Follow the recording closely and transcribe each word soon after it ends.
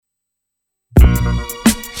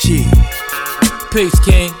Yeah. Peace,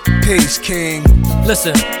 King. Peace, King.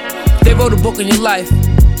 Listen, they wrote a book on your life.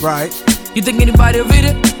 Right. You think anybody will read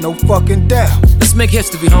it? No fucking doubt. Let's make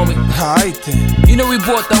history, homie. Alright then. You know we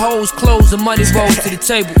brought the hoes, clothes, and money rolls to the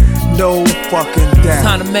table. No fucking doubt. It's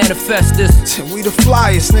time to manifest this. We the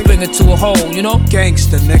flyest, nigga. Bring it to a whole, you know?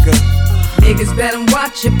 Gangsta, nigga. Niggas better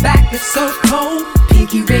watch your back, it's so cold.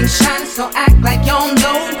 Pinky ring shining, so act like you don't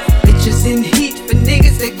know. Bitches in heat for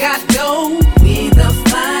niggas that got dough. We the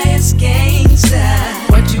flyest gangsta.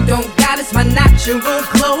 What you don't got is my natural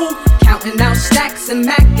glow. Counting out stacks and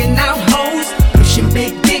macking out hoes. Pushing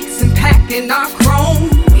big dicks and packing our chrome.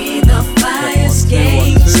 We the flyest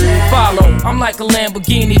gangsta. Follow, I'm like a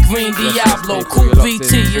Lamborghini Green Diablo. Cool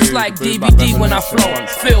VT, it's like DVD when I flow.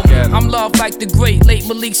 Feel me, I'm loved like the great late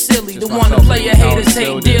Malik Silly. The one the player haters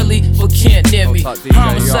hate dearly, but can't near me.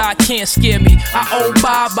 Homicide can't scare me. I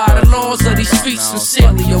abide by the laws of these streets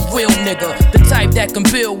sincerely. A real nigga, the type that can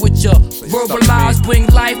build with ya. Verbalize, bring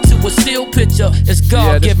life to a still picture. It's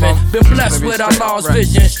God-given, been blessed with our Lord's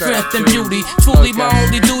vision, strength and beauty. Truly my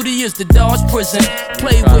only duty is to dodge prison.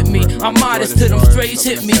 Play with me, I'm modest till them strays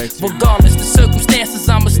hit me. Regardless the circumstances,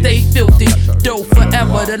 I'ma stay filthy. Dope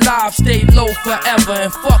forever, the lives stay low forever.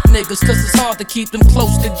 And fuck niggas, cause it's hard to keep them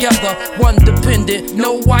close together. One dependent,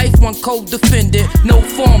 no wife, one co-defendant. No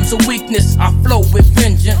forms of weakness, I flow with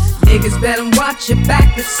vengeance. Niggas better watch your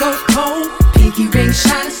back, it's so cold. Pinky ring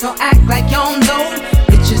shining, so act like you don't know.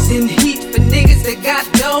 Bitches in heat for niggas that got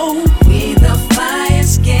dough. We the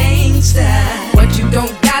flyest gangsta. What you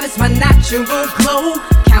don't got is my natural glow.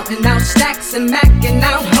 Counting out stacks and macking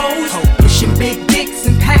out hoes. Pushing big dicks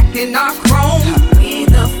and packing our chrome. We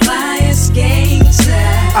the flyest gangsta.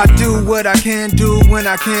 I do what I can do when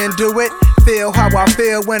I can do it. Feel how I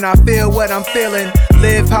feel when I feel what I'm feeling.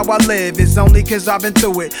 Live how I live, it's only cause I've been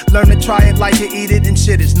through it. Learn to try it like it, eat it, and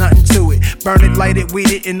shit is nothing to it. Burn it, light it, weed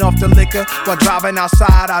it, and off the liquor. While driving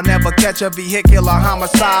outside, I'll never catch a vehicular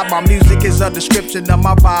homicide. My music is a description of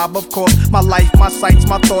my vibe, of course. My life, my sights,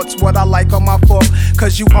 my thoughts, what I like on my fork.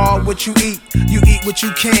 Cause you are what you eat what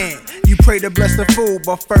you can. You pray to bless the food,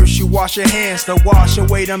 but first you wash your hands to wash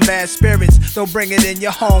away them bad spirits. Don't bring it in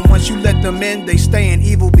your home, once you let them in, they stay in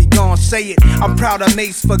evil, be gone, say it. I'm proud of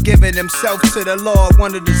Mace for giving himself to the Lord.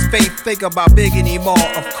 Wanted his faith, think about big anymore.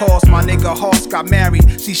 Of course, my nigga Hoss got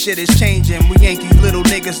married. See, shit is changing. We ain't you little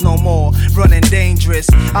niggas no more. Running dangerous.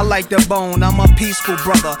 I like the bone, I'm a peaceful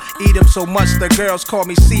brother. Eat him so much the girls call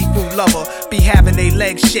me seafood lover. Be having they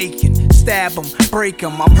legs shaking. Stab them, break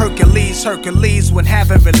them. I'm Hercules when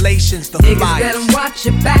having relations. The niggas flyers. better watch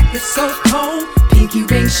your back, it's so cold. Pinky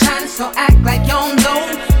ring shining, so act like you don't know.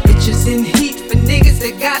 Bitches in heat for niggas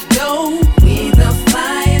that got dough. We the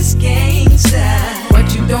flyest gangsta.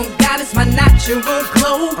 What you don't got is my natural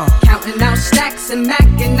glow. Counting out stacks and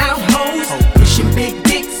macking out hoes. Pushing big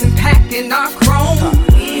dicks and packing our chrome.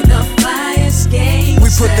 We the flyest gangsta. We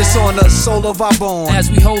put this on the soul of our bone. As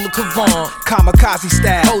we hold a kavan, Kamikaze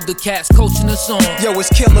style. hold the cats coaching us on. Yo, it's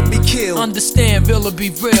kill or be killed. Understand, real or be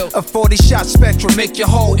real. A 40-shot spectrum Make your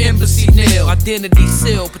whole embassy kneel. Identity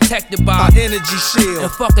sealed, protected by our energy shield.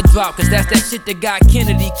 and fuck a drop, cause that's that shit that got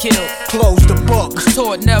Kennedy killed. Close the book.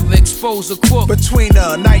 Taught never expose a crook. Between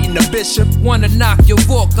a knight and a bishop. Wanna knock your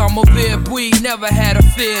book, I'm a rare breed, never had a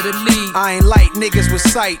fear to lead. I ain't like niggas with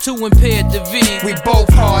sight. Too impaired to read. We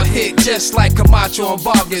both hard hit, just like Camacho and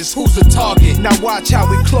Vargas. Who's the target? Now watch how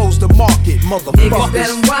we close the market, Niggas motherfuckers.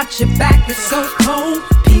 better watch your back, it's so cold.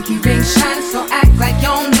 Pinky ring shining, so act like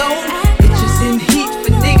you don't know. Bitches in heat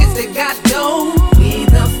for niggas that got dough. We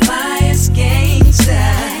the flyest gangsta.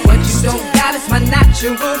 What you don't got is my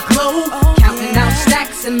natural glow. Counting out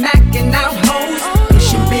stacks and macking out hoes.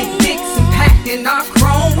 Pushing big dicks and packing our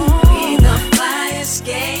chrome. We the flyest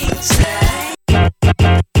gangsta.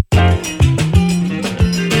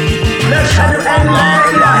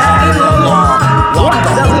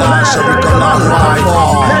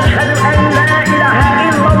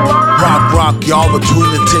 Rock, y'all, between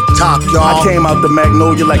the tick-tock, y'all. I came out the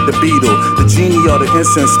magnolia like the beetle. The genie or the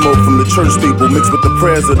incense smoke from the church steeple mixed with the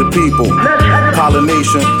prayers of the people.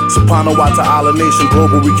 Pollination, soprano water nation,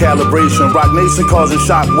 global recalibration. Rock nation causing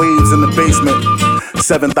shock waves in the basement.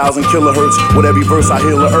 7,000 kilohertz. With every verse I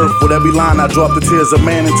heal the earth. With every line I drop the tears of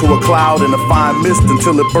man into a cloud and a fine mist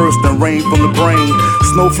until it burst and rain from the brain.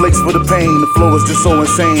 Snowflakes for the pain. The flow is just so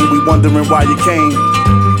insane. We wondering why you came.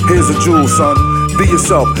 Here's a jewel, son. Be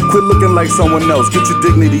yourself, quit looking like someone else. Get your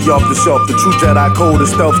dignity off the shelf. The true Jedi code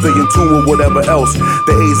is stealth, stay in tune with whatever else.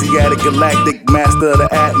 The Asiatic galactic master of the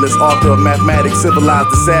Atlas, author of mathematics,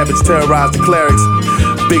 civilized the savage, terrorized the clerics.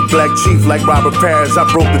 big black chief like Robert Parrish. I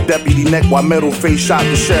broke the deputy neck while metal face shot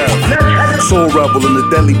the sheriff. Soul rebel in the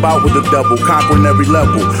deadly bout with the devil, conquering every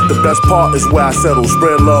level. The best part is where I settle.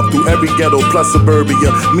 Spread love through every ghetto plus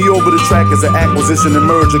suburbia. Me over the track is an acquisition and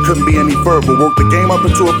merger. Couldn't be any further. Work the game up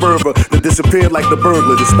into a fervor that disappeared like the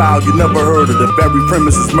burglar. The style you never heard of. The very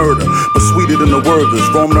premise is murder, but sweeter than the worders.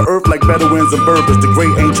 Roaming the earth like Bedouins and Berbers. The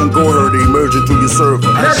great ancient gore herder emerging through your server.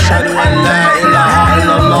 Ashhadu an la ilaha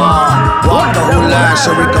illallah wahdahu la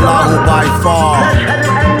sharika lahu by far.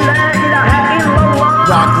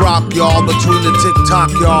 Rock, y'all, between the tick-tock,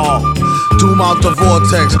 y'all. Doom out the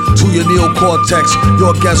vortex to your neocortex.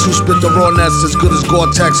 Your guess who spit the rawness as good as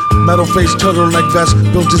Gore-Tex. Metal face turtleneck vest,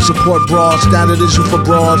 built to support bras. Standard issue for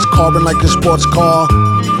broads, carbon like a sports car.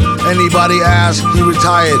 Anybody ask, he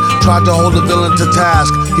retired. Tried to hold the villain to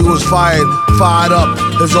task. He was fired up.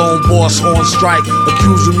 His own boss on strike.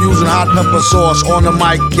 Accused him using hot pepper sauce on the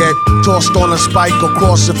mic. Get tossed on a spike or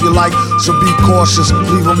cross if you like. So be cautious.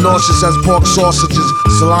 Leave him nauseous as pork sausages.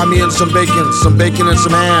 Salami and some bacon and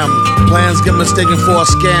some ham. Plans get mistaken for a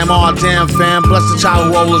scam. Aw, damn fam. Bless the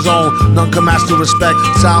child who owes his own. None can match the respect.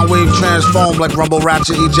 Sound wave transform like rumble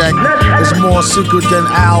ratchet eject. It's more secret than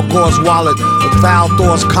Al Gore's wallet. A foul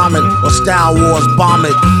Thor's comet or Star Wars bomb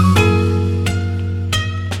it.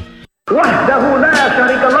 وحده لا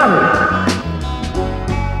شريك له.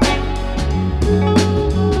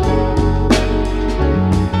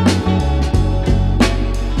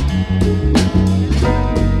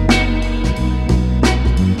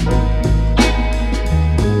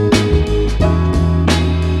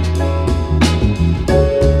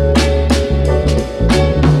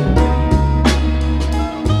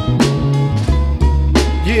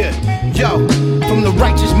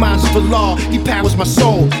 Minds of the law, he powers my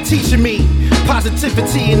soul, teaching me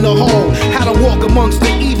positivity in the whole, how to walk amongst the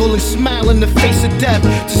evil and smile in the face of death,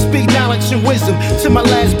 to speak knowledge and wisdom to my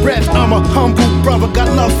last breath. I'm a humble brother, got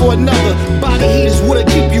love for another. Body heat is what'll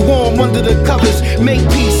keep you warm under the covers. Make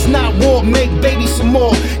peace, not war, make baby some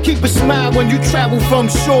more. Keep a smile when you travel from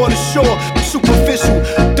shore to shore. Superficial,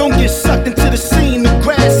 don't get sucked into the scene. The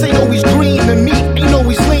grass ain't always green, the meat ain't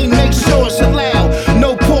always lean. Make sure it's allowed,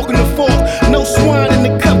 no pork in the fork, no swine in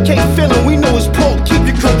the cupcake filling. We know it's pork. Keep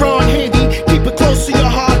your Quran handy, keep it close to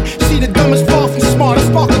your heart. See the dumbest far from smart, a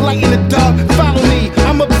spark of light in the dark. Follow me,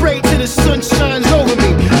 I'ma pray till the sun shines over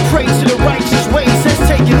me. Pray to the righteous ways that's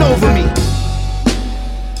taking over me.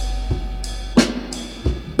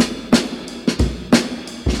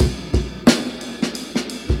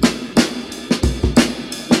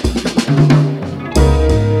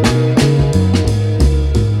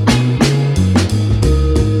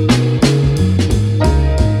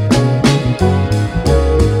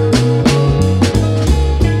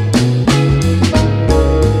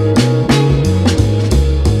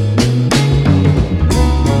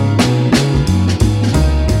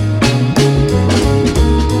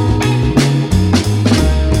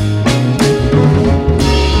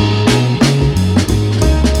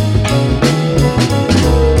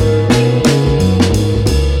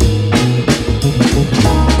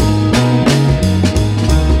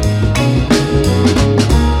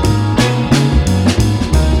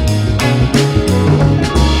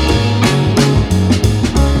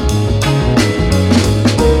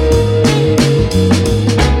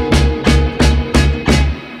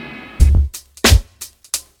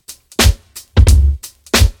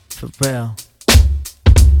 Real.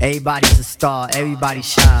 Everybody's a star, everybody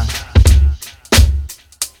shine.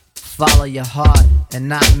 Follow your heart and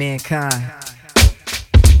not mankind.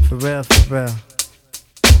 For real, for real.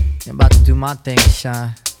 I'm about to do my thing and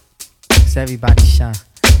shine. 'Cause everybody shine.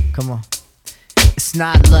 Come on. It's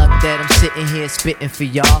not luck that I'm sitting here spitting for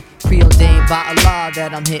y'all. Preordained by Allah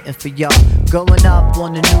that I'm hitting for y'all. Growing up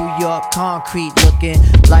on the New York concrete, looking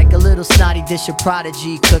like a little snotty dish of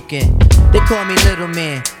prodigy cooking. They call me Little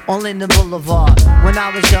Man on Linden Boulevard. When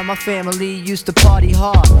I was young, my family used to party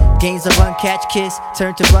hard. Games of run, catch, kiss,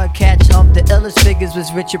 turn to run, catch, hump. The illest figures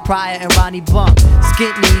was Richard Pryor and Ronnie Bump.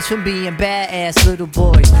 Skint knees from being badass little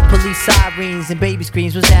boys. Police sirens and baby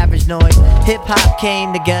screams was average noise. Hip hop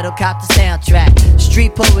came, the ghetto copped the soundtrack.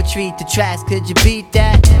 Street poetry, the tracks, could you beat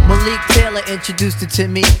that? Malik Taylor introduced it to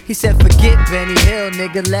me. He said, forget Benny Hill,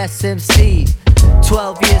 nigga, let's MC.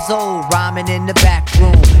 12 years old, rhyming in the back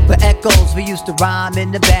room. For echoes, we used to rhyme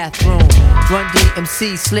in the bathroom. Run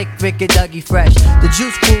DMC, Slick Rick and Dougie Fresh. The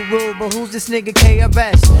Juice Crew rule, but who's this nigga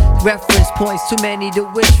KRS? Reference points, too many to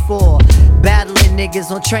wish for. Battling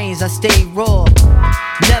niggas on trains, I stay raw.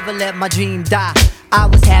 Never let my dream die. I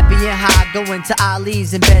was happy and high, going to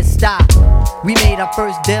Ali's in Bed-Stuy. We made our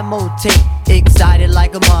first demo tape Excited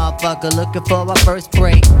like a motherfucker, looking for my first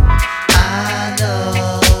break. I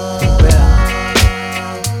know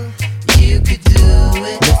you could do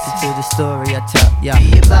it. Listen to the story I tell, yeah.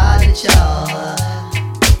 Be about it, y'all.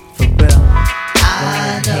 For real.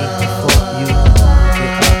 I know you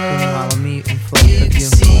get up and follow me in front you of can you.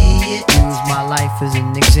 see it. Use my life as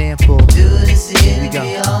an example. Do this, Here we it'll go. be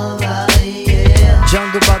alright, yeah.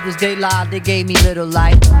 Jungle Brothers, they lied, they gave me little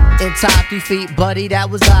light. In time 3 feet, buddy, that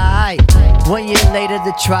was alright. 1 year later,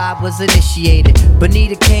 the tribe was initiated.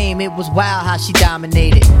 Bonita came, it was wild how she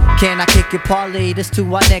dominated. Can I kick it, parlay this to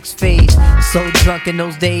our next phase? So drunk in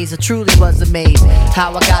those days, I truly was amazed.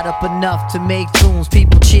 How I got up enough to make tunes,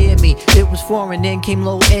 people cheer me. It was foreign, then came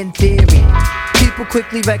low end theory. People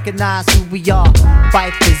quickly recognize who we are.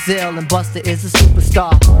 Fife is ill and Buster is a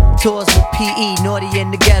superstar. Tours with PE, Naughty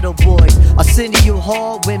and the Ghetto Boys. Arsenio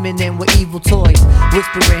Hall, women and with evil toys.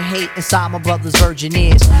 Whispering hate inside my brother's virgin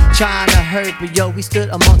ears. Trying to hurt, but yo, we stood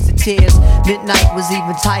amongst the tears. Midnight was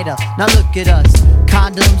even tighter, now look at us.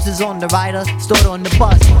 Condoms is on the rider, stored on the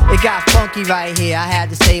bus. It got funky right here, I had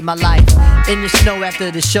to save my life. In the snow after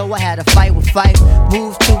the show, I had a fight with Fife.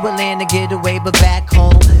 Moved to Atlanta, get away, but back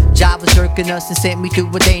home Job was jerking us and sent me to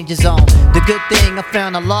a danger zone. The good thing, I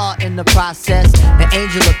found a law in the process. An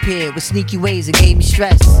angel appeared with sneaky ways and gave me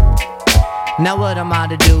stress. Now what am I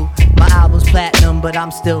to do? My album's platinum, but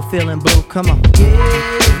I'm still feeling blue. Come on. Yeah,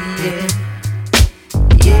 yeah,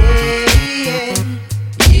 yeah,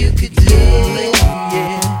 you could do it.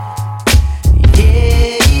 Yeah,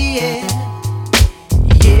 yeah,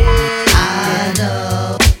 yeah, I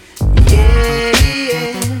know.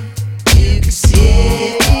 Yeah, you can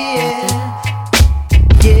see it.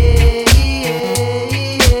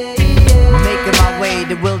 Making my way,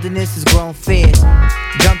 the wilderness has grown fierce.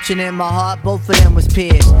 Gumption in my heart, both of them was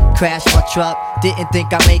pierced. Crashed my truck, didn't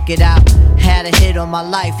think I'd make it out. Had a hit on my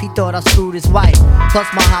life, he thought I screwed his wife. Plus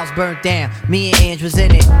my house burnt down, me and Ange was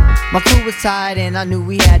in it. My crew was tired and I knew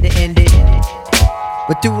we had to end it.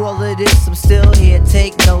 But through all of this, I'm still here,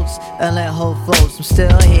 take notes and let hope float. I'm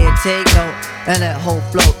still here, take note and let hope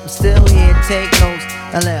float. I'm still here, take notes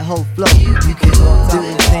and let hope float. You can do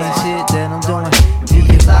the same shit that I'm doing. You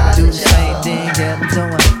can do the same thing that I'm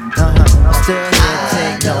doing. I'm still here,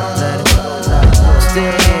 take note, let it go. I'm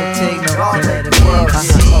still here, take note and let it go. I'm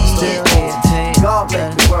still here, take note,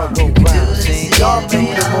 let it go. You can do the same thing. Y'all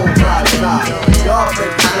make the whole ride stop. Y'all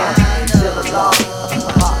make the shit chill along.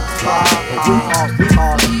 We are the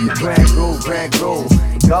grand groove.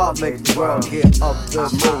 God make the world get up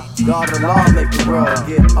and move. God alone make the world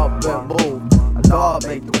get up and move. God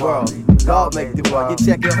make the world. God make the world. You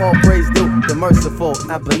check it, all praise due. The merciful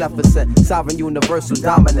and beneficent, sovereign, universal,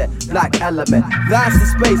 dominant, black element. Vast in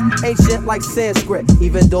space, ancient like Sanskrit.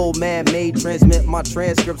 Even though man-made, transmit my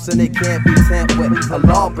transcripts and it can't be tampered with.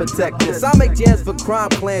 Allah protect this. I make jams for crime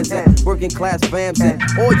clans and working class fams and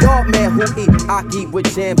all y'all man who eat aki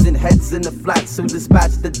with jams and heads in the flats who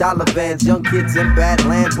dispatch the dollar vans. Young kids in bad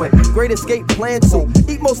lands with great escape plans to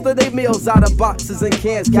eat most of their meals out of boxes and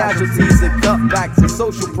cans. Casualties and cutbacks and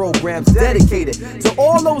social programs dedicated to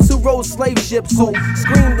all those who rode slave ships who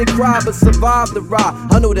screamed and cried but survived the ride.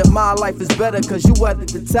 I know that my life is better cause you weathered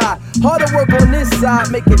the tide. Harder work on this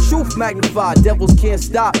side, making truth magnified. Devils can't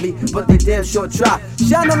stop me, but they damn sure try.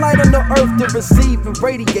 Shine a light on the earth to receive and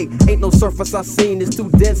radiate. Ain't no surface I seen, it's too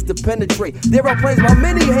dense to penetrate. There are plans by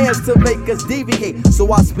many hands to make us deviate.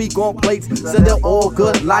 So I speak on plates, so they're all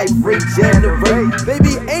good life regenerate.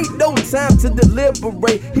 Baby, ain't no time to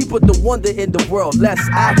deliberate. He put the wonder in the world. Let's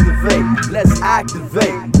activate, let's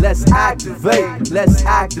activate, let's activate, let's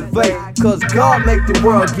activate. Cause God make the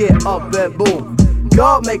world get up and move.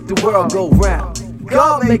 God make the world go round.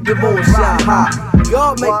 God make the moon shine high.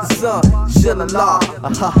 God make the sun shine alive. Ha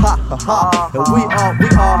ha ha ha. And we are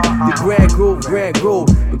the grand groove.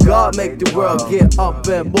 But God make the world get up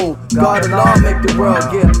and move. God alone make the world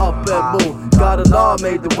get up and move. God alone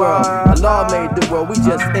made the world. Allah made the world. We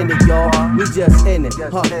just in it, y'all. We just in it.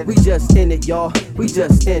 Huh? We just in it, y'all. We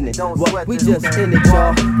just in it. What? We just in it,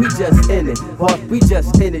 y'all. We just in it. What? We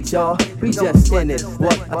just in it, y'all. We just in it.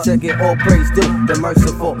 What? I take it all praise due. The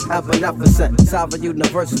merciful and beneficent, sovereign,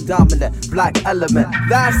 universal, dominant, black element.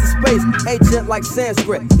 Vast in space, ancient like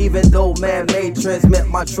Sanskrit. Even though man-made, transmit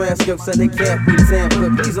my transcripts and they can't be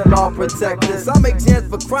tampered. Please Allah protect this. I make jams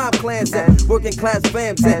for crime clans and working class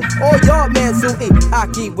fams and all y'all man who eat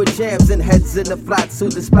aki with jams and heads in the flats who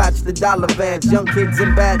dispatch the dollar vans. Young kids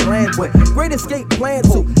in bad lands with great escape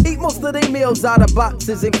plans who eat most of their meals out of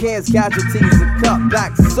boxes and cans. Casualties and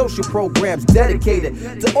cutbacks and social programs dedicated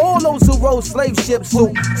to all those who rode slave ships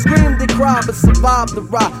who screamed and cried but survived survive the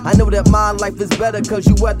ride. I know that my life is better cause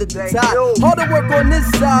you weathered the tide. Hard to work on this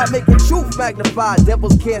side, making truth magnified.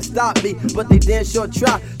 Devils can't stop me, but they damn sure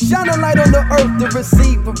try. Shine a light on the earth to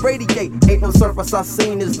receive and radiate. Ain't no surface I've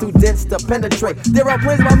seen is too dense to penetrate. There are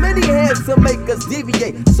plans by many hands to make us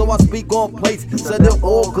deviate. So I speak on place, so the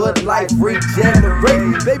all good life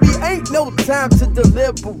regenerate. Baby, ain't no time to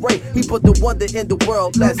deliberate. He put the wonder in the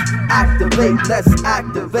world. Let's activate, let's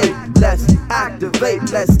activate, let's activate,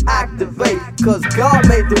 let's activate. Cause God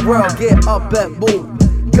made the world get up and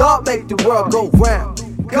move. God make the world go round.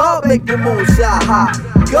 God make the moon shine high.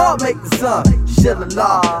 God make the sun shine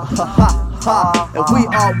alive. Ha ha ha. And we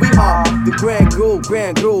are the grand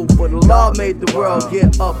groove. But Allah made the world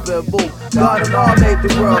get up and move. God and Allah made the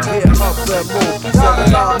world get up and move. So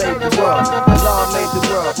Allah made the world. Allah made the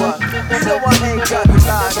world. But you know I ain't got the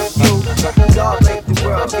lie to you. God made the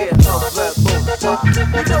world get up and move.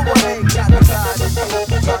 You know I ain't got the lie to you.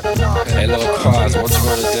 Hey, little cars, once you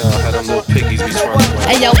run it down, had them little piggies be trying to.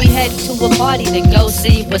 Hey yo, we heading to a party to go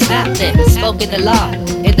see what's happening. Smoking the law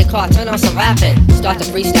in the car, turn on some rapping. Start the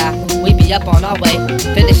freestyle, we be up on our way.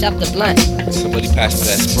 Finish up the blunt. Somebody pass me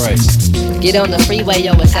that spray. Get on the freeway,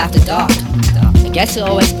 yo, it's after dark. And guess who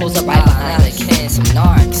always pulls up right behind us? Can some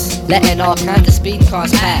narcs, letting all kinds of speeding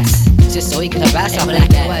cars pass, just so he can harass our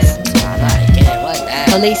black ass.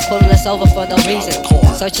 Police pulling us over for no reason.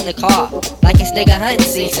 Searching the car like it's nigga hunting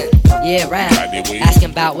season. Yeah, round.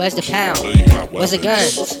 Asking about where's the pound? Where's the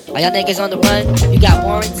guns? Are y'all niggas on the run? You got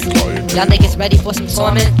warrants? Y'all niggas ready for some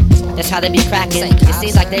torment? That's how they be cracking. It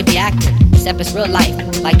seems like they be acting, except it's real life,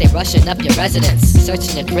 like they rushing up your residence,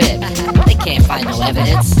 searching the crib. They can't find no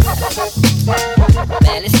evidence.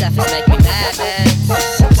 Man, this stuff is making me mad, man.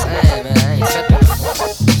 I'm saying, man, I ain't tripping.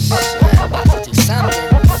 Shit, I'm about to do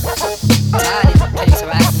something. Tired of these pigs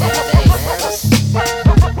harassing every day, man.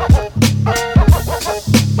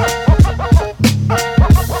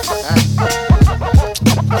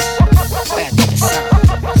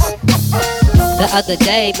 The other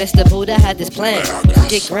day, Mr. Buddha had this plan to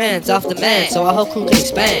get grands off the man, so our whole crew could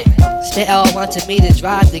expand. They all wanted me to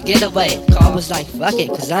drive the getaway. Car was like, fuck it,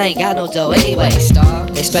 cause I ain't got no dough anyway.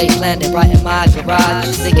 They straight planned it right in my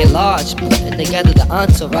garage. Thinking large, putting together the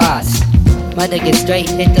entourage. My niggas straight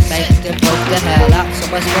hit the bank, then broke the hell out.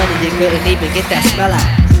 So much money you couldn't even get that smell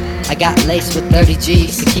out. I got laced with 30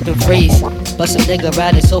 G's to keep him freeze. But some nigga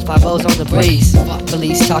riding so 5 O's on the breeze.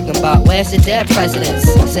 Police talking about where's the dead presidents.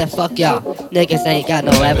 I said fuck y'all, niggas ain't got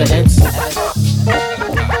no evidence.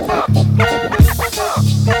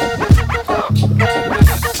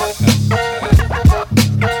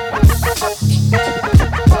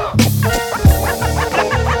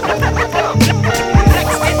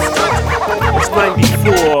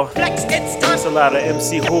 There's a lot of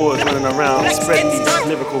MC whores running around spreading these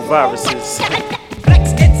lyrical viruses.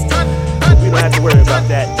 We don't have to worry about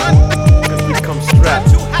that because we come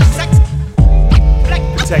strapped,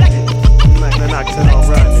 protected. Knock on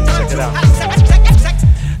run, check it out.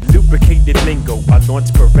 Lubricated lingo, I launch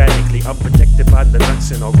sporadically. I'm protected by the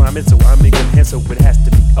nonsense or rhyming, so I'm in good hands, so it has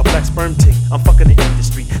to be a black sperm ting. I'm fucking the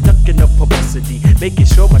industry, ducking up publicity, making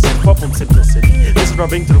sure my shit's far from simplicity. This is what I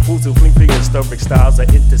bring to the fools who fling for your historic styles. I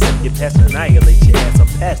intercept your past, annihilate your ass. I'm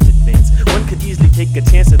past advance. One could easily take a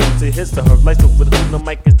chance and lose his or her life, so with who the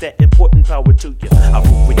mic is that important power to you. I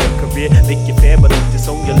rule with your career, make your family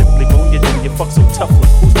disown you, lip on you, then you fuck so tough.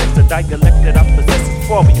 Like who's next? The dialect that I possess is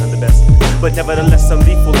far beyond the best. But nevertheless, I'm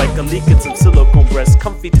lethal like a leak in some silicone breast.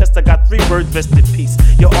 Comfy test, I got 3 words, rest in peace.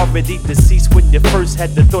 You're already deceased when you first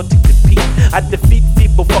had the thought to compete. I defeat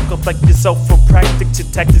people, fuck up like yourself for practice. Your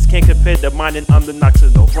tactics can't compare to mine, and I'm the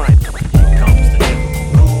nocturnal rhyme. Here comes the lyrical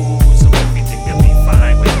rules, so everything will be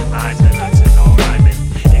fine when I'm the nocturnal rhyming.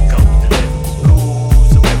 Here comes the lyrical rules,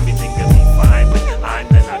 so everything will be fine when I'm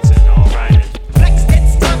the nocturnal rhyming. Flex get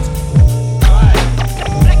stuck.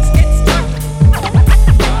 Flex get stuck.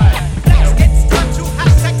 Flex get stuck. To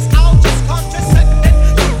have sex, I'll just contracept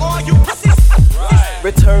you or you pussies.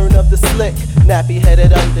 Return of the slick,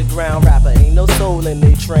 nappy-headed underground rapper. Ain't no soul in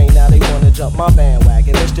they train, now they wanna jump my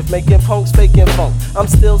bandwagon. Mischief making punks, faking funk. I'm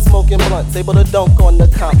still smoking blunts, able to dunk on the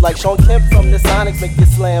comp like Sean Kemp from the Sonics. Make you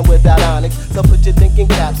slam without onyx, so put your thinking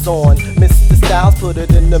caps on. Mr. Styles, put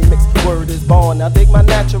it in the mix, word is born. Now dig my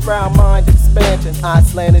natural mind expansion. Eyes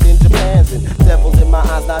slanted in Japan's and devils in my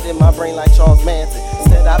eyes, not in my brain like Charles Manson.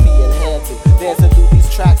 Instead I be enhancing, dancing through these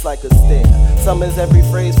tracks like a stick. Summons every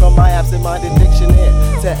phrase from my absent-minded dictionary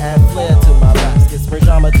to add flair to my raps. Get spring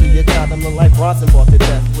drama to your condom, look like Bronson brought to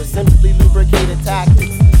death with simply lubricated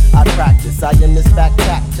tactics. I practice, I am this back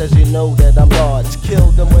tack, cause you know that I'm large.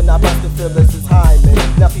 Kill them when I bust the fillers is Hyman.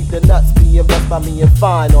 Now keep the nuts being blessed by me and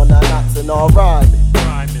fine on the knots and all rhyming.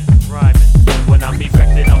 Rhyming. When When I'm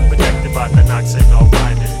effected, I'm protected by the knocks and all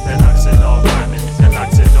rhyming. The knocks and all rhyming. The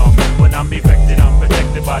knocks and all. When I'm effected, I'm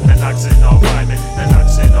protected by the knocks and all rhyming. The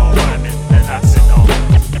knocks and all rhyming. The knocks and all.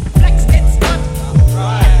 Flex it's done.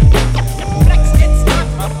 Right. Flex it's done.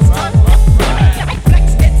 Right. Flex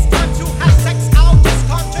it's done to have sex out this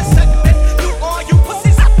contraceptive. You all you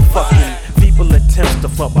pussies. Fucking feeble attempts to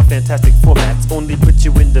flaunt my fantastic formats only put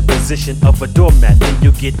you in the position of a doormat. Then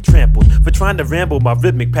you get trampled for trying to ramble my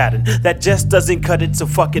rhythmic pattern. That just doesn't cut it, so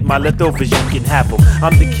fuck it, my leftovers you can have them.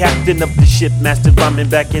 I'm the captain of the ship, master rhyming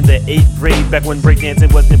back in the 8th grade. Back when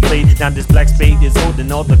breakdancing wasn't played. Now this black spade is holding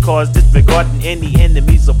all the cards, disregarding any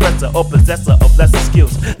enemies, oppressor or possessor of lesser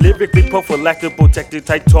skills. Lyrically prophylactic, protected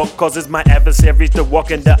type talk causes my adversaries to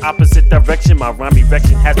walk in the opposite direction. My rhyme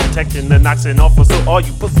erection has protection, the knocks and off. So all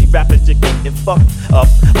you pussy rappers, you're getting fucked up.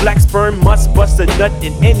 Black sperm must bust a nut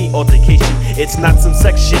in any altercation. It's not some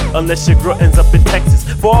sex shit unless your girl ends up in Texas.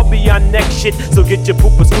 Far beyond next shit, so get your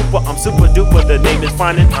pooper scooper. I'm super duper, the name is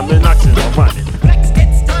fine and I'm the knocks and all rhyming. Flex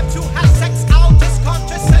it's done to have sex out this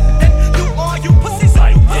contraceptive. You all you pussies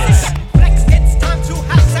like this. Flex it's done to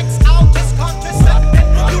have sex out this contraceptive.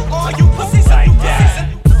 You all you pussies like that.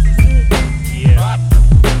 Yeah.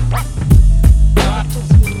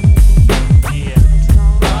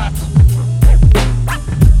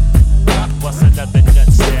 What's another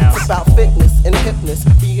nutshell? It's about fitness and hipness,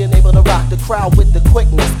 being able to rock the crowd with the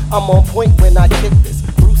quickness. I'm on point when I kick this.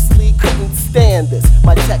 Bruce Lee couldn't stand this.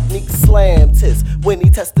 My technique slammed his when he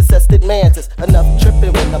tested mantis. Enough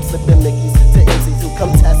tripping when I'm slipping Mickeys to MCs who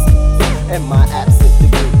come test me and my absent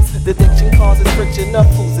degrees. The diction causes friction of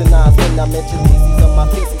fools and eyes when I mention pieces of my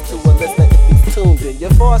feces to a listener if he's tuned in.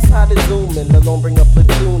 Your far-sighted zoom in, alone bring a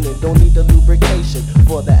platoon in. Don't need the lubrication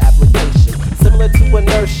for the application. Similar to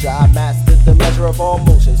inertia, I mastered the measure of all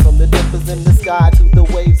motions, from the dippers in the sky to the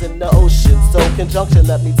waves in the ocean. So conjunction,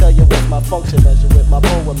 let me tell you what's my function. Measure with my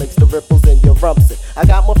poem makes the ripples in your rumps. I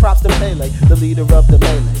got more props than Pele, the leader of the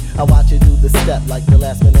melee. I watch you do the step like the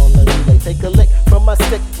last man on the relay. Take a lick from my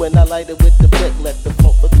stick when I light it with the brick. Let the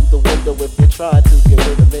float through the window if you're trying to get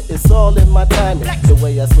rid of it. It's all in my timing, the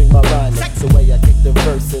way I swing my rhyme, the way I kick the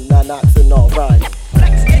verse and I knocks and all rhyme.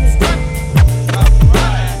 Flex it's done.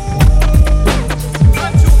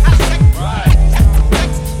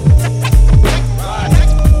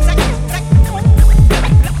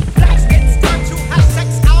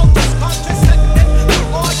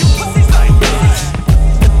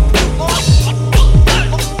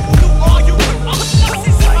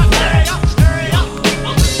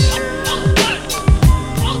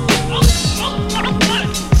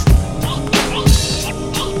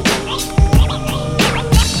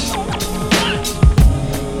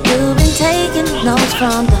 Notes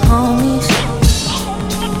from the homies.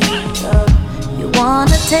 You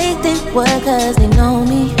wanna take the word cause they know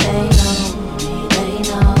me. They know me, they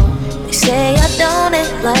know. They say I don't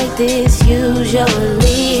act like this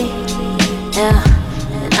usually. Yeah,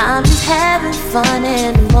 and I'm just having fun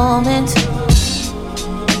in the moment.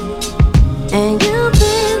 And you've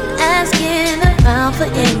been asking around for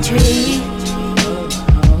intrigue,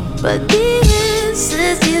 but the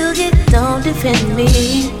answers you get don't defend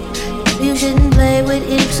me. You shouldn't play with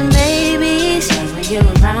ifs and maybes. When you're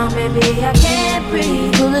around, baby, I can't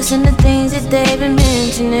breathe. You listen to things that they've been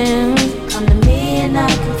mentioning. Come to me and I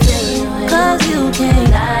can fill you in. Cause you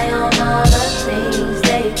can't lie on all the things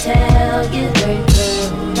they tell you.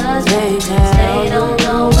 Cause they don't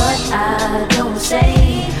know what I don't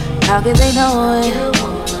say. How can they know it? You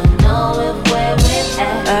wanna know if where we're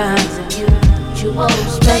at is a mutual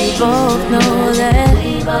space. They both know that.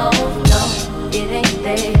 We both know it ain't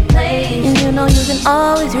their place. And you know you can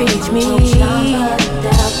always reach me.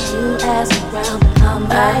 Doubt you ask around, I'm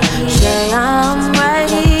right here. Say I'm right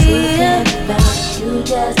here. You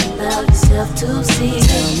just allow yourself to see.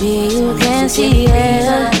 Tell me you can see it.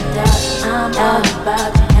 I'm all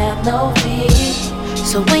about you, have no fear.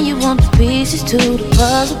 So when you want the pieces to the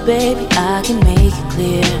puzzle, baby, I can make it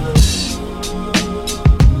clear.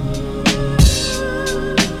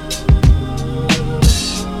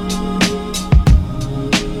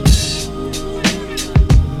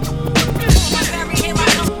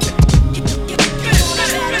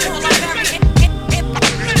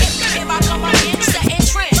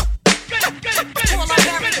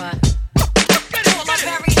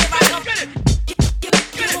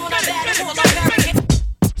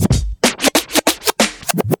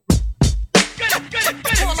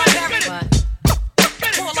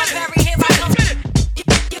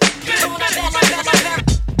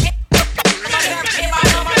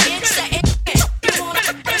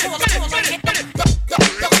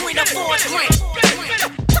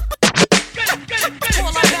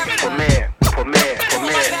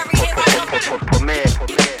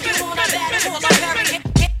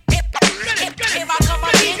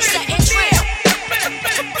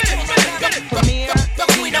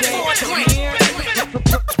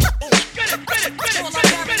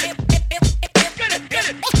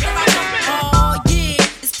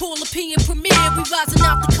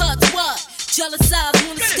 Jealous eyes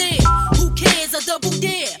wanna stare. Who cares? I double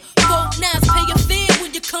dare. 4-9s pay your fare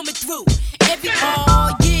when you're coming through.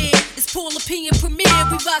 Oh yeah, it's Paul Opinion premiere.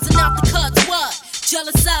 We rising out the cuts. What?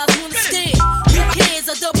 Jealous eyes wanna stare. Who cares?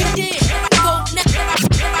 I double dare. 4-9.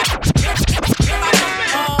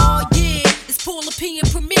 Oh yeah, it's Paul Opinion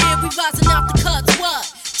premiere. We rising out the cuts. What?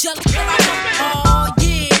 Jealous. Oh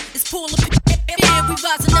yeah, it's Paul Opinion. We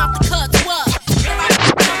rising out the cuts. What?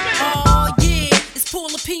 Oh yeah, it's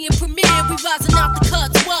Paul Opinion premiere. We rising out the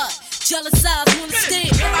cuts. What? Jealous eyes wanna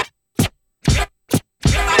stare.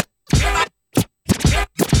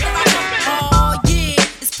 Oh yeah,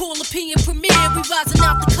 it's Paul Opinion premiere. We rising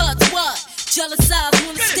out the cuts. What? Jealous eyes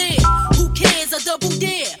wanna stare. Who cares? I double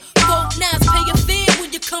dare. 4-9s pay your fare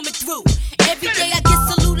when you're coming through. Every day I get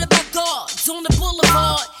saluted by guards on the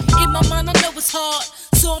boulevard. In my mind I know it's hard,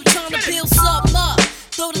 so I'm trying to build something up.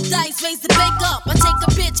 Throw the dice, raise the bank up. I take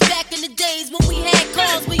a bitch back in the days when we had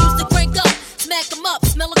cars we used to crank up. Smack them up,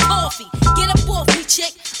 smell of coffee. Get up off me,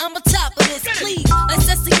 chick, I'm on top of this, please.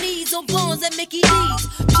 Assessing knees on bones at Mickey D's.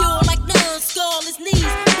 Pure like nuns, scarless knees.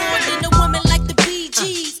 More than a woman like the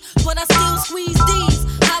BGs. But I still squeeze these.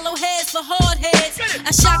 Hollow heads for hard heads.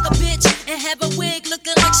 I shock a bitch and have a wig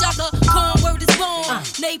looking like Shaka. Khan word is born.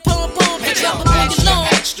 Napalm bomb, bitch, I'm a big long.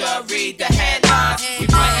 Extra, read the headlines. We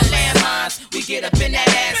playing landmines. We get up in that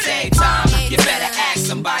ass every time. You better ask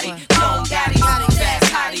somebody. Clone daddies,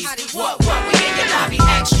 fast hotties. What, we in your lobby?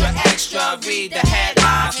 Extra, read the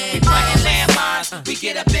headlines. We playing landmines. We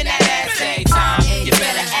get up in that ass every time. You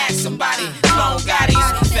better ask somebody. Clone daddies,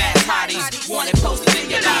 fast hotties. Wanted posters in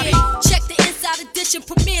your lobby. Check the inside edition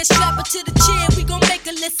premiere. Strap her to the chair. We gon' make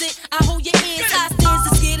her listen. I hold your ears, high stands,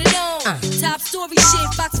 let's get it on. Top story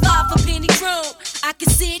shit, Fox 5 for Penny Chrome. I can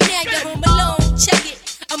see it now, you're home alone. Check it.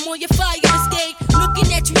 I'm on your fire escape, looking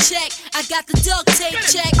at you check. I got the duct tape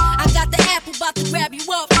check. I got the apple about to grab you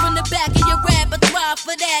up from the back of your rap. I thrive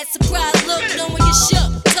for that surprise look, knowing you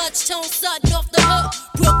shook. Touch tone sudden off the hook.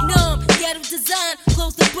 Brook numb, get him design,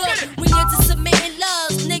 close the book. We into submitting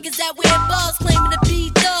loves, niggas that wear buzz, claiming to be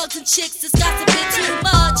thugs and chicks that's got a bit too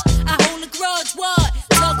much. I hold a grudge, what?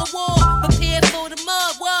 Tug of war, prepare for the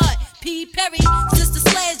mud, what? P. Perry, Sister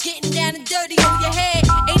Slash getting down and dirty on your head.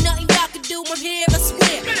 Ain't nothing y'all can do, I'm here, I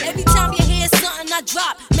swear. Every time you hear something I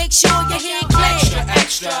drop, make sure your head clear.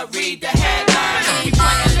 Extra, read the headlines. We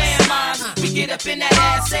playing landmines. We get up in that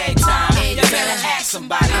ass every time. You better ask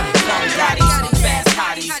somebody. Long daddies, fast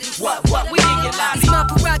hotties. What, we in your lobby? It's my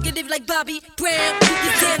prerogative like Bobby Brown. You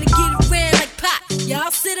get down and get around like Pop. Y'all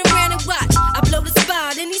sit around and watch. I blow the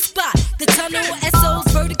spot, any spot. The tunnel with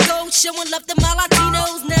SOs, vertigo, showing love to my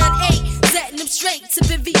Latinos. 9-8, setting them straight,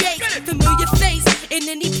 tipping V8. Familiar face in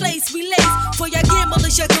any place we lace. For y'all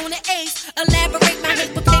gamblers, you're gonna ace. Elaborate my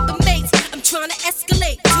hate for paper mates. I'm trying to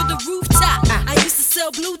escalate to the rooftop. I used to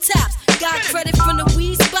sell blue tops. Got credit from the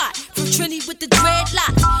weed spot. From Trini with the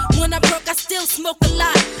dreadlocks. When I broke, I still smoke a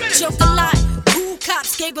lot. Joke a lot. Cool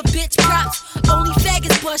cops gave a bitch props. Only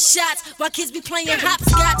faggots bust shots while kids be playing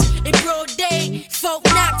hopscotch in broad day. Folk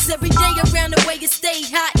knocks every day around the way you stay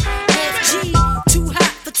hot. FG, too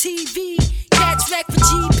hot for TV. Catch rack for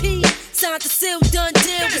GP. Signed the seal, done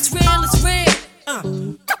deal. It's real, it's real.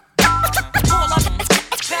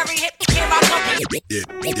 Very hip, hear my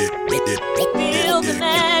feel the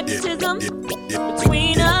magnetism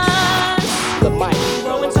between us. The mic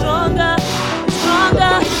growing stronger,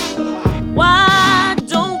 stronger. Why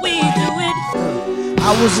don't we do it?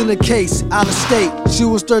 I was in a case, out of state. She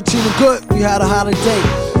was 13 and good, we had a holiday.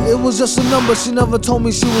 It was just a number, she never told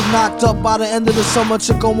me she was knocked up. By the end of the summer,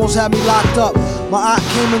 chick almost had me locked up. My aunt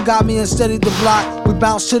came and got me and steadied the block. We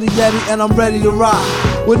bounced to the Yeti and I'm ready to rock.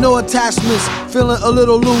 With no attachments, feeling a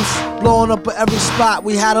little loose. Blowing up at every spot,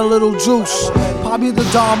 we had a little juice. Probably the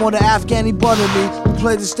Dom or the Afghani buttered me. We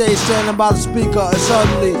played the stage standing by the speaker and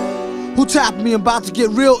suddenly who tapped me, about to get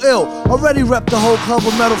real ill. Already repped the whole club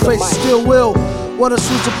with metal faces, still will. What a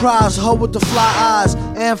sweet surprise, her with the fly eyes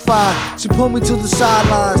and fine. She pulled me to the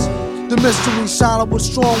sidelines. The mystery silent with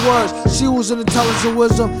strong words. She was an intelligent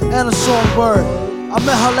wisdom and a songbird. I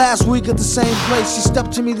met her last week at the same place. She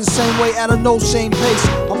stepped to me the same way at a no shame pace.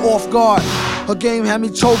 I'm off guard. Her game had me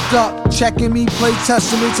choked up, checking me, play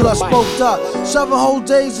testing me till I spoke up. 7 whole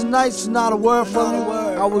days and nights, not a word from you.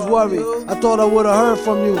 I was worried, I thought I would've heard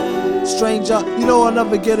from you. Stranger, you know I'll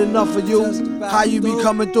never get enough of you. How you be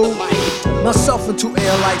coming through? Myself and 2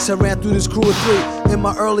 air lights, I ran through this crew of 3. In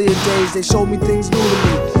my earlier days, they showed me things new to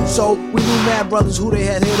me. So we knew mad brothers who they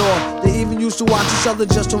had hit off. They even used to watch each other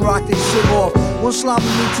just to rock their shit off. One slopping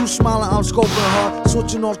me, 2 smiling, I'm scoping her.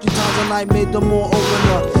 Switching off 3 times a night made them more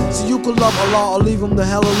opener. So you could love Allah or leave him the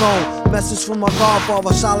hell alone. Message from my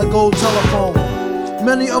godfather, solid gold telephone.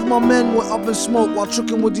 Many of my men were up in smoke while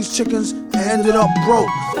tricking with these chickens and ended up broke.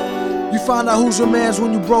 You find out who's your man's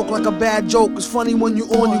when you broke like a bad joke. It's funny when you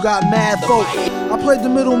on, you got mad folk. I played the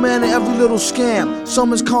middleman in every little scam.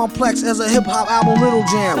 Some as complex as a hip-hop album Riddle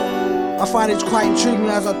Jam. I find it quite intriguing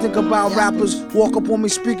as I think about rappers walk up on me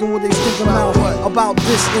speaking what they thinking about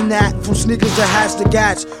this and that, from sneakers to hats to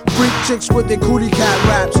gats, freak chicks with their cootie cat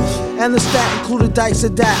raps, and the stat included dice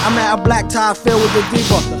at that. I'm at a black tie filled with the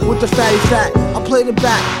diva, with the fatty fat. I played it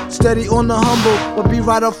back, steady on the humble, but be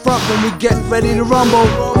right up front when we get ready to rumble.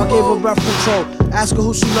 I gave her breath control, ask her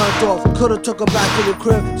who she learned off. Could've took her back to the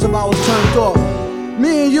crib, so I was turned off.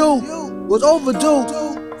 Me and you was overdue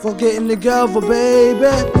for getting together, baby.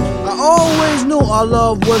 I always knew our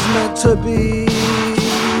love was meant to be.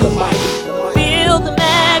 The mic. Feel the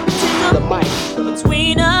magnetism. The mic.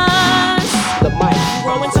 Between us. The mic.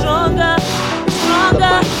 Growing stronger,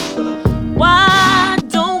 stronger. Why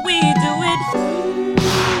don't we do it?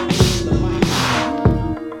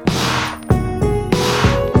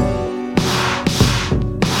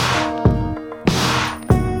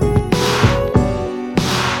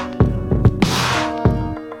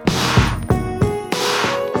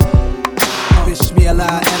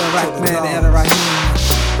 Bismillah, Rahman, Rahim.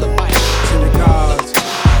 To the gods,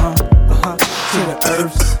 to the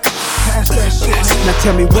earth. Pass that shit. Now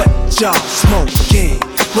tell me what y'all smoking?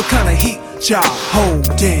 What kind of heat y'all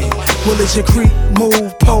holding? Well, is your creep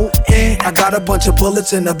move potent? I got a bunch of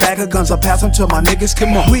bullets in the bag of guns. I pass them to my niggas.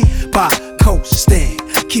 Come on, we by coasting,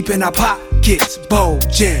 keeping our pockets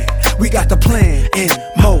bulging. We got the plan in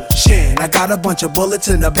motion. I got a bunch of bullets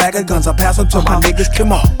in the bag of guns. I pass them to my niggas.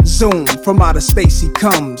 Come on. Zoom from outer space he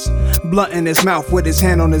comes, blunt in his mouth with his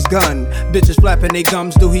hand on his gun. Bitches flapping they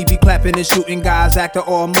gums. Do he be clapping and shooting guys? Actor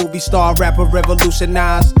or movie star, rapper,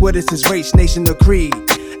 revolutionized. What is his race, nation, or creed?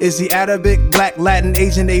 Is he Arabic, black, Latin,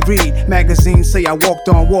 Asian? They read magazines say I walked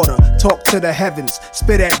on water, talked to the heavens,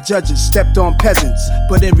 spit at judges, stepped on peasants.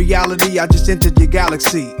 But in reality, I just entered your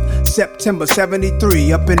galaxy. September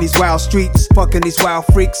 73, up in these wild streets, fucking these wild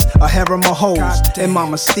freaks, a harem of hoes. And my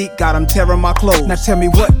mystique got them tearing my clothes. Now tell me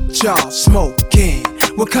what y'all smoking?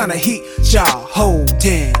 What kind of heat y'all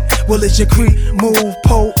holding? Well, is your creep move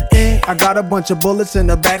potent? I got a bunch of bullets in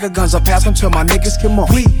a bag of guns. I pass them to my niggas. Come on,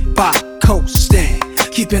 we by coasting,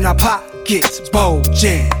 keeping our pockets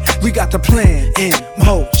bulging. We got the plan in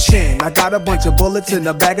motion. I got a bunch of bullets in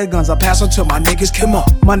a bag of guns. I pass them to my niggas. Come on,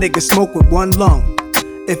 my niggas smoke with one lung.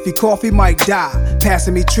 If he cough, he might die.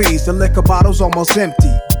 Passing me trees, the liquor bottle's almost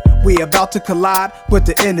empty. We about to collide with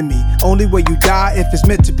the enemy. Only way you die if it's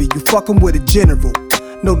meant to be. You fucking with a general.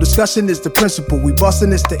 No discussion is the principle. We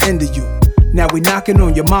bustin' it's the end of you. Now we knocking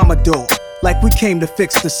on your mama door like we came to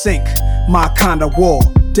fix the sink. My kind of war.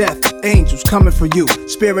 Death, angels coming for you.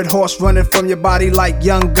 Spirit horse running from your body like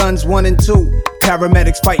Young Guns 1 and 2.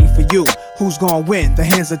 Paramedics fighting for you. Who's gonna win? The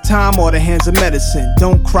hands of time or the hands of medicine?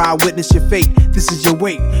 Don't cry, witness your fate. This is your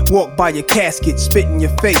weight. Walk by your casket, spit in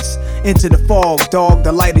your face. Into the fog, dog,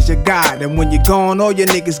 the light is your guide. And when you're gone, all your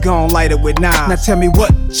niggas gon' light it with knives. Now tell me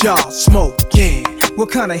what y'all smoking? What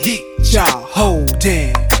kind of heat y'all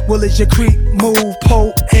holding? Well, is your creep move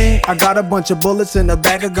potent? I got a bunch of bullets in a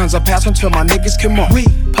bag of guns. I pass them to my niggas. Come on, we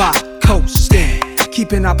by coasting,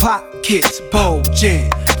 keeping our pockets bulging.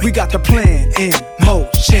 We got the plan in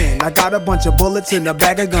motion. I got a bunch of bullets in a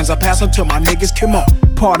bag of guns. I pass them to my niggas. Come on.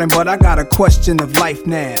 Pardon, but I got a question of life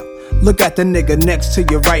now. Look at the nigga next to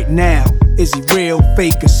you right now. Is he real,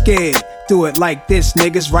 fake, or scared? Do it like this,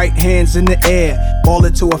 niggas, right hands in the air. Ball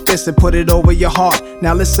it to a fist and put it over your heart.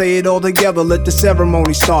 Now let's say it all together, let the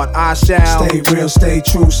ceremony start. I shall stay real, stay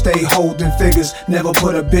true, stay holding figures. Never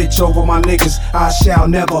put a bitch over my niggas. I shall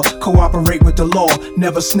never cooperate with the law.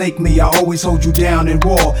 Never snake me, I always hold you down in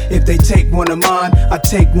war. If they take one of mine, I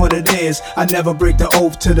take one of theirs. I never break the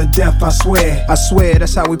oath to the death, I swear. I swear,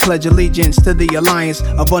 that's how we pledge allegiance to the alliance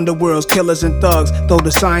of underworlds, killers, and thugs. Though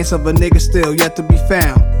the science of a nigga still yet to be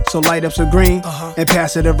found. So light up some green and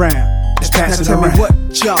pass it around. Just pass it around. Tell me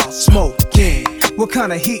what y'all smoking? What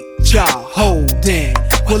kind of heat y'all holding?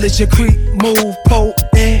 Well, is your creep move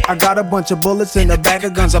potent? I got a bunch of bullets in a bag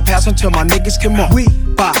of guns. I pass them to my niggas. Come on, we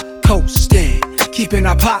by coasting, keeping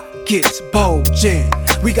our pockets bulging.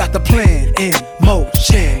 We got the plan in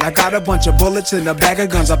motion. I got a bunch of bullets in a bag of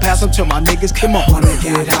guns. I pass them to my niggas. Come on. Wanna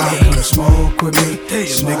get high, come smoke with me.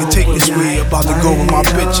 This nigga take this weed, about to go with my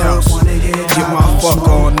bitch house. Get my fuck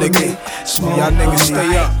on, nigga. Y'all niggas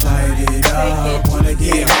stay up. Light it up. Wanna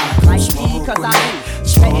get high, come smoke with me.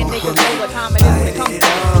 Smoke with me. Light it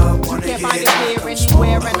up. Wanna get high, come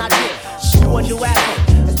smoke with me. You a new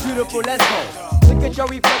asshole. It's beautiful, let's go. Look at your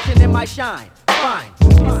reflection in my shine. Fine.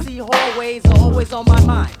 You see hallways are always on my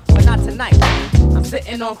mind. When not tonight. I'm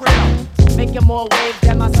sitting on chrome, making more waves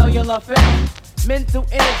than my cellular film. Mental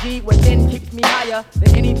energy within keeps me higher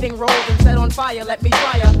than anything rolled and set on fire. Let me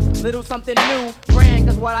try a little something new, brand,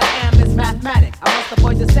 cause what I am is mathematic. I must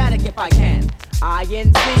avoid the static if I can.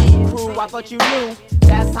 INC crew, I thought you knew.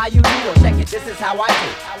 That's how you do it. Check it, this is how I do.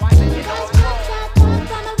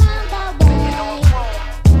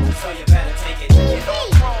 So you better take it.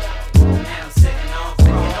 Now I'm sitting on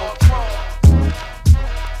throne.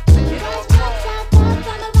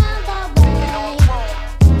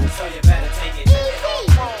 So you better take it.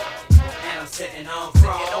 Now I'm sitting on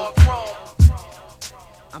throne.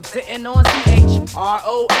 I'm sitting on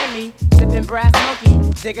CHROME, sipping brass monkey.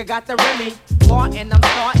 Digger got the Remy, and I'm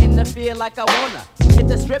starting to feel like I wanna hit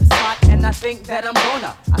the strip spot, and I think that I'm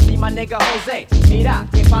gonna. I see my nigga Jose, mira,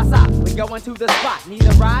 que pasa? We going to the spot, need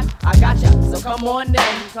a ride? I gotcha, so come on in,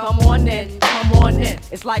 come on in, come on in.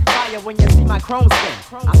 It's like fire when you see my chrome spin.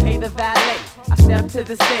 I pay the valet, I step to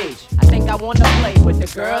the stage. I think I wanna play with the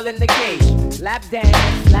girl in the cage. Lap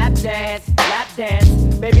dance, lap dance, lap dance.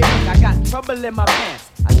 Baby, look, I got trouble in my pants.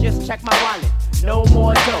 I just checked my wallet, no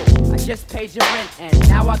more dough. I just paid your rent and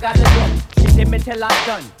now I gotta go. She did me till I'm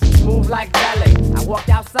done, move like ballet. I walked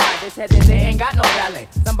outside, they said that they ain't got no valet.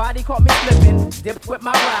 Somebody caught me slipping, dipped with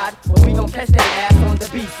my ride, but we gon' catch their ass on the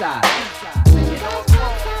B-side.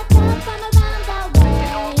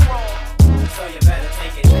 So you better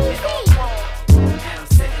take it. Now I'm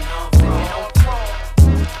sitting on throne.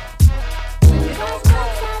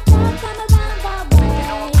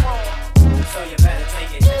 So you better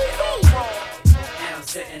take it. Now I'm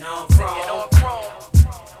sitting on throne.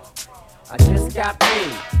 I just got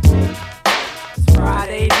paid. It's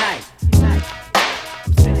Friday night.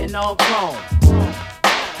 I'm sitting on chrome,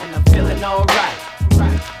 and I'm feeling alright.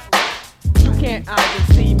 You can't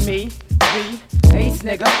see me, be ace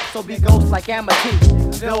nigga, so be ghost like Amity.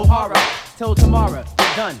 Feel horror till tomorrow,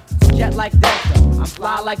 you're done. So jet like Delta, I'm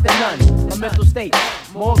fly like the nun. My mental state,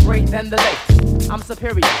 more great than the lakes. I'm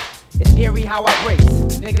superior, it's eerie how I brace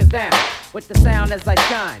niggas down with the sound as I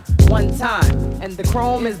shine. One time, and the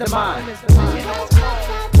chrome is the mine. So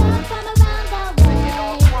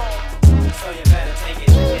you better take it.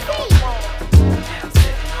 Now I'm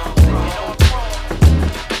sitting on throne.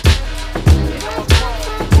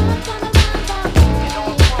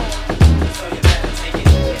 So you better take it.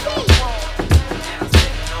 Now I'm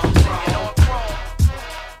sitting on throne.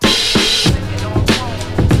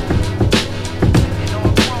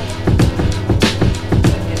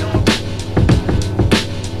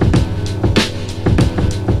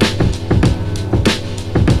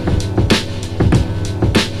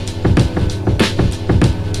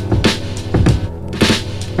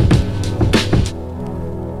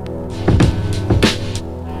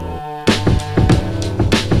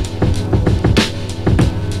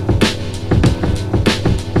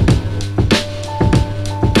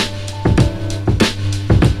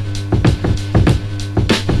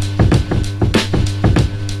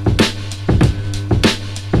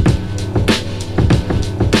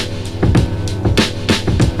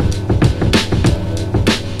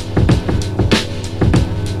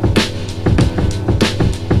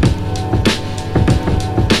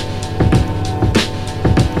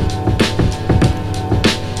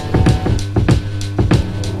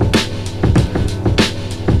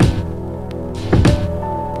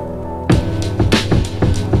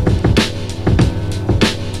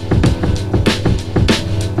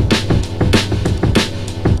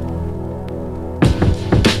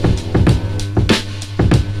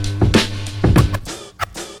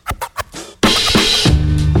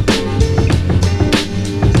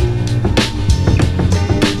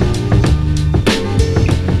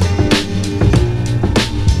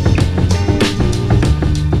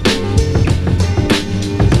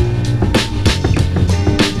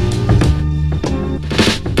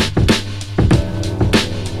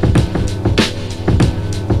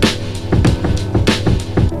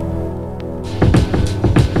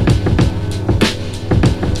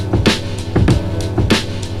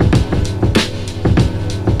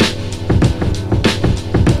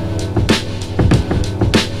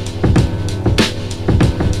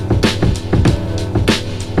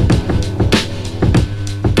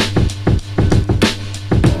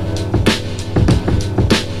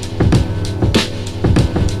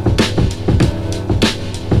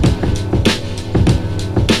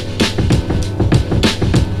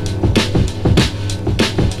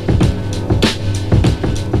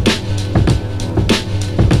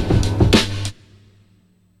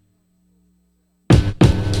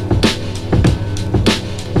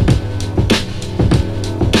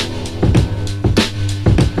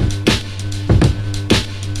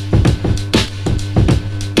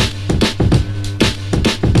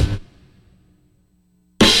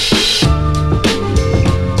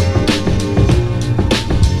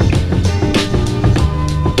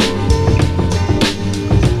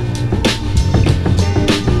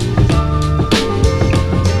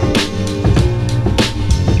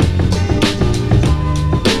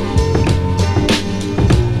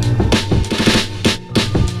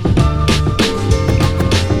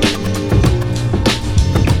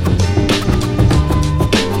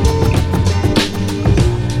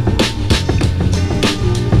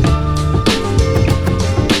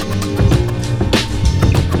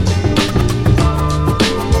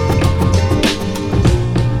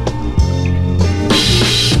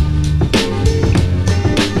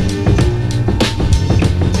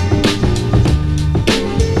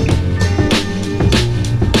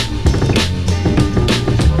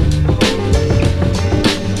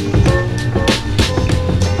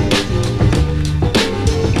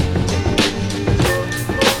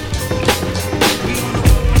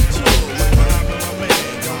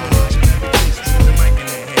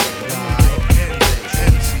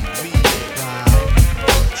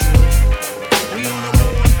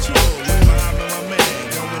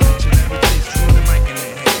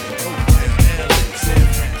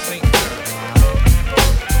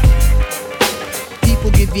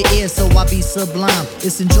 sublime.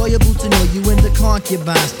 It's enjoyable to know you in the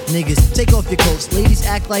concubines. Niggas, take off your coats. Ladies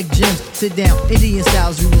act like gems. Sit down, Indian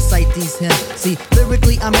styles, we recite these hymns. See,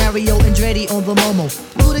 lyrically, I'm Mario Andretti on the Momo.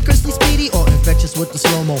 Ludicrously speedy or infectious with the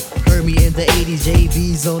slow-mo. Heard me in the 80s,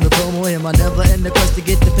 JB's on the promo. And I never end the quest to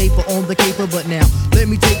get the paper on the caper. But now, let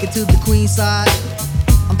me take it to the Queen side.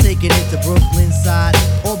 I'm taking it to Brooklyn side.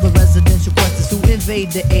 All the residential questions who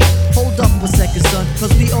invade the air. Hold up a second, son,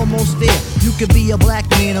 cause we almost there. You could be a black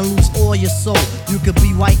man and lose all your soul. You could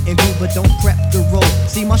be white and blue, but don't prep the road.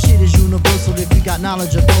 See, my shit is universal if you got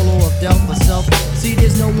knowledge of Dolo or Del myself. See,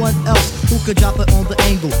 there's no one else who could drop it on the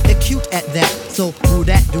angle. Acute at that. So do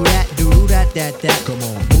that, do that, do that, that. Come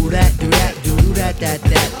on. Do that, do that, do that, that.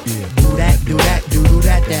 Do that, do that, do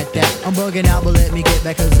that, that. I'm bugging out, but let me get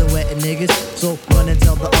back cause I'm wetting niggas. So run and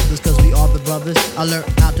tell the others cause we are the brothers. I learned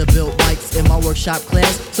how to build bikes in my workshop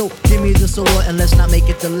class. So give me the sword and let's not make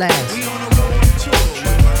it the last. We on the road to with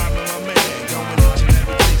Muhammad, my man. Going each and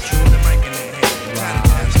every place, true, the mic in their hand. Tired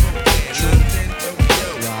of times spoken, London,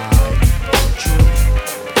 Tokyo. True.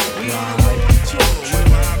 We on the road to with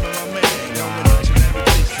Muhammad, my man. Going each and every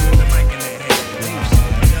place, true, the mic in their hand.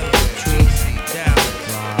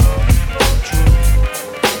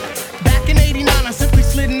 Back in 89, I simply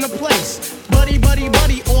slid into place. Buddy, buddy,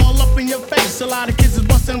 buddy, all up in your face. A lot of kids was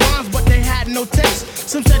busting rhymes, but they had no taste.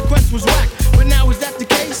 Some said Quest was whack, but now is that the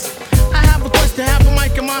case? I have a quest to have a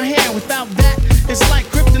mic in my hand. Without that, it's like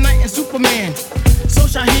Kryptonite and Superman. So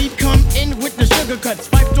Shaheed come in with the sugar cuts.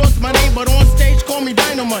 Fife towards my name, but on stage call me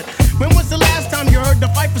Dynamite. When was the last time you heard the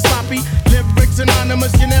fight for sloppy? Lyrics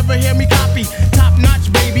anonymous, you never hear me copy. Top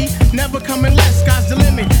notch, baby, never coming less. Sky's the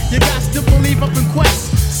limit, you got to believe up in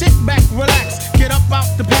Quest. Sit back, relax, get up out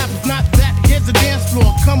the path. If not that, here's the dance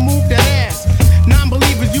floor, come move that ass.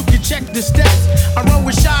 Non-believers, you can check the stats. I run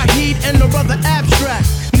with Shaheed and the brother Abstract.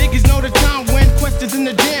 Niggas know the time when Quest is in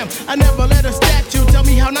the jam. I never let a statue tell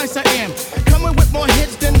me how nice I am. Coming with more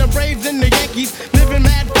hits than the Braves and the Yankees. Living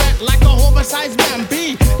mad fat like a oversized man.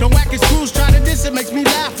 B, the wackest crews try to diss it, makes me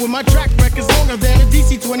laugh. With my track record's longer than a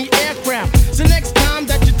DC-20 aircraft. So next time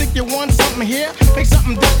that you think you want something here, make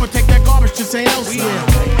something different, take that garbage to St. Elsewhere.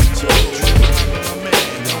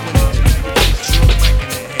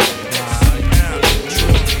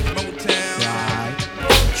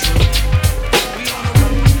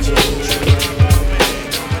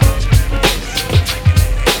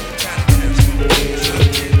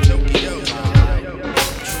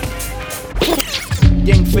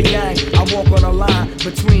 Yin for yang, I walk on a line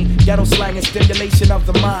between ghetto slang and stimulation of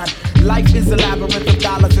the mind. Life is a labyrinth of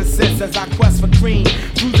dollars and cents as I quest for cream.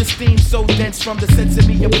 Through the steam so dense from the sense of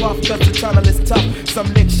me a puff, cause the tunnel is tough.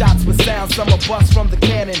 Some lick shots with sound, some are bust from the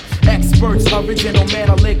cannon. Experts, original man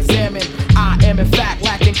will examine. I am in fact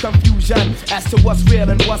lacking confusion as to what's real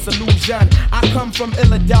and what's illusion. I come from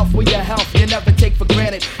Philadelphia, your health you never take for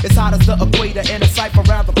granted. It's hot as the equator in a cipher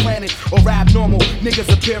around the planet. Or abnormal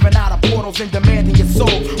niggas appearing out of portals and demanding your soul.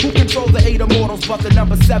 Who control the 8 immortals but the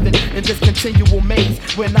number 7 in this continual maze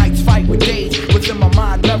where nights fight with days? Within my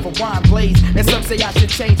mind never wine blaze. And some say I should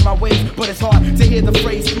change my ways, but it's hard to hear the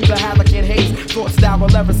phrase through the havoc and haze. Thought style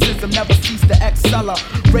lyricism never cease to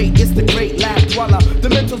accelerate. It's the great lab dweller. The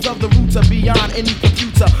mentals of the roots are beyond any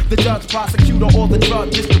computer. The judge, prosecutor, or the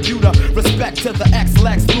drug distributor. Respect to the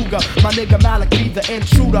ex-Lex Luger. My nigga Malik be the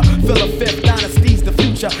intruder. Phil Fifth Dynasty's the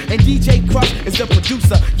future. And DJ Crush is the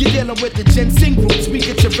producer. You're dealing with the ginseng roots. We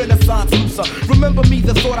get your renaissance looser. Remember me,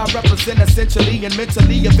 the thought I represent essentially and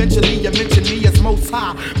mentally. Eventually you mention me as most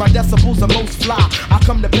high. My decibels are most fly. I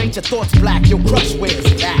come to paint your thoughts black. Your crush wears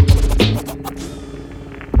that.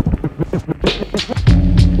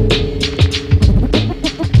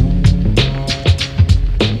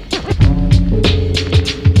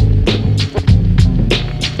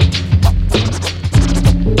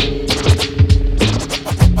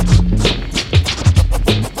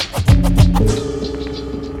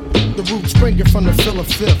 Springing from the Phila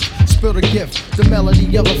Fifth, spill the gift. The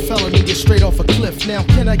melody of a felony is straight off a cliff. Now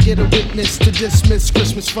can I get a witness to dismiss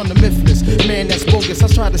Christmas from the mythless? Man, that's bogus, I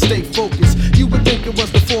try to stay focused. You would think it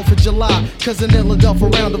was the 4th of July, cause an Philadelphia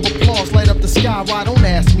round of applause light up the sky. Why don't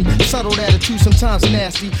ask me? Subtle attitude, sometimes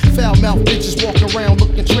nasty. Foul mouth bitches walk around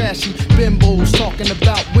looking trashy. Bimbos talking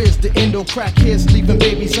about where's the endo. Crackheads leaving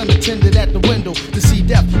babies unattended at the window to see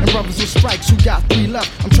death. And brothers with strikes who got 3 left.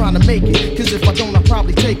 I'm trying to make it, cause if I don't I'll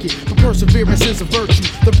probably take it. But perseverance is a virtue.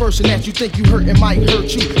 The person that you think you hurtin' might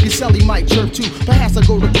hurt you. Your celly might chirp too. Perhaps I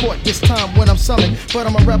go to court this time when I'm selling. But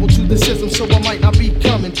I'm a rebel to the system, so I might not be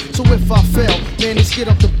coming. So if I fail, man, let's get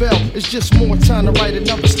up the bell. It's just more time to write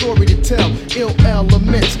another story to tell. Ill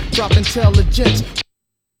elements, drop intelligence.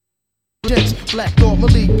 Black Thought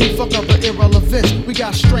Malik, we fuck up the irrelevance. We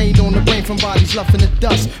got strained on the brain from bodies left in the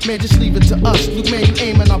dust. Man, just leave it to us. Luke, man, you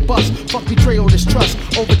aim and I bust. Fuck betrayal, distrust.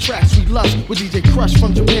 Over tracks we lust. With DJ Crush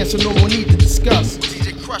from Japan, so no more need to discuss.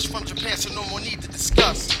 DJ Crush from Japan, so no more need to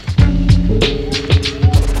discuss.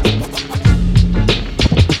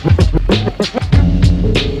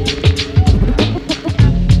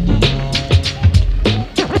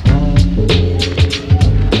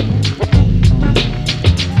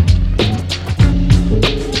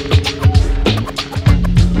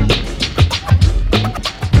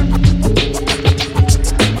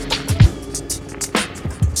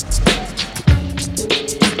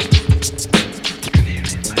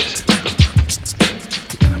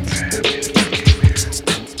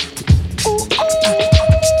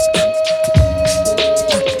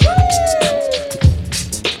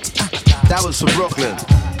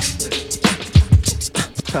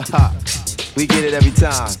 We get it every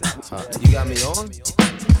time. You got me on?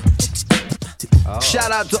 Oh.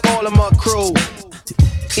 Shout out to all of my crew,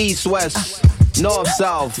 East, West, North,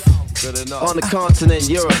 South, on the continent,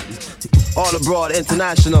 Europe, all abroad,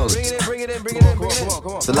 international. Bring it in. Come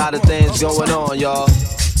on. There's a lot of things going on, y'all.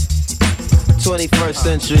 21st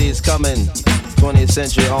century is coming. 20th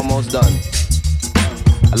century almost done.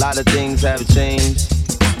 A lot of things have changed.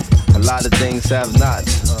 A lot of things have not.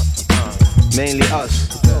 Mainly us.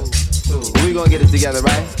 We gonna get it together,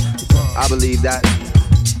 right? I believe that.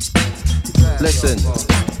 Listen,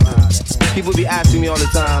 people be asking me all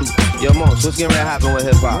the time, yo, Mons, what's gonna happen with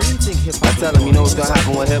hip hop? I tell them, you know what's gonna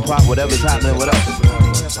happen with hip hop? Whatever's happening with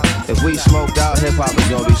us. If we smoked out, hip hop is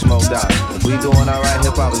gonna be smoked out. If we doing alright,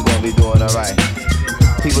 hip hop is gonna be doing alright.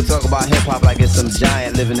 People talk about hip hop like it's some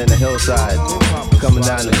giant living in the hillside, coming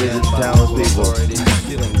down to visit the townspeople.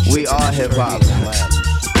 We are hip hop.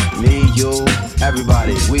 Me, you,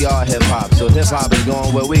 everybody, we are hip hop. So hip hop is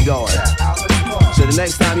going where we going. So the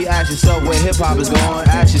next time you ask yourself where hip hop is going,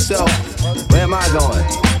 ask yourself, where am I going?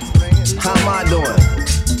 How am I doing?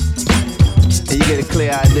 And you get a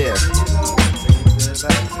clear idea.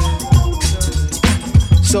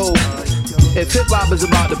 So if hip hop is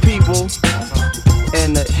about the people,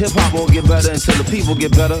 and the hip hop won't get better until the people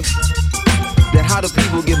get better, then how do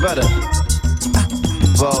people get better?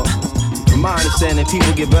 Well, from my understanding,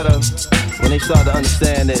 people get better when they start to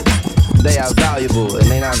understand that they are valuable, and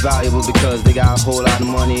they not valuable because they got a whole lot of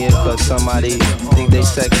money, or because somebody think they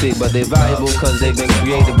sexy, but they're valuable because they've been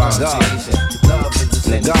created by God.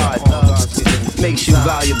 And God makes you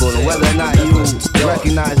valuable, and whether or not you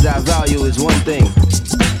recognize that value is one thing.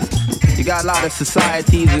 You got a lot of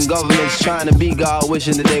societies and governments trying to be God,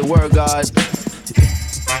 wishing that they were God.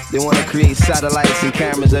 They want to create satellites and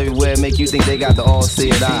cameras everywhere, make you think they got the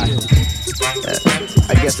all-seeing eye.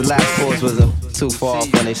 I guess the last post was too far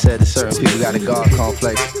off when they said that certain people got a God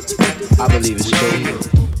complex. I believe it's true.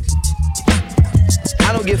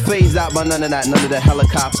 I don't get phased out by none of that. None of the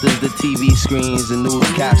helicopters, the TV screens, the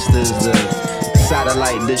newscasters, the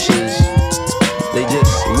satellite dishes. They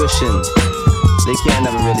just wishing. They can't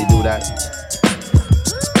never really do that.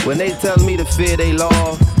 When they tell me to fear they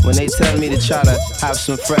law, when they tell me to try to have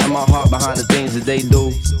some fret in my heart behind the things that they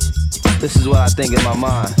do, this is what I think in my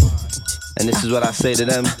mind. And this is what I say to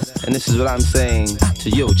them, and this is what I'm saying to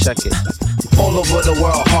you. Check it. All over the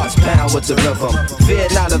world, hearts pound with the rhythm. Fear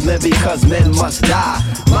not of men because men must die.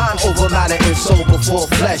 Mind over matter and soul before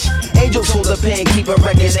flesh. Angels hold the pen, keep a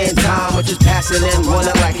record in time, which is passing in,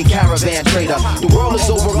 running like a caravan trader. The world is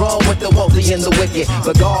overrun with the wealthy and the wicked,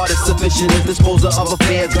 but God is sufficient as disposer of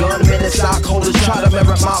affairs. Gunmen and stockholders try to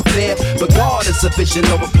merit my fear, but God is sufficient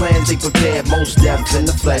over plans they prepared. Most death in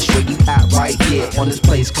the flesh, where you at right here on this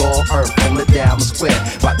place called Earth, on the Diamond Square.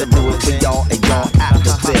 About to do it for y'all and y'all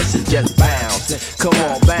atmosphere, so just bounce. Come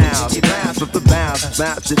on, bounce, bounce, bounce,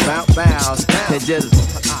 bounce, bounce, bounce, and just.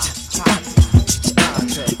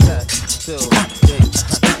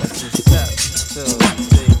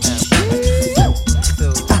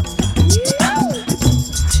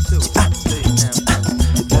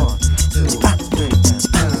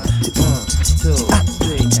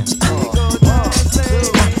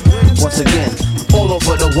 Once again, all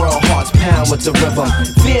over the world, hearts pound with the rhythm.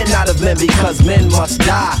 Fear not of men because men must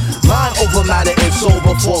die. Mind over matter and soul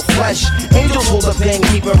before flesh. Angels hold a pen,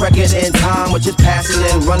 keep a record in time, which is passing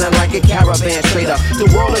and running like a caravan trader. The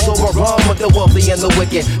world is overrun with the wealthy and the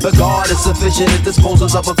wicked, but God is sufficient as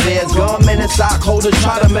disposers of affairs. Gunmen and stockholders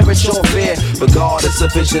try to merit your fear, but God is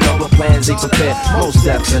sufficient over plans they prepare. Most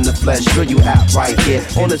death in the flesh, where you at right here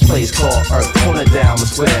on this place called Earth, on the Diamond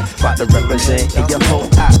Square. About to represent in your whole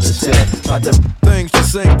atmosphere. Things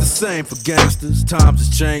just ain't the same for gangsters. Times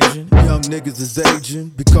is changing, young niggas is aging,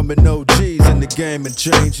 becoming Putting OGs in the game and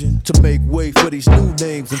changing to make way for these new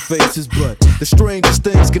names and faces. But the strangest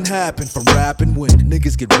things can happen from rapping when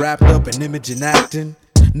niggas get wrapped up in image and acting.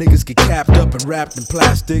 Niggas get capped up and wrapped in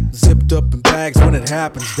plastic, zipped up in bags when it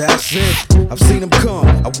happens, that's it. I've seen them come,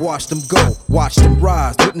 I've watched them go, watched them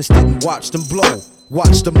rise, witnessed it and watched them blow.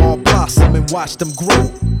 Watched them all blossom and watched them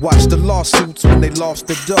grow. Watched the lawsuits when they lost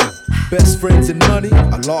their dough. Best friends and money,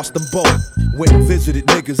 I lost them both. Went and visited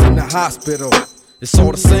niggas in the hospital. It's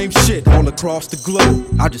all the same shit all across the globe.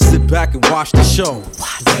 I just sit back and watch the show.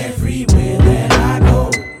 Everywhere that I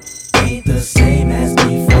go ain't the same as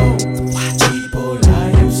before. People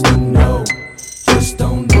I used to know just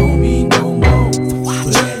don't know me no more.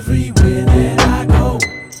 But everywhere that I go,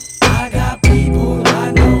 I got people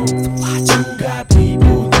I know. You got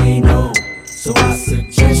people they know. So I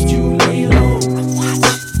suggest you lay low.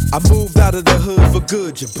 I moved out of the hood for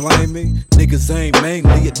good, you blame me? Niggas aim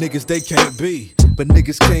mainly at niggas they can't be. But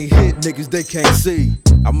niggas can't hit niggas they can't see.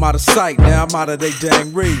 I'm out of sight, now I'm out of they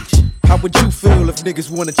dang reach. How would you feel if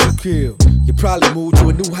niggas wanted you killed? You probably move to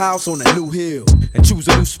a new house on a new hill and choose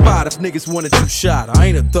a new spot if niggas wanted you shot. I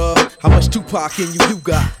ain't a thug, how much Tupac in you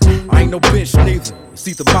got? I ain't no bitch neither. It's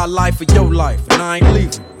either my life or your life, and I ain't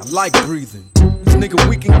leaving. I like breathing. This nigga,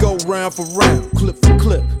 we can go round for round, clip for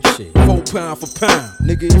clip, shit, 4 pound for pound.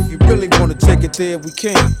 Nigga, if you really wanna take it there, we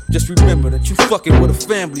can. Just remember that you fucking with a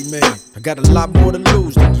family man. I got a lot more to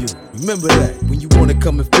lose than you. Remember that when you wanna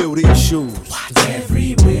come and fill these shoes.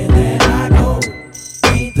 Everywhere that I go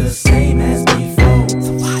ain't the same as before.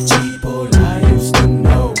 People I used to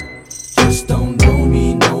know just don't know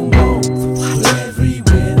me no more. But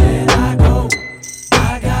everywhere that I go,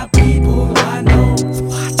 I got people I know.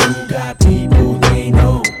 You got people they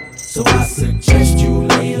know. So I suggest you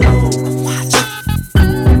lay low.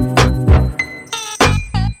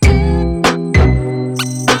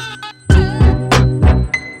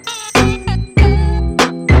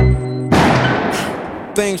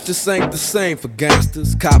 Things just ain't the same for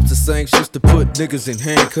gangsters. Cops just anxious to put niggas in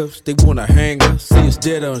handcuffs. They wanna hang us, see us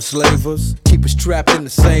dead or enslave us. Keep us trapped in the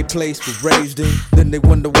same place we're raised in. Then they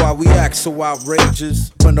wonder why we act so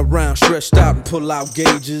outrageous. Run around stretched out and pull out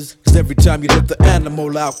gauges. Cause every time you lift the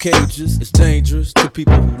animal out cages, it's dangerous to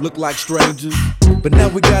people who look like strangers. But now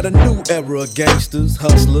we got a new era of gangsters,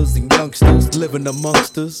 hustlers and youngsters living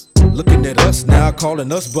amongst us. Looking at us now,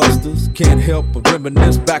 calling us busters. Can't help but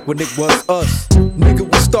reminisce back when it was us. Nigga,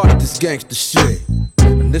 we started this gangster shit.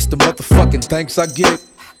 And this the motherfucking thanks I get.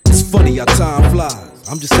 It's funny how time flies.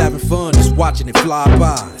 I'm just having fun, just watching it fly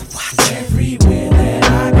by. Everywhere that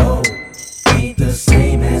I go ain't the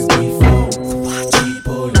same as before.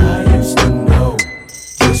 People I used to know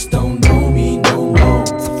just don't know me no more.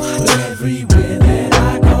 But everywhere that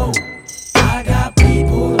I go, I got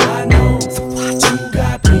people I know. You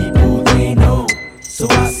got people they know. So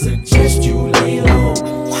I suggest you lay low.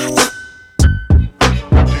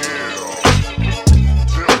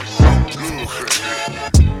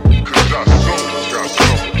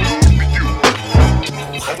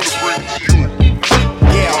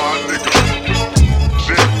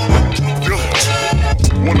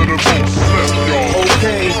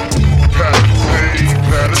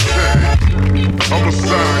 I'ma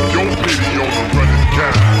sign your video on the running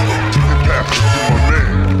guy and pass it to my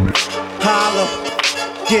man. Holla,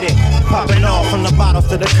 get it, popping off from the bottles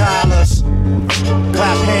to the collars.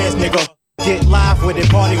 Clap hands, nigga. Get live with it,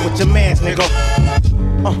 party with your mans, nigga.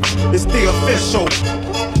 It's the official.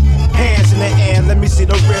 Hands in the air, let me see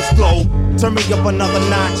the wrist glow. Turn me up another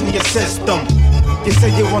notch in your system. You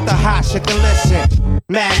say you want the hot shit, then listen.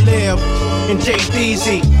 Mad Lib and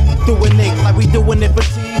JDZ doing it like we doing it for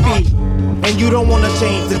TV. And you don't wanna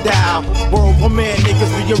change the dial. World premiere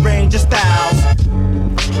niggas rearrange your styles.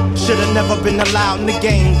 Should've never been allowed in the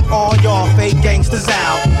game. All y'all fake gangsters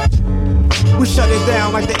out. We shut it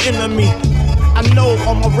down like the enemy. I know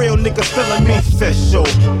all my real niggas feeling me. Official.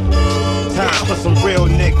 Time for some real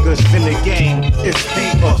niggas in the game. It's the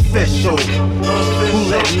official. Who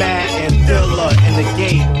let Matt and Dilla in the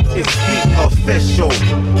game? It's the official.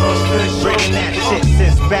 Bringing that shit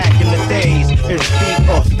since back in the days. It's the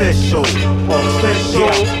official. Official.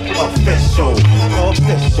 Official.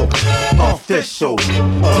 Official. Official.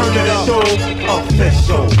 Turn it up.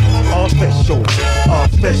 Official. Official.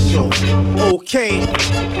 Official. Okay.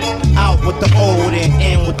 Out with the old and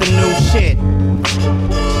in with the new shit.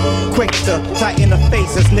 Quick to tighten the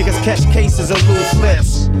faces, niggas catch cases of loose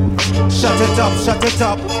lips. Shut it up, shut it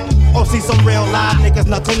up. Oh, see some real live niggas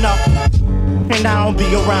nutting up. And I don't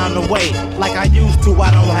be around the way like I used to,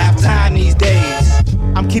 I don't have time these days.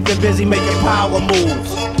 I'm keeping busy making power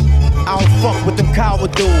moves. I don't fuck with them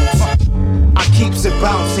coward dudes. I keeps it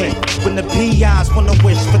bouncing. When the PIs wanna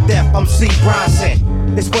wish for death, I'm C. Bronson.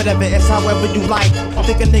 It's whatever, it's however you like.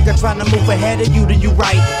 Think a nigga trying to move ahead of you, then you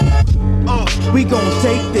right. We gon'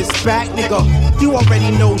 take this back, nigga. You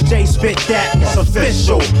already know Jay spit that, it's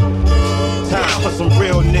official. Time for some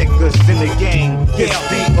real niggas in the game. It's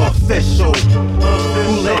the official.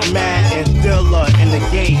 Who let Mad and Dilla in the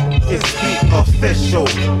game? It's the official.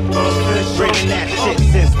 Bringing that shit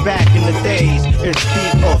since back in the days. It's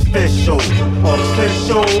the official.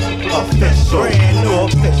 Official. Official. Brand new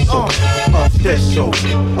official. Official.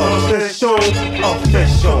 Official.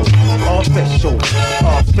 Official. Official.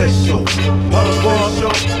 Official.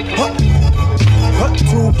 Official. Hut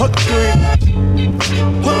two, hut three.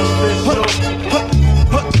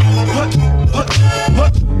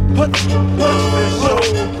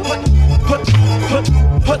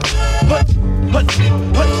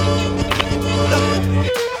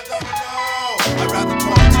 I'd rather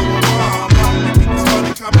talk to a woman. It's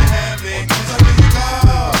money coming heavy. So here you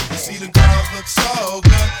go. You see the girls look so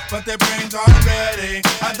good, but their brains aren't ready.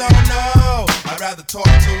 I don't know. I'd rather talk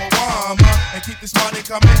to a woman and keep this money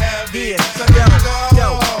coming heavy. So here you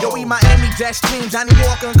go. Yo, we Miami, Jet Stream, Johnny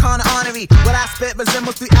Walker and Connor Honorary. What I spit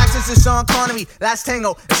resembles three actions of Sean Connery. Last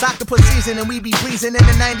tango, it's octopus season and we be breezing in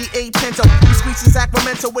the 98 Pinto. We squeeze in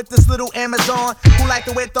Sacramento with this little Amazon who like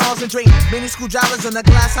to wear thongs and drink mini screwdrivers in the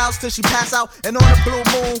glass house till she pass out. And on the blue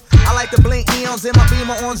moon, I like to blink neons in my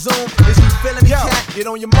beamer on Zoom. Is you feeling me, cat? Get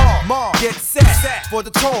on your mark, get set for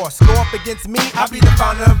the toss. Go up against me, I'll be the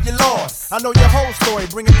founder of your loss. I know your whole story,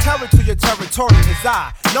 bringing terror to your territory is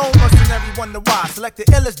I. No mercenary wonder why. Select the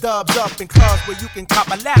illest dubs up in clubs where you can cop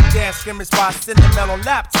a lap dance scrimmage by sentimental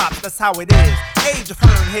laptops. That's how it is. Age of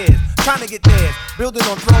hearing his, trying to get theirs. Building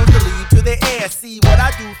on thrones to lead to their air. See what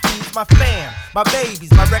I do feeds my fam, my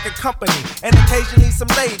babies, my record company, and occasionally some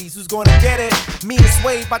ladies who's gonna get it. Me and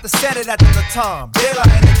Sway about to set it at the Latam. Dilla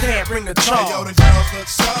and they can't bring the charm. Yo, the girls look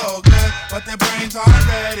so good, but their brains aren't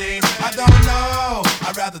ready. I don't know.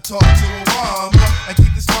 I'd rather talk to a woman and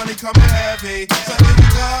keep this money coming heavy. So here we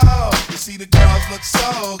go. You see the girls look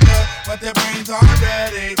so good, but their brains aren't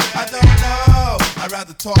ready. I don't know. I'd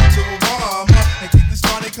rather talk to a woman and keep this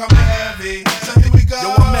money coming heavy. So here we go.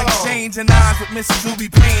 Yo, I'm exchanging eyes with Mrs. Who be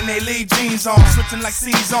painting they lead jeans on. Switching like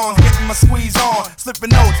seasons, getting my squeeze on.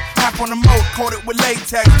 Slipping notes, half on the moat, coated with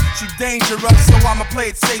latex. She dangerous, so I'ma play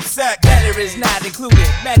it safe sex. Better is not included,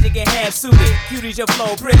 magic and half suited. Cuties your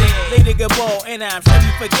flow pretty, Lady Gabor, and I'm sure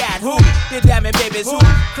you forgot who. The diamond babies who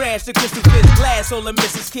crashed the crystal fist glass, all the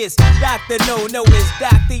Mrs. Kiss. Dr. No is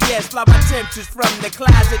Dr. Yes. Fly my temperature from the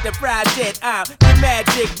closet to project. I'm the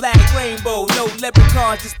magic black rainbow. No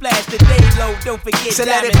leprechauns, just splash the day low. Don't forget so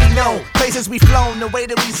let it be known, places we flown, the way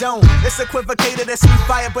that we zone. It's equivocated as sweet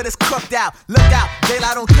fire, but it's cooked out. Look out,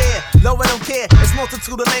 daylight don't care, lower don't care. It's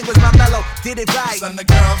multitude of language, my mellow did it right. Son, the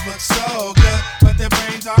girls look so good, but their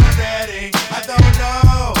brains aren't ready. I don't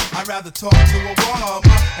know. I'd rather talk to a woman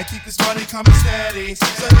and keep this money coming steady. So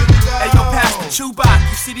here we go. Hey, yo, Pastor Chewbacca,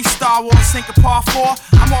 you see these Star Wars sinking par 4?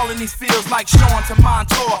 I'm all in these fields like Sean to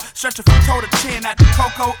Montour. Stretching from toe to chin at the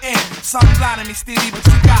Coco Inn. Sun blinding me, Stevie, but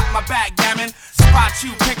you got my back, gammon. Spot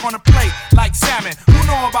you, pink on the plate like salmon. Who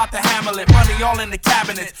know about the Hamlet? Money all in the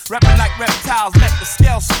cabinet. Reppin' like reptiles, let the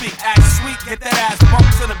scale speak. Act sweet, get that ass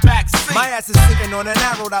bumped to the back seat. My ass is sitting on an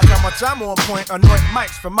arrow, that's how much I'm on point. Anoint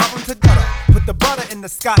mics from mountain to gutter. Put the butter in the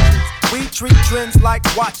scotches. We treat trends like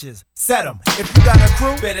watches. Set 'em. If you got a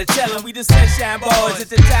crew, better tell 'em we the sunshine boys. It's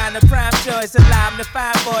the time to prime choice. Alarm the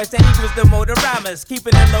fine boys. That equals the motor rhymers.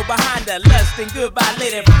 Keeping it low behind her. Lust and goodbye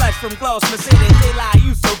lady. Flush from Gloss Mercedes. They lie,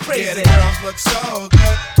 you so crazy. Yeah, the girls look so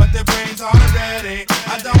good, but their brains aren't ready.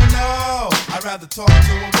 I don't know. I'd rather talk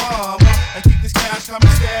to a woman and keep this cash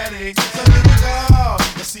coming steady. So here we go.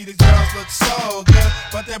 You see the girls look so good,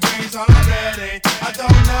 but their brains aren't ready. I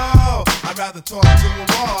don't know. I'd rather talk to a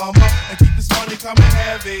woman and keep this money coming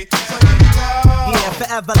heavy. So here we go. Yeah,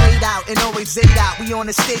 forever laid out and always zaid out. We on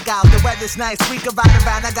the stakeout, the weather's nice. We can ride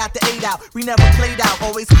around, I got the 8 out. We never played out,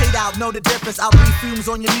 always paid out. Know the difference. I'll breathe fumes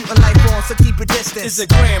on your mutant life form, so keep your distance. It's a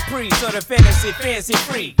Grand Prix, so the fantasy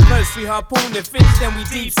free. First we harpoon the fish, then we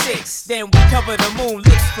deep six. Then we cover the moon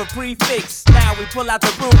lips for prefix. Now we pull out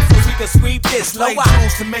the broom so we can sweep this. Play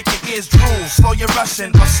jewels to make your ears drool. Slow your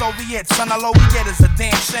Russian or Soviet. Son, all we get is a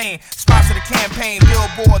damn shame. Sponsor the campaign,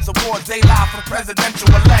 billboards, awards. They lie for presidential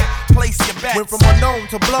elect. Place your bets. Went from unknown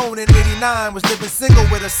to blown in 89. Was living single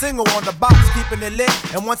with a single on the box, keeping it lit.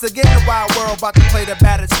 And once again, the wild world about to play the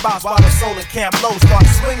battered spots while the soul in Camp Low start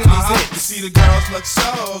swinging these hits. You see the girls look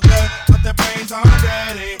so good, but their brains aren't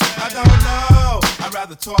ready. I don't know. I'd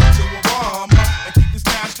rather talk to a woman and keep this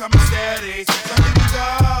cash coming steady. So here we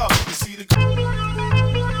go. You see the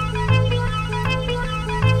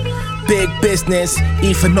big business.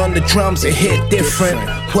 Even on the drums, it hit different.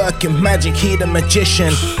 Working magic, he the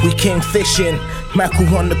magician. We king fishing.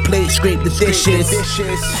 Mackerel on the plate, scrape the dishes.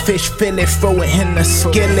 Fish fillet, throw it in the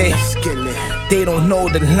skillet. They don't know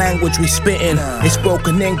the language we spittin'. It's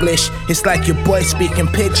broken English, it's like your boy speaking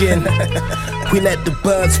pidgin. We let the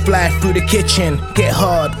birds fly through the kitchen. Get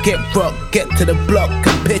hard, get rock, get to the block,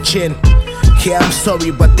 I'm pitching. Yeah, I'm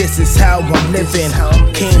sorry, but this is how I'm living.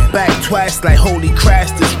 Came back twice like holy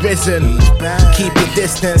Christ is risen. Keep your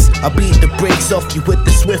distance, I'll beat the brakes off you with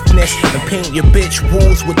the swiftness. And paint your bitch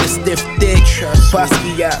walls with the stiff dick.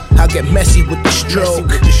 Basquiat, I'll get messy with the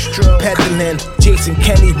stroke. Peddling, Jason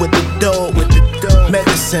Kenny with the dope.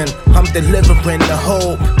 Medicine, I'm delivering the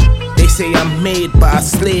hope. They say I'm made by a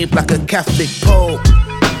slave like a Catholic pope.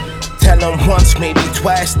 Tell them once, maybe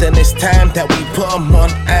twice, then it's time that we put them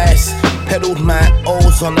on ice. Pedaled my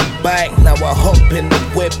O's on the bike, now I hop in the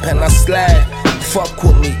whip and I slide. Fuck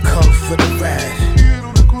with me, come for the ride.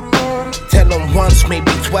 Tell them once,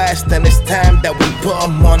 maybe twice, then it's time that we put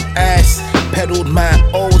them on ice. Pedaled my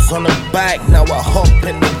O's on the bike, now I hop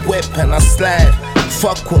in the whip and I slide.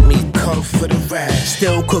 Fuck with me, come for the ride.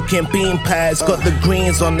 Still cooking bean pies, got the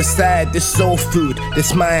greens on the side. This soul food,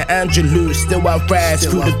 this Maya Angelou. Still I rise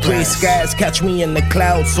through the grey skies. Catch me in the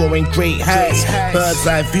clouds, soaring great heights. Bird's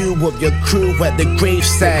eye view of your crew at the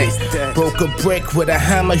gravesite. Broke a brick with a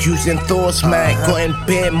hammer using Thor's mic. Got in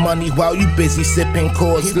bed money while you busy sipping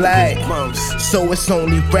Coors Light. So it's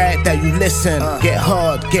only right that you listen. Get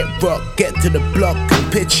hard, get rock, get to the block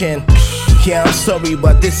and pitching. Yeah, I'm sorry,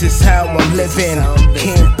 but this is how I'm living.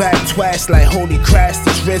 Came back twice like holy Christ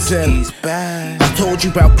is risen. I told you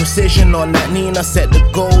about precision on that Nina. Set the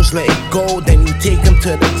goals, let it go, then you take them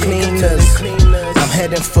to the cleaners. I'm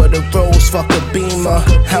heading for the rose, fuck a beamer.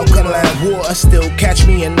 How can line water still catch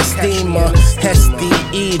me in the steamer?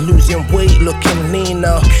 SDE, losing weight, looking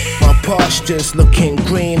leaner. My posture's looking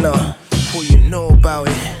greener. Before you know about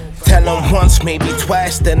it. Tell them once, maybe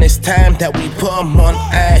twice, then it's time that we put them on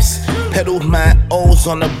ice. Pedaled my O's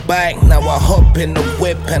on the bike, now I hop in the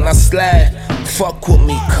whip and I slide. Fuck with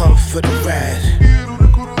me, come for the ride.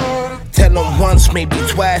 Tell them once, maybe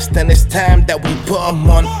twice, then it's time that we put them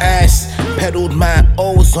on ice. Pedaled my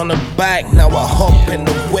O's on the bike, now I hop in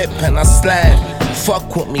the whip and I slide.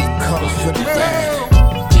 Fuck with me, come for the ride.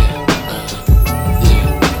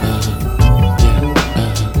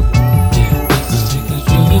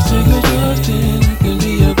 Take a Justin, I can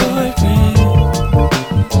be your boyfriend.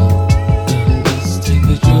 Take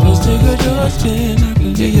a Justin, I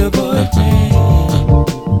can be your boyfriend.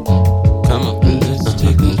 Come on, let's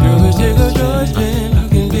take a Justin, I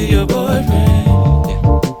can be your boyfriend.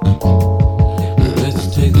 Let's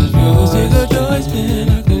take a Justin,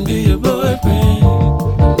 I can be your boyfriend.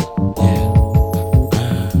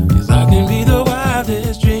 Cause I can be the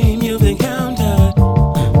wildest dream you've encountered.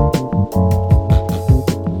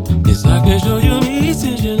 I can show you me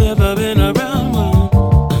since you never been around one.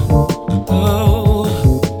 Oh,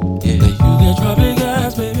 yeah, you got tropic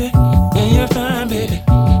eyes, baby, and you're fine, baby.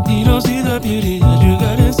 You don't see the beauty that you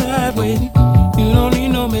got inside waiting. You don't need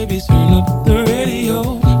no maybe, turn up the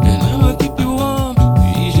radio, and I'ma keep you warm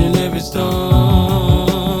through each and every storm.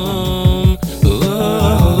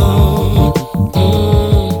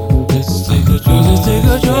 Let's take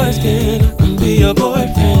a choice, then I can be your boyfriend.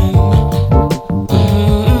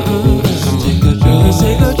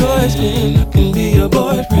 Take a choice, then I can be your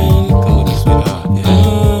boyfriend. Come with me, sweetheart.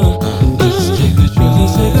 Let's take a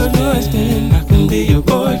choice, then I can be your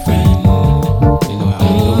boyfriend. You know how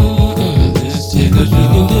we go. Let's take a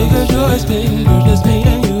choice, then we're just me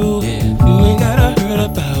and you. You ain't gotta hurt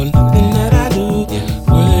about nothing that I do.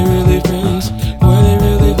 Were they really friends? Were they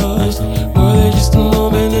really boys? Were they just a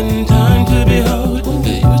moment in time to behold?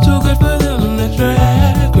 You're too good for them, extra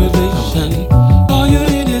aggravation. All you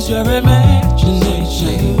need is your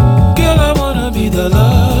imagination. Girl, I wanna be the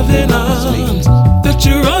loving arms that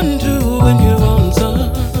you run to when you want some.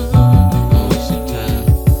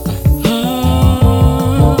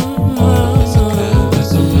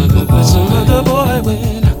 With some other boy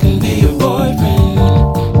when I can be your boyfriend.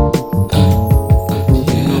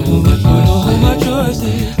 You know who my choice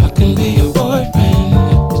is, I can be your boyfriend.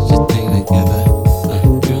 It's just thing together.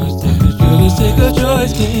 Girl, take a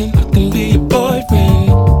choice, then I can be your boyfriend.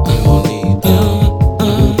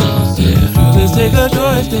 Take a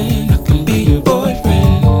choice, then I can be your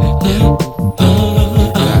boyfriend.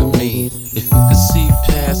 Got me. If you could see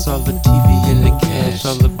past all the TV and the cash,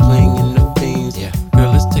 all the bling and the things.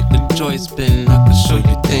 Girl, let's take the choice, then I can show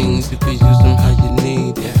you things. You can use them how you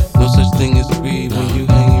need. No such thing as greed when you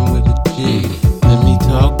hanging with a G. Let me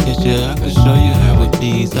talk at you, I can show you how it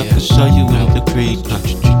is. I can show you in degrees. Not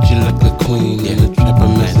to treat you like a queen. In the trap of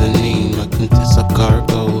mezzanine, my contest a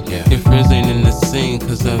cargo. Your friends ain't in the scene,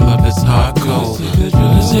 cause their love is hardcore.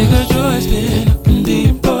 Take a joy, spin up and be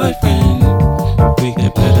your boyfriend. We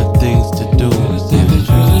got better things to do. Take a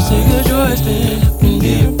joy, spin up and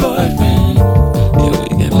be your boyfriend. Yeah, we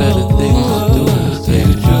got better things to do. Take a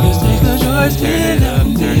joy, spin up,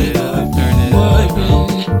 turn it up, turn it up.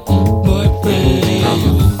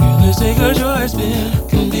 Boyfriend. Let's take a joy, spin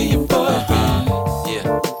up and be your boyfriend.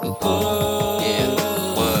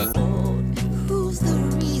 Who's the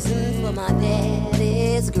reason for my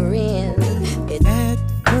daddy's grin? At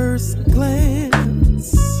first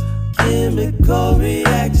glance, chemical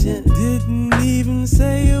reaction. Didn't even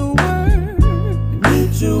say a word.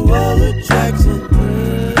 Mutual attraction.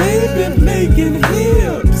 Baby making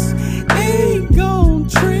hips. Ain't gon'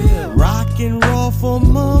 trip. Rock and roll for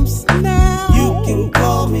months now. You can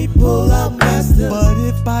call me pull-out master. But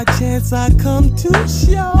if by chance I come too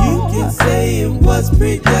short, you can say it was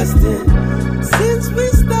predestined. Since we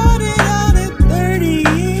started out at 30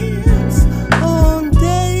 years on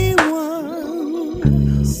day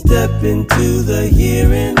one, step into the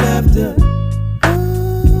here and after.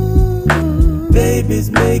 Babies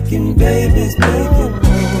making, babies making.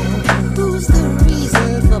 Who's the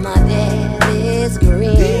reason for my daddy's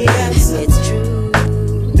grin? The answer. It's true.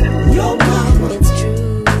 Your mama. It's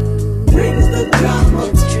true. Brings the drama.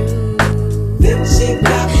 It's true. Then she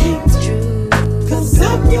got me. It's true. Cause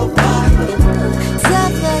I'm your partner.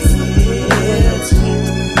 It's you.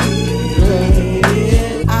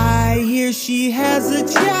 I hear she has a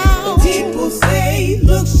child. People say he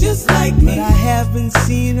looks just like me, but I haven't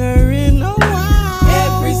seen her in a while.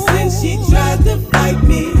 Ever since she tried to fight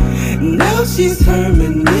me, now she's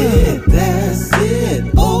permanent. That's it.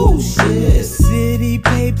 Oh shit. City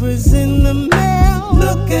papers in the mail.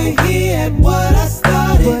 Look ahead what I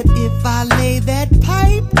started. But if I lay that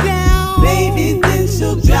pipe down, baby, then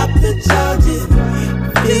she'll drop the charges.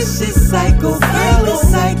 Vicious psycho,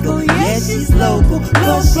 psycho, yeah, she's local,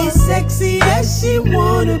 but she's sexy as she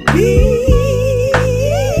wanna be.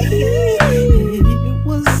 It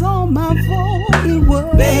was all my fault, it was.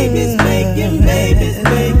 Babies making, babies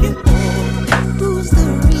making. Who's the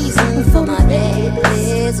reason for my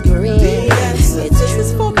daddy's grin? This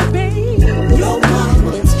is for the baby. Your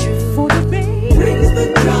mama. It's true. For the baby. Brings the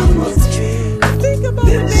drama. It's true. Think about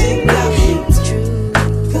the baby. It's true.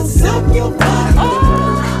 Cause I'm your body.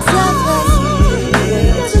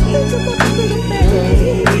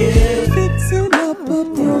 Fixing up a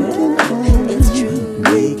broken home. It's true.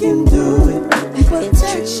 We can do it. But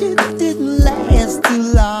that shit didn't last too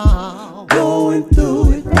long. Going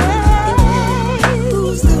through it.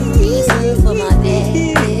 Who's the reason for my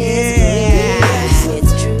daddy's grin?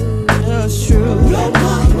 It's true. It's true. Your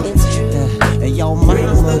mama. It's true. And your mama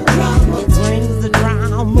brings the drama.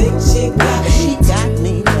 Think she got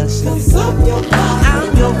me. Cause I'm your father.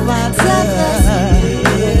 I'm your father.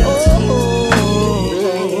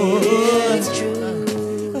 It's true.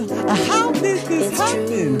 How did this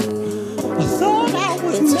happen? I thought I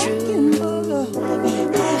was making love.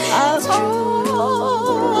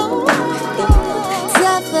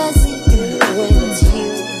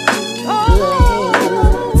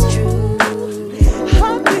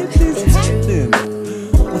 How did this happen? I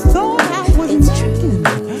thought I was making.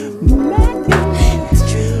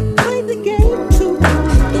 Play the game too hard.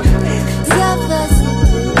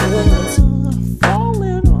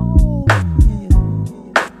 Falling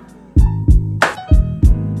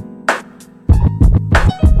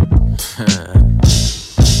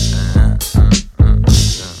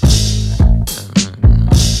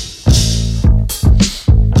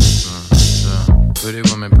Pretty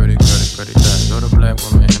woman, pretty girl, pretty thighs. Go to black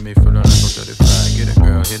woman, hit me for the level 35. Get a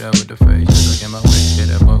girl, hit her with the face. Look in my way, hit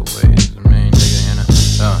her both ways. The main nigga in her.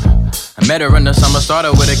 I met her in the summer,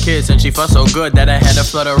 started with a kiss, and she felt so good that I had to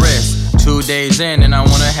flutter wrist. 2 days in, and I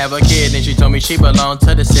wanna have a kid. And she told me she belonged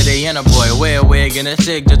to the city, and a boy wear a wig and a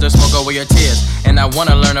stick just to smoke away your tears. And I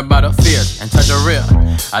wanna learn about her fears and touch her real.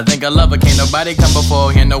 I think I love her, can't nobody come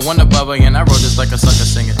before her, no one above her. And I wrote this like a sucker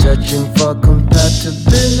singer. Judging for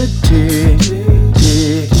compatibility,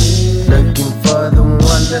 looking for the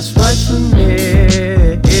one that's right for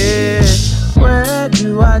me. Where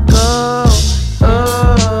do I go?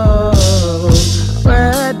 Oh,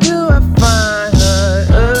 where do I find her?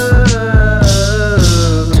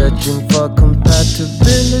 Judging for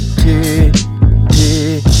compatibility,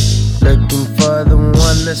 looking for the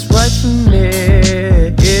one that's right for me.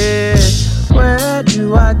 Where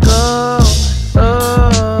do I go?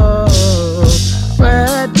 Oh,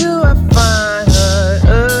 where do I find her?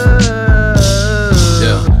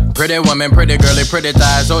 Pretty woman, pretty girly, pretty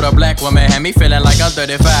thighs. Older black woman had me feeling like I'm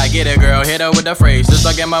 35. Get it, girl, hit her with the phrase. Just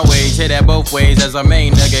stuck in my ways, hit that both ways as a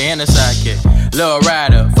main nigga and a sidekick. Lil'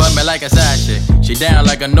 rider, fuck me like a side chick. She down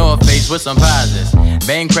like a North Face with some posits.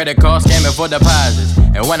 Bang credit card, scamming for deposits.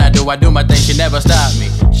 And when I do my thing, she never stop me.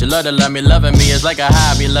 She love to love me, loving me is like a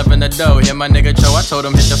hobby. Loving the dough, hit my nigga Cho, I told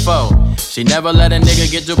him hit the foe. She never let a nigga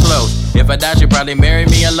get too close. If I die, she probably marry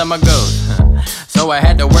me and love my ghost. So I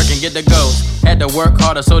had to work and get the ghost. Had to work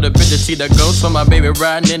harder so the bitch see the ghost. So my baby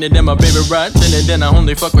riding in it, then my baby riding in it. Then I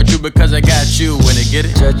only fuck with you because I got you. When it get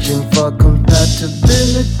it? Searching for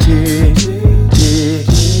compatibility,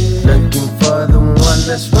 looking for the one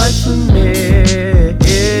that's right for me.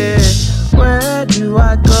 Where do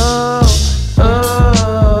I go?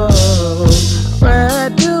 Oh,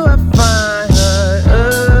 where do I find her?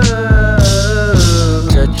 Oh,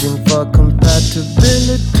 searching for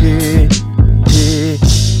compatibility,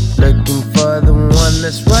 looking for the one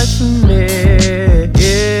that's right for me.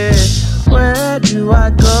 Where do I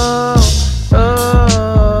go?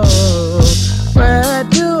 Oh, where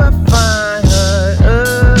do I find her?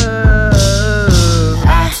 Oh,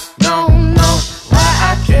 I don't know why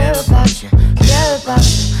I care about you, care about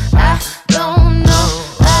you. I don't know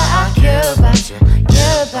why I care about you,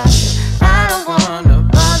 care about you. I don't wanna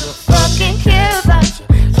motherfucking care about you,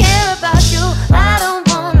 care about you. I don't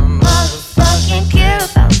wanna motherfucking care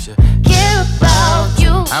about you, care about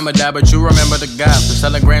you. I'ma die, but you remember the guy for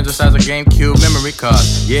selling grams the size of GameCube memory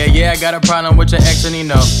cards. Yeah, I got a problem with your ex, and he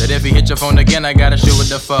know that if he hit your phone again, I gotta shoot with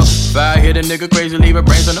the foe. If I hit a nigga crazy, leave her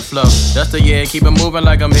brains on the floor. That's the keep it moving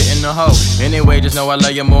like I'm hitting the hoe. Anyway, just know I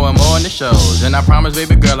love you more and more in the shows. And I promise,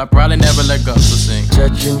 baby girl, I probably never let go, so sing.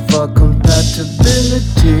 searching for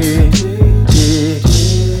compatibility,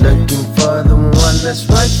 looking for the one that's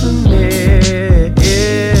right for me.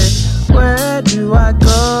 Where do I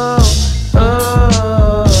go?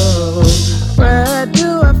 Oh, where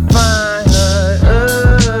do I find her?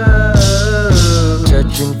 Oh,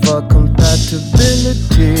 searching for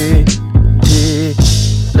compatibility,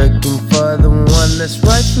 looking for the one that's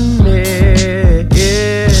right for me.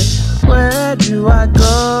 Where do I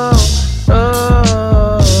go?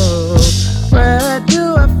 Oh, where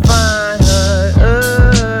do I find her?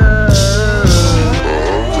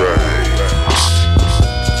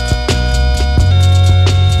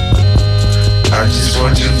 I just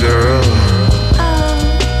want you, girl.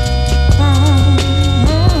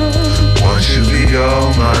 Want you to be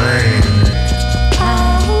all mine.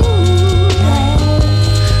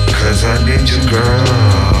 'Cause I need you, girl.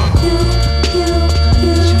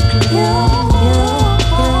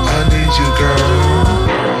 I need you, girl.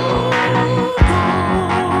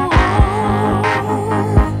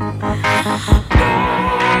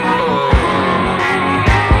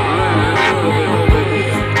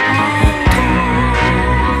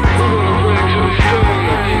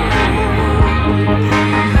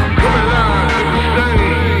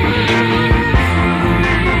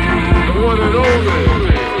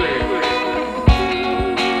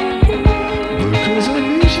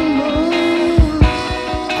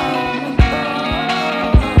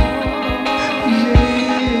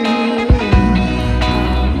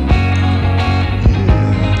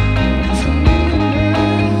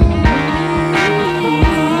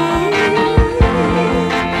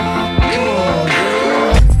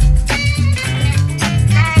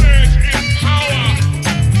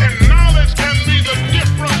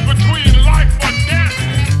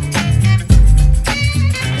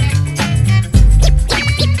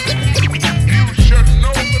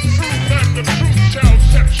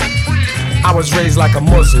 I was raised like a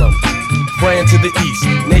Muslim, praying to the east.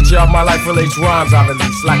 Nature of my life relates rhymes I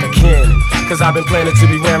release like a cannon. 'Cause I've been planning to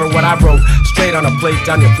be ramming what I wrote straight on a plate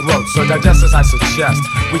down your throat. So digest as I suggest,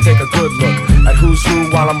 we take a good look at who's who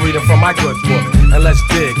while I'm reading from my good book. And let's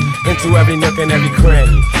dig into every nook and every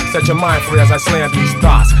cranny. Set your mind free as I slam these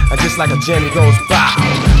thoughts. And just like a jammy goes bow,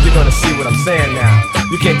 you're gonna see what I'm saying now.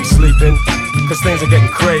 You can't be sleeping, 'cause things are getting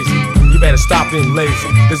crazy. You better stop being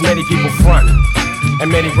lazy. There's many people fronting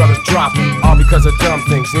and many brothers dropping, all because of dumb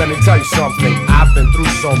things. Let me tell you something, I've been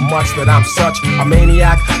through so much that I'm such a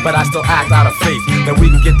maniac, but I still act out of faith that we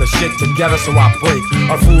can get the shit together, so I break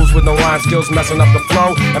on fools with no rhyme skills messing up the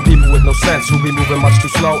flow, and people with no sense who be moving much too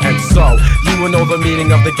slow. And so, you will know the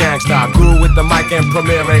meaning of the gangsta. I grew with the mic and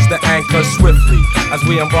Premier raised the anchor swiftly as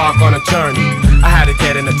we embark on a journey. I had to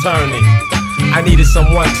get an attorney. I needed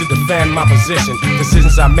someone to defend my position.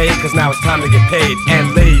 Decisions I made, 'cause now it's time to get paid.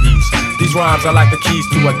 And ladies, these rhymes are like the keys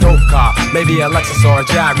to a dope car, maybe a Lexus or a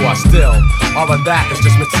Jaguar. Still, all of that is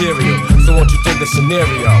just material. So won't you take the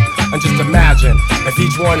scenario and just imagine if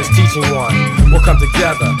each one is teaching one. We'll come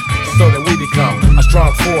together so that we become a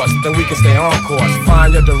strong force, then we can stay on course.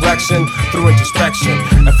 Find your direction through introspection.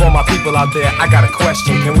 And for my people out there, I got a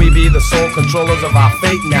question. Can we be the sole controllers of our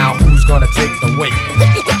fate now? Who's gonna take the weight? You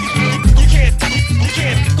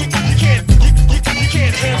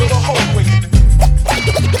can't handle the whole weight.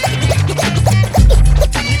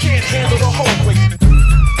 You can't handle the whole weight.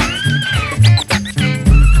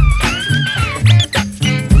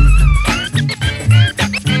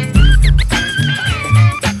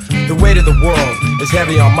 The weight of the world is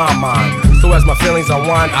heavy on my mind. So as my feelings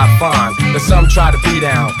unwind, I find that some try to be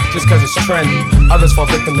down just cause it's trendy. Others fall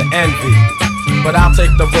victim to envy. But I'll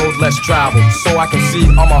take the road less traveled, so I can see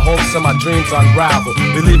all my hopes and my dreams unravel.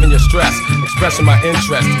 Relieving your stress, expressing my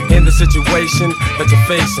interest in the situation that you're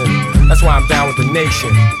facing. That's why I'm down with the nation.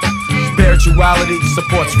 Spirituality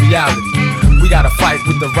supports reality. We gotta fight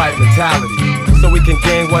with the right mentality, so we can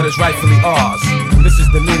gain what is rightfully ours. This is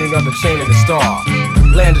the meaning of the chain and the star.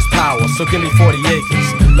 Land is power, so give me 40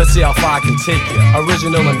 acres. Let's see how far I can take you.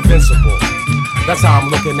 Original, invincible. That's how I'm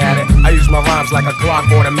looking at it. I use my rhymes like a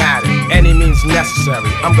Glock automatic. Any means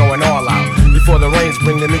necessary, I'm going all out. Before the rains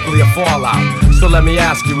bring the nuclear fallout. So let me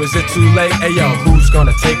ask you, is it too late? Hey yo, who's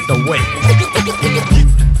gonna take the weight?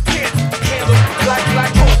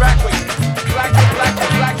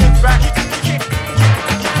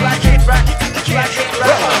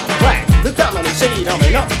 Black, the dominant shade, I'm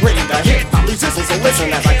an upgrade. I hit my musicians, so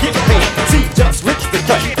listen as I get paid. See, just rich the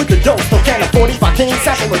cut with the dope, so can't afford if I can't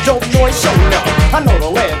sample a dope noise showing up. I know the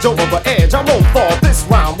ledge over the edge, I won't fall. This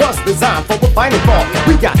rhyme was designed for the fighting ball.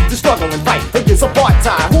 We got to struggle and fight against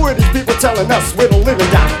apartheid. Who are these people telling us we're the living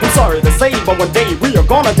die? I'm sorry to say, but one day we are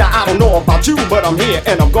gonna die. I don't know about you, but I'm here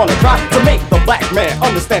and I'm gonna try to make the black man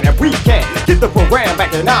understand that we can get the program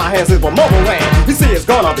back in our hands in the motherland. You see, it's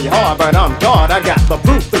gonna be hard, but I'm God. I got the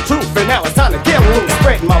proof, the truth, and now it's time to get loose.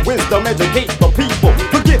 Spread my wisdom, educate the people.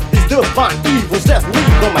 Forget these divine evils, just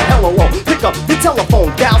leave them a hell alone. Pick up your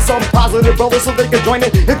telephone, dial some positive brothers so they can join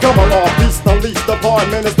it and come along. Peace, unleash the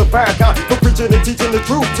Parliament is the Farrakhan for preaching and teaching the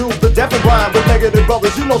truth to the deaf and blind. But negative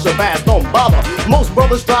brothers, you know Shabazz don't bother. Most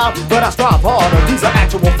brothers strive, but I strive harder. These are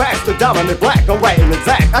actual facts, the dominant black. I'm right and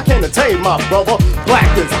exact. I can't tell you, my brother,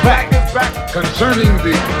 black is back. Concerning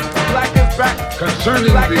the black is back.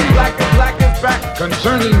 Concerning black the black is back.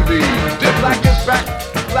 Concerning the difference black is back.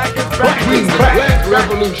 between the Black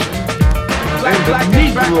Revolution and the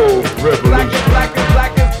Negro Revolution. Black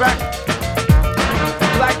is back.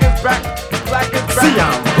 Black is back. See,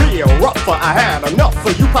 I'm real rougher. I had enough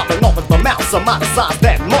of you popping off at the mouth. Some out of size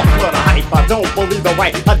that muffler the hype. I don't believe the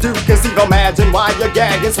right. I do conceive. Imagine why you're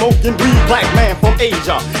gagging, smoking weed. Black man from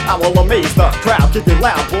Asia. I will amaze the crowd. Keep it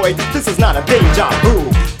loud, boy. This is not a deja vu.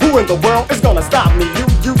 Who in the world is gonna stop me?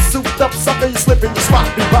 You souped up sucker, you slipping, you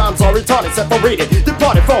sloppy. Rhymes are retarded, separated,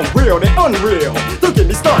 departed from real to unreal. Don't get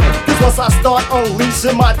me started, cause once I start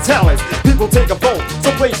unleashing my talents, people take a vote,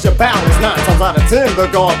 so place your balance. 9 times out of 10, the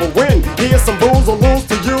God will win. Here's some bulls or lose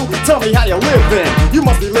to you, tell me how you living. You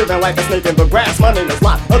must be living like a snake in the grass. My name is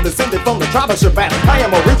Lot, a descendant from the tribe of Shabazz. I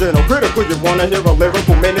am original, critical, you wanna hear a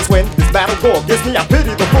lyrical menace when this battle gore gets me, I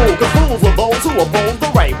pity the fool. Cause fools are those who oppose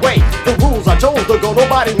the right way. The rules I chose to go,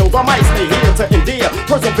 nobody knows I might stay here to endear.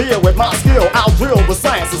 Persevere with my skill, I'll drill the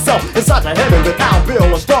science itself inside your head and then I'll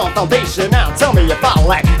build a strong foundation. Now tell me if I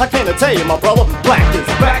lack, I can't tell you, my brother, black is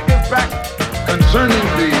back. Concerning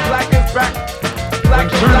the black is back.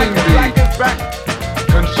 Concerning the black is back.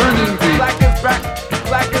 Concerning the black is back.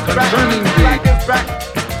 Black is back. Concerning the black is back.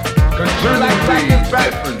 Concerning the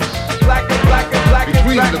difference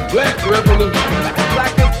between the Black Revolution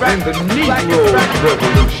and the Negro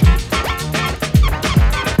Revolution.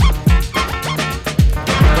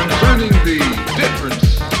 Concerning the difference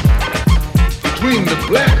between the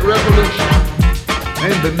Black Revolution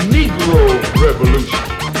and the Negro Revolution.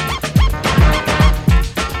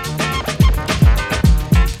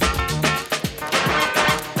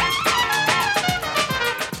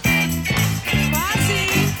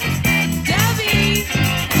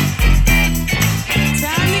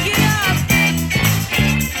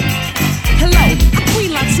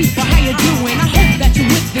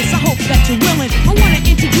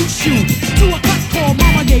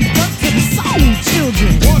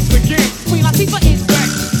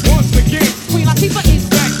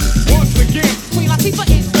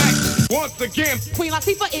 Queen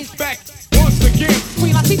Latifah is back once again.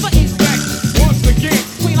 Queen Latifah is back once again.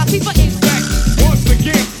 Queen Latifah is back once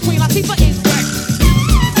again. Queen Latifah is back.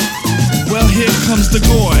 Well, here comes the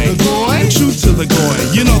goy. True to the goy.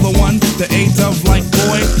 You know the one, the A-dove like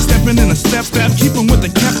boy. Stepping in a step, keeping with the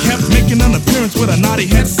cap, making an appearance with a naughty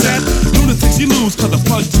headset. Lunatics, you lose cause the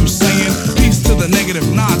plug too saying. Peace to the negative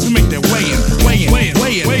nods who make their way in. Way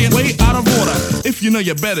out of order. If if you know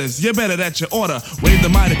your betters, you're better at your order. Wave the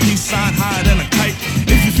mighty peace sign higher than a kite.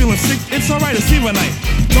 If you're feeling sick, it's alright, it's even night.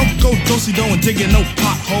 Don't go do-si-do and dig in no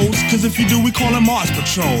potholes, cause if you do, we call it Mars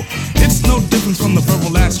Patrol. It's no different from the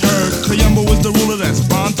verbal last heard. Kayumbo is the ruler that's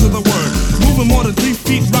bond to the word. Moving more than 3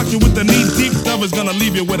 feet, rocking with the knee deep. Dub is gonna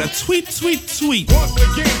leave you with a tweet, tweet, tweet. Once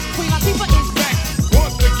again, Queen Latifah is back.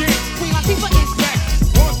 Once again, Queen Latifah is back.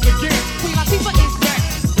 Once again, Queen Latifah is back.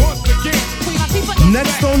 Once again, Queen Latifah is back.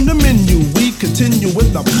 Next on the menu, we continue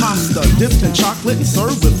with the pasta, dipped in chocolate and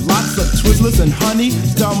served with lots of Twizzlers and honey.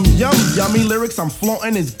 Dumb, yum, yummy lyrics I'm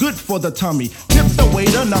flaunting is good for the tummy. Tip the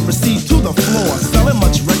waiter, now proceed to the floor. Selling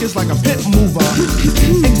much records like a pit mover.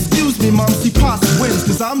 Excuse me, Mom, see Pops wins,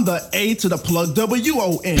 cause I'm the A to the plug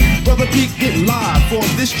W-O-N. Brother Pete, get live for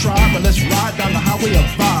this tribe, and let's ride down the highway of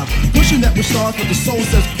vibe. Pushing that with stars, but the soul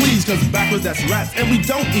says please, cause backwards that's rats, and we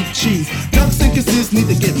don't eat cheese. Ducks and kisses need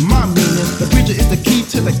to get my meaning. The preacher is the key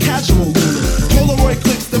to the casual meaning. Polaroid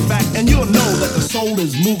clicks the fact, and you'll know that the soul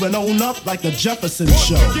is moving on up like the Jefferson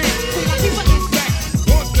Show.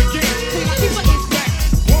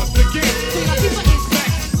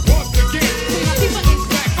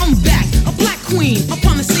 I'm back, a black queen,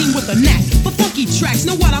 upon the scene with a knack for funky tracks.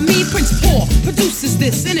 Know what I mean? Prince Paul produces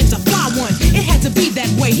this, and it's a fly one. It had to be that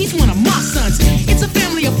way, he's one of my sons. It's a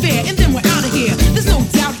family affair, and then we're out of here. There's no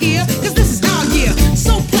doubt here, cause this is our year.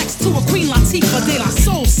 So flex to a Queen Latifah de la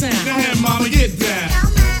Soul sound. Go ahead, mama, get down.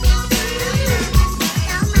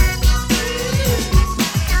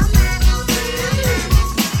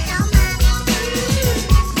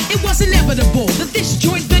 It was inevitable that this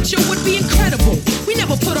joint venture would be incredible. We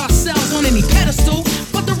never put ourselves on any pedestal,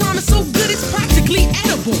 but the rhyme is so good it's practically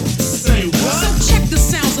edible. Say what? So check the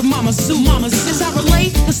sounds of Mama Zoo. As I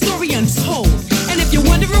relate the story untold. And if you're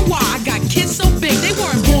wondering why I got kids so big, they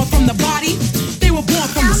weren't born from the body, they were born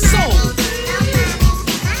from the soul.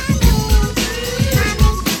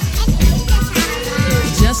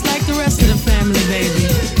 Just like the rest of the family, baby.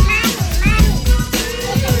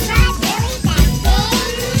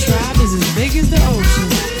 Tribe is as big as the ocean.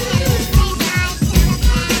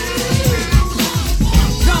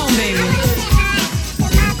 Go on, baby.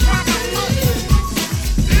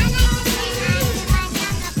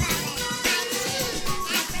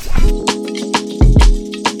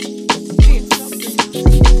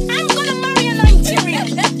 I'm gonna marry a Nigerian,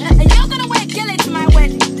 and you're gonna wear gilly to my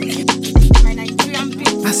wedding. My Nigerian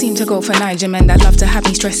bitch. I seem to go for Niger men that love to have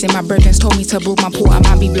me stressing. My brethren told me to build my port, I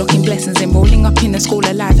might be blocking blessings. Enrolling up in the school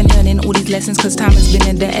of life and learning all these lessons, cause time has been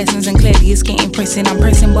in the essence and clearly it's getting pressing. I'm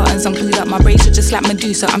pressing buttons, I'm glued up, my braids are just like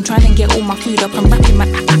Medusa. I'm trying to get all my food up, I'm rapping my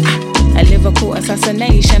A lyrical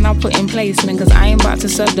assassination I'll put in placement, cause I ain't about to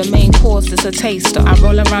serve the main course, it's a taster. I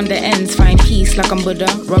roll around the ends, find peace like I'm Buddha.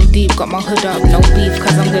 Roll deep, got my hood up, no beef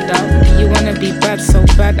cause I'm good up. You wanna be bad, so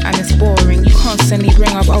bad and it's boring. You constantly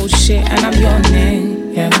bring up old shit and I'm your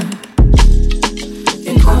name, yeah.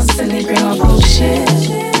 You constantly bring up old shit.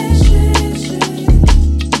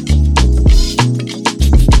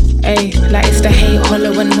 Ay, like it's the hate,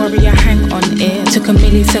 hollow and warrior hang on it. Took a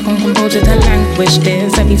millisecond composure to language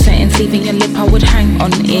this. Every sentence leaving your lip I would hang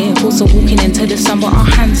on it. Also walking into the sun but our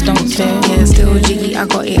hands don't fit. Yeah, still jiggy, I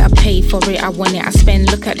got it, I pay for it, I want it, I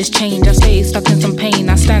spend. Look at this change, I stay stuck in some pain.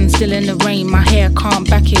 I stand still in the rain, my hair can't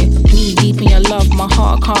back it. Knee deep in your love, my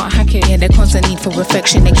heart can't hack it. Yeah, the constant need for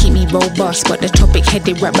affection, they keep me robust, but the topic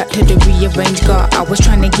headed right back to the rearranged gut. I was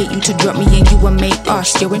trying to get you to drop me and you would make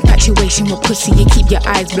us. Your infatuation with pussy, you keep your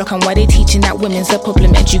eyes blocked. And why they teaching that women's a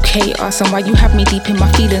problem, educate us. And why you have me deep in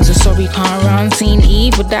my feelings, I'm sorry, can't run. Seen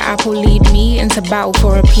Eve with the apple lead me into battle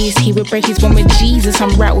for a piece. He would break his one with Jesus,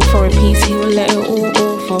 I'm rattled for a piece. He would let it all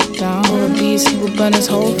fall down for a piece. He would burn his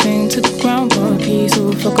whole thing to the ground for a piece. He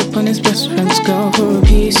would fuck up on his best friend's girl for a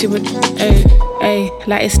piece. He would, ayy,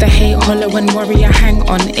 like it's the hate, hollow and warrior hang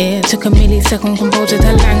on it. Took a millisecond composure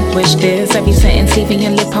to language this. Every sentence leaving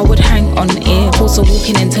your lip I would hang on it. Also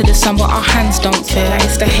walking into the sun but our hands don't fit. Like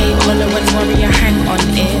it's the hate, hollow and warrior hang on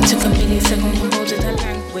it. Took a millisecond composure to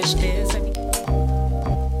language this.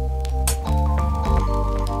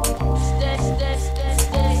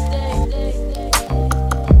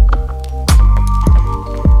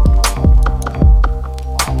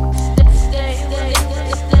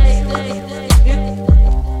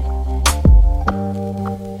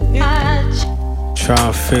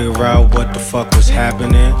 Trying to figure out what the fuck was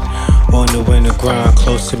happening. On the winter grind,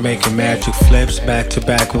 close to making magic flips,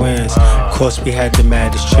 back-to-back wins. Of course we had the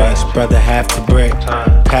maddest tricks, brother half the brick.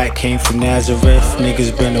 Pat came from Nazareth,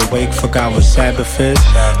 niggas been awake, forgot what Sabbath is.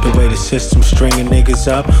 The way the system stringing niggas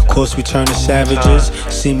up, of course we turn to savages.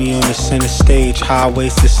 See me on the center stage,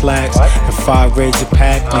 high-waisted slacks and 5 razor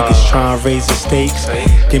pack, niggas trying to raise the stakes.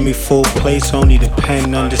 Give me full place, only the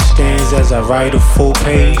pen understands as I write a full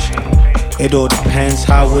page. It all depends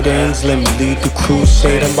how it ends. Let me lead the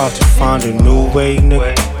crusade. I'm about to find a new way,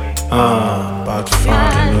 nigga. About to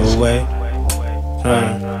find a new way.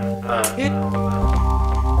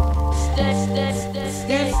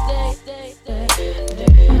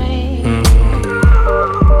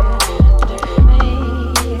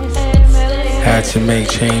 Had to make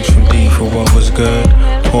change from D for what was good.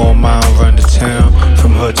 Pour mile, run the town.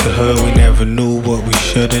 From hood to hood, we never knew what we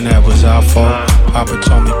should, and that was our fault. Papa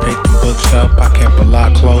told me pick the books up, I kept a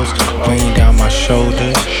lot close, weighing down my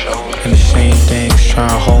shoulders. And the same things trying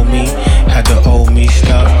to hold me, had the old me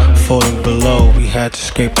stuck. Falling below, we had to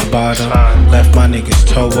scrape the bottom. Left my niggas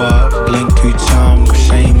toe up, blink 3 times, the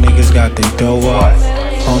same niggas got their dough up.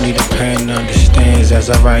 Only the pen understands as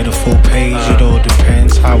I write a full page. It all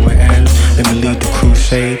depends how it ends. Let me lead the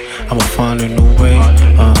crusade. I'ma find a new way.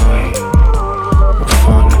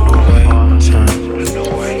 Find a new way.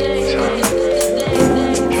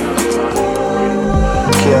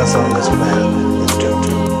 Chaos on this man.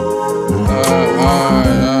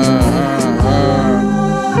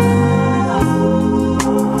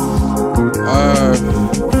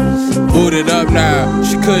 Booted up now,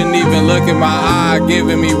 she couldn't even look in my eye,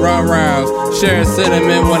 giving me run rounds. Sharing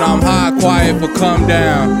cinnamon when I'm high, quiet for come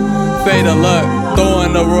down. Fade of luck,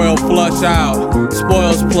 throwing the royal flush out.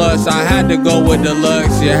 Spoils plush, I had to go with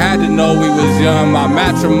deluxe. You had to know we was young. My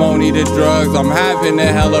matrimony to drugs, I'm having a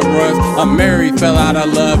hella runs. I'm married, fell out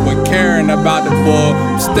of love, but caring about the bull.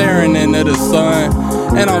 I'm staring into the sun,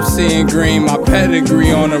 and I'm seeing green. My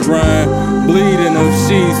pedigree on the run, bleeding them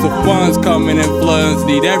sheets. The funds coming in floods,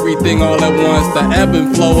 need everything all at once. The ebb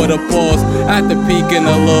and flow of the pulse, at the peak and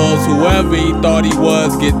the lulls. Whoever he thought he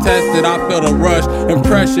was, get tested. I feel the rush and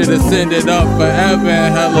pressure to send it up forever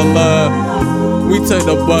and hella love. We took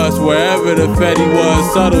the bus wherever the Fetty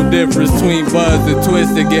was. Subtle difference between buzz and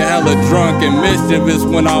twisted. Get hella drunk and mischievous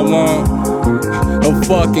when I want. A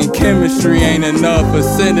fucking chemistry ain't enough.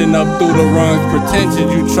 Ascending up through the rungs. Pretension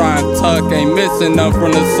you try and tuck. Ain't missing none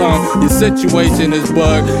from the sun. Your situation is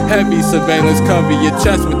bugged. Heavy surveillance cover your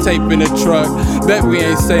chest with tape in the truck. Bet we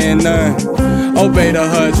ain't saying none. Obey the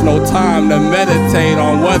hush, no time to meditate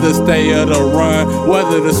on whether stay or to run,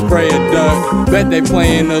 whether to spray or duck. Bet they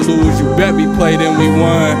playin' to lose, you bet we played and we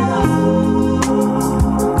won.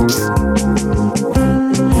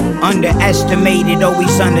 Underestimated,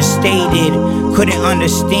 always understated. Couldn't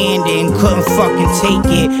understand it and couldn't fucking take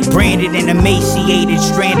it. Branded and emaciated,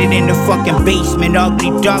 stranded in the fucking basement.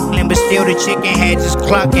 Ugly duckling, but still the chicken heads is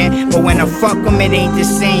clucking. But when I fuck them, it ain't the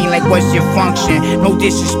same. Like what's your function? No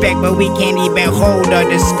disrespect, but we can't even hold a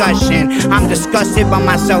discussion. I'm disgusted by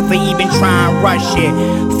myself for even trying to rush it.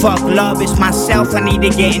 Fuck love, it's myself I need to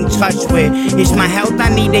get in touch with. It's my health I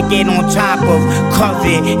need to get on top of.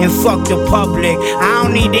 Covet and fuck the public. I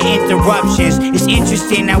don't need the interruptions. It's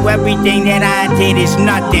interesting how everything that I did is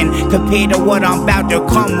nothing compared to what I'm about to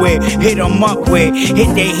come with. Hit them up with,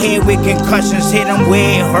 hit their head with concussions. Hit them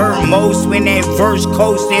where it hurt most. When that verse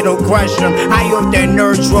coast, it'll crush them. I off the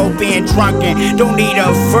nerves rope being drunken. Don't need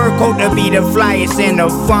a fur coat to be the flyest in the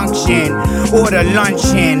function or the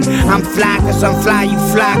luncheon. I'm fly cause I'm fly, you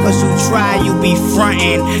fly cause you try, you be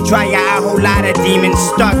frontin'. Try out a whole lot of demons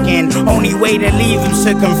stuck in. Only way to leave him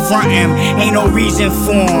to confront him. Ain't no reason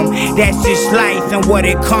for him. That's just life and what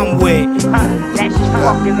it come with. That's just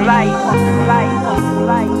fucking life. Fucking life. Fucking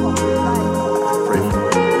life.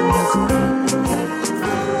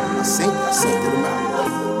 I sing to them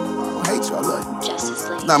out. I hate you, I love you.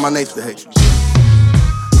 It's not my nature to hate you.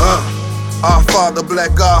 Our Father,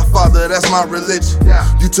 black Godfather, that's my religion.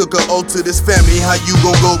 You took an oath to this family, how you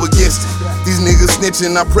gon' go against it? These niggas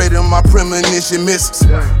snitching, I pray that my premonition misses.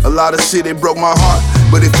 A lot of shit, it broke my heart,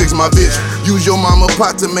 but it fixed my vision. Use your mama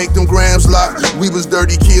pot to make them grams lock. We was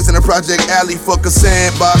dirty kids in a project alley, fuck a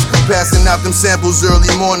sandbox. Passing out them samples early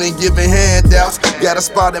morning, giving handouts. Got a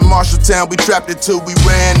spot in Marshalltown, we trapped it till we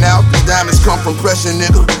ran out. These diamonds come from pressure,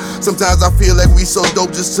 nigga. Sometimes I feel like we so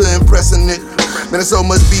dope just to impress a nigga. Man, there's so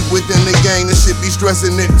much beef within the gang, this shit be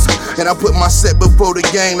stressing niggas. And I put my set before the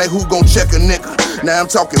gang, like who gon' check a nigga? Now I'm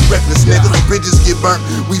talking reckless niggas, bridges get burnt.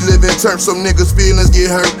 We live in terms, some niggas' feelings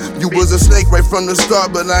get hurt. You was a snake right from the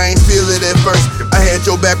start, but I ain't feel it at first. I had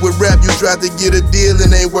your back with rap, you tried to get a deal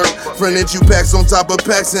and ain't work. Fronted you packs on top of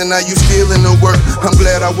packs and now you stealing the work. I'm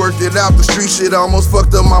glad I worked it out, the street shit almost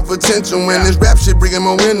fucked up my potential. When this rap shit bringing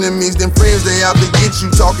more enemies than friends, they out to get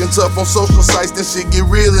you. Talking tough on social sites, then shit get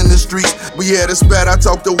real in the streets. We had a spat, I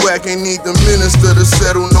talked to whack, ain't need the minister to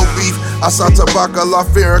settle no beef. I saw Tabaka La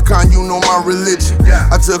Farrakhan, you know my religion.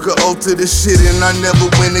 I took an oath to this shit and I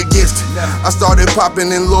never went against it. I started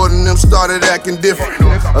popping and Lord and them started acting different.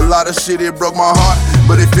 A lot of shit, it broke my heart,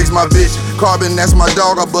 but it fixed my vision. Carbon, that's my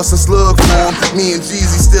dog, I bust a slug for him. Me and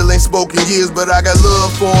Jeezy still ain't spoken years, but I got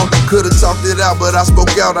love for him. Could've talked it out, but I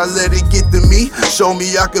spoke out, I let it get to me. Show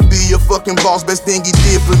me I could be your fucking boss, best thing he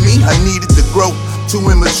did for me. I needed to grow, too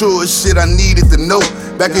immature shit I needed to know.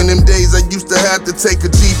 Back in them days I used to have to take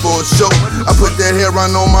a G for a show. I put that hair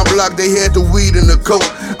on my block, they had the weed in the coat.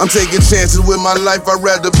 I'm taking chances with my life, I'd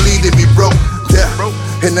rather bleed than be broke. Yeah,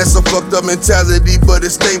 and that's a fucked up mentality, but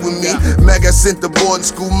it stayed with me. Mac got sent to boarding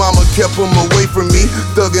school, mama kept him away from me.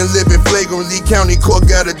 Thuggin' living flagrantly, county court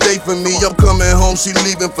got a date for me. I'm coming home, she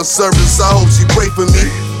leaving for service, I hope she pray for me.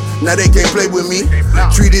 Now they can't play with me.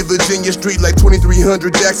 Treated Virginia Street like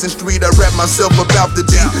 2300 Jackson Street. I wrapped myself about the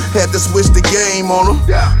D. Had to switch the game on them.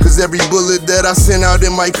 Cause every bullet that I send out,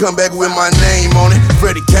 it might come back with my name on it.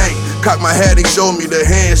 Freddie Kane, cocked my hat and showed me the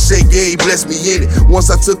handshake. Yeah, he blessed me in it.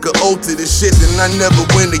 Once I took an oath to this shit, then I never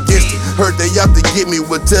went against it. Heard they out to get me,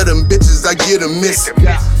 would tell them bitches I get a miss.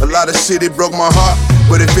 A lot of shit, it broke my heart,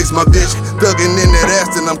 but it fixed my bitch. Thuggin' in that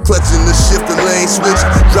ass, and I'm clutching the shift, the lane switch.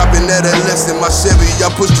 Dropping that LS in my Chevy,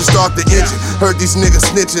 I pushed the start the engine. Heard these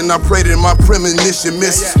niggas snitching, I prayed in my premonition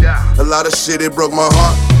miss. A lot of shit, it broke my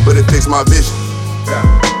heart, but it fixed my vision.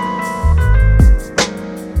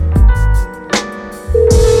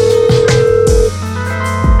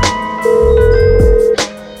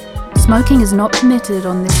 Smoking is not permitted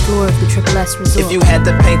on this floor of the Triple S Resort. If you had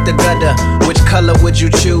to paint the gutter, which color would you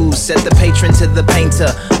choose? Said the patron to the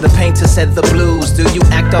painter. The painter said the blues. Do you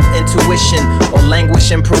act off intuition or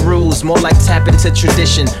languish and peruse? More like tap into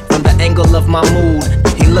tradition from the angle of my mood.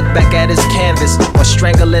 He looked back at his canvas or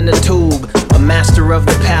strangling the tube. A master of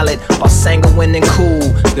the palette, or sanguine and cool.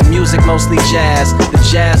 The music mostly jazz, the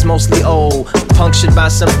jazz mostly old. Punctured by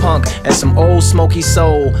some punk and some old smoky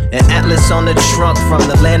soul. An atlas on the trunk from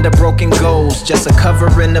the land of broken goals. Just a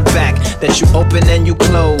cover in the back that you open and you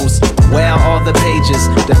close. Where are all the pages?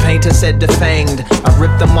 The painter said defanged. I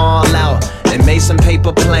ripped them all out and made some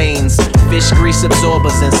paper planes. Fish grease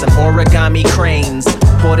absorbers and some origami cranes.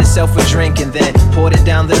 Poured itself a drink and then poured it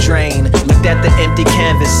down the drain. Looked at the empty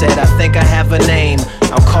canvas, said I think I have a name.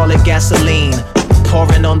 I'll call it gasoline,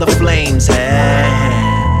 pouring on the flames.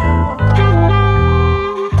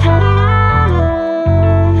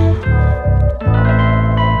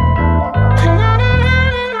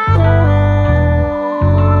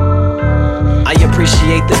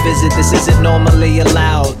 Appreciate the visit, this isn't normally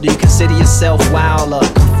allowed. Do you consider yourself wild or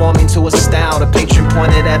conforming to a style? The patron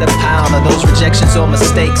pointed at a pile of those rejections or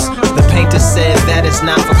mistakes. The painter said that is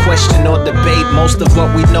not for question or debate. Most of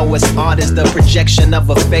what we know as art is the projection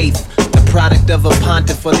of a faith. The product of a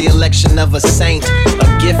pontiff for the election of a saint.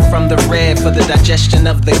 A gift from the red for the digestion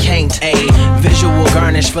of the caint. A visual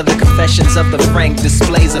garnish for the confessions of the frank.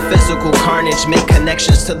 Displays of physical carnage, make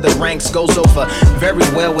connections to the ranks. Goes over very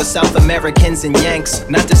well with South Americans and Yanks.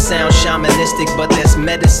 Not to sound shamanistic, but there's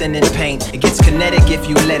medicine in paint. It gets kinetic if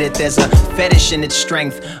you let it, there's a fetish in its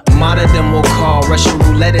strength. Martyrdom will call, Russian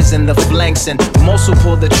roulette is in the flanks. And most will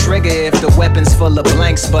pull the trigger if the weapon's full of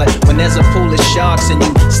blanks. But when there's a pool of sharks and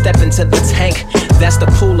you step into the tank, that's the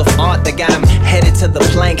pool of art that got them headed to the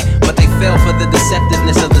plank. But they fell for the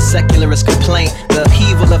deceptiveness of the secularist complaint. The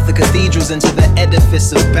upheaval of the cathedrals into the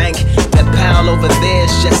edifice of bank. That pile over there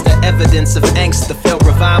is just the evidence of angst. The failed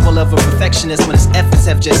revival of a perfectionist when his efforts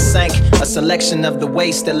have just sank. A selection of the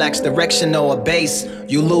waste that lacks direction or a base.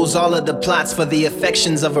 You lose all of the plots for the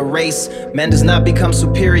affections of a race. Man does not become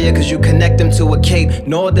superior because you connect him to a cape.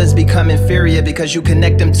 Nor does become inferior because you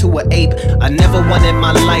connect him to an ape. I never wanted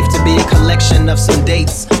my life to be a collection of some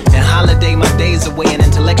dates and holiday my days away and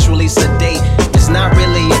intellectually sedate. It's not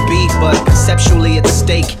really a beef, but conceptually at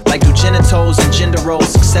stake. Like do genitals and gender roles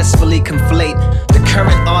successfully conflate? The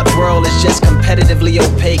current art world is just competitively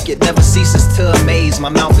opaque. It never ceases to amaze. My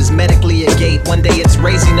mouth is medically agape. One day it's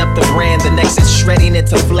raising up the brand, the next it's shredding it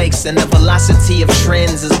to flakes. And the velocity of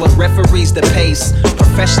trends is what referees the pace.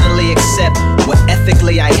 professionally accept what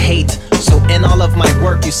ethically I hate. So in all of my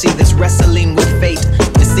work, you see this wrestling with fate.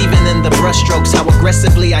 It's even in the brushstrokes, how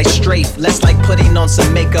aggressively I strafe. Less like putting on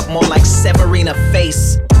some makeup, more like severing a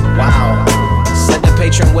face. Wow, said the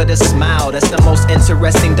patron with a smile. That's the most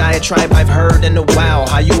interesting diatribe I've heard in a while.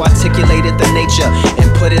 How you articulated the nature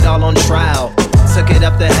and put it all on trial. Took it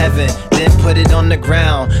up to heaven, then put it on the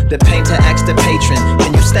ground. The painter asked the patron,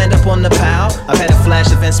 can you stand up on the pile? I've had a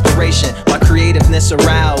flash of inspiration, my creativeness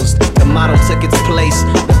aroused. The model took its place,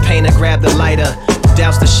 the painter grabbed the lighter,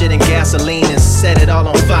 doused the shit in gasoline and set it all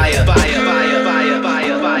on fire. Fire, fire, fire,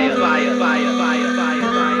 fire, fire, fire, fire, fire, fire.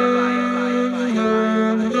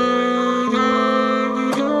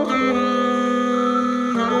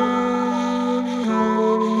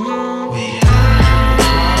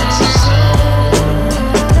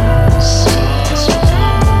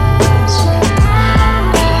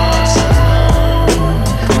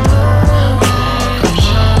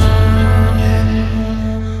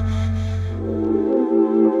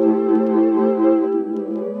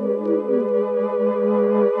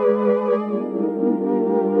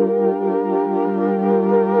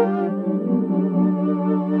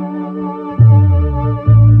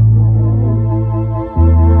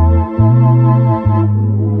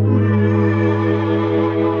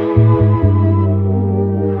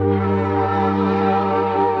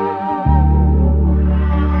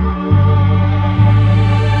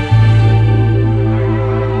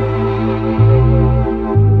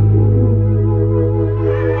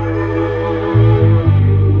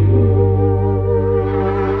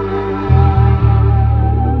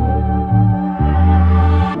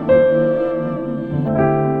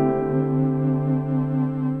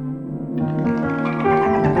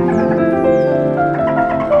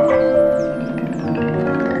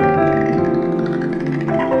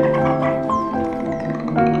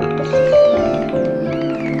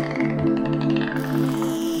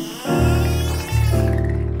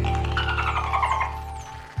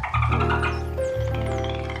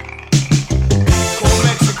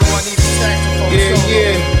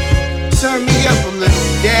 Turn me up a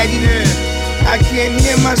little, daddy. I can't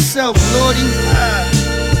hear myself, lordy.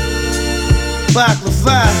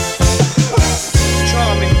 Baklava.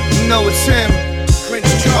 Charming, you know it's him.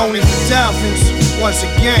 Prince Charming. Only for Dolphins, once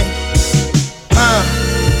again.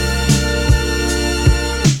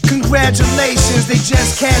 Congratulations, they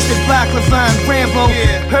just casted Baklava and Rambo.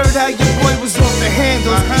 Heard how your boy was off the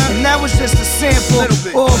handles, and that was just a sample.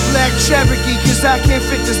 All black Cherokee, cause I can't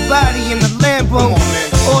fit this body in the Lambo.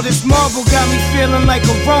 All this marble got me feeling like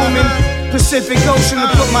a Roman. Pacific Ocean to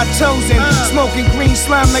put my toes in. Smoking green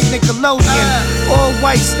slime like Nickelodeon. All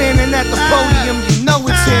white standing at the podium, you know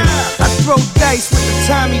it's him. I throw dice with the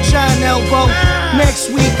Tommy John elbow.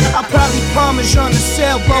 Next week, I'll probably Parmesan the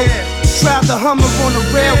sailboat. Drive the Hummer on the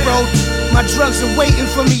railroad. My drugs are waiting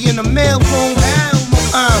for me in the mailroom.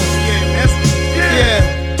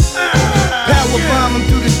 Power bomb him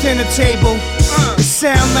through the dinner table. It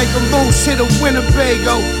sound like a moose hit a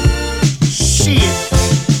Winnebago. Shit.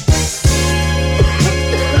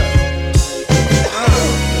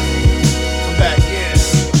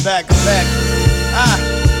 I'm back.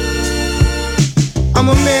 I'm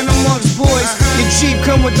a man amongst boys. Your Jeep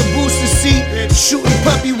come with the booster seat. Shooting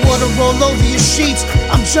puppy water roll over your sheets.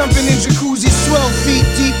 I'm jumping in jacuzzis 12 feet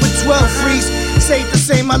deep with 12 freaks. Safe to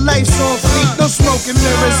say my life's on fleek. No smoking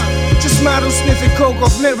mirrors. Just models sniffing coke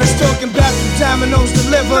off mirrors. Talking about the Domino's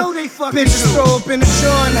deliver. Bitches throw up in the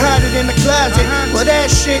jar and hide it in the closet. Well, that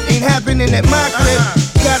shit ain't happening at my crib.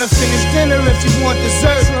 Gotta finish dinner if you want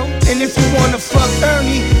dessert. And if you wanna fuck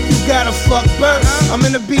Ernie, you gotta fuck Bert. I'm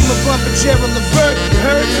in the Beamer bumping Gerald Levert. You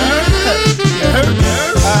heard? You heard?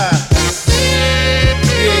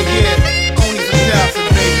 Yeah. Only for Dolphin,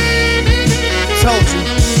 baby. Told you.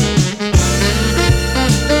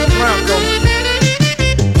 Bronco.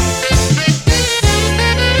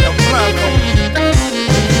 El Bronco.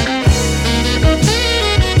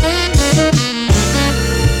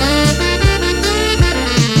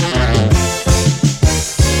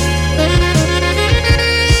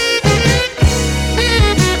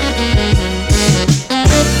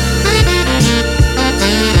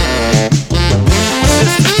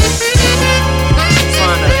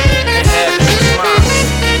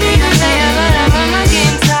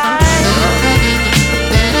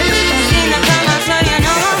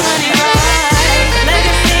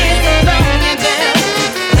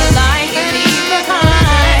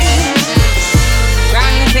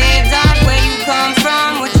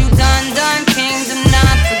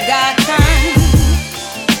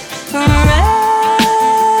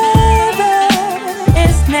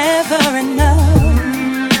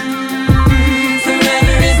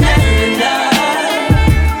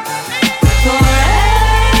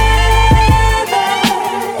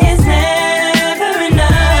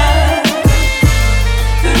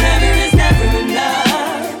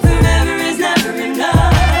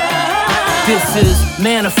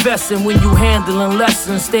 confessing when you handling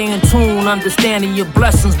lessons. Stay in tune, understanding your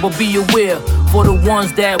blessings, but be aware for the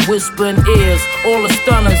ones that whisper in ears. All the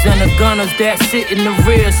stunners and the gunners that sit in the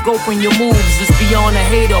rear, scoping your moves. It's beyond a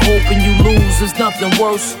hater, hoping you lose. There's nothing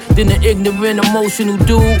worse than an ignorant, emotional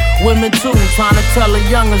dude. Women too, trying to tell a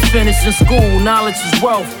youngers finishing school. Knowledge is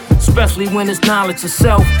wealth, especially when it's knowledge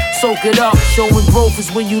itself. Soak it up, showing growth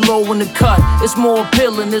is when you low in the cut. It's more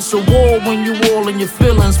appealing, it's a war when you all in your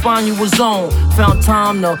feelings. Find you a zone, found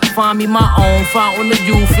time to find me my own. Fountain of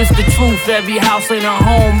youth, it's the truth. Every house ain't a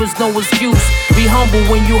home, there's no excuse. Be humble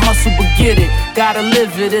when you hustle, but get it. Gotta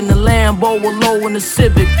live it in the Lambo or low in the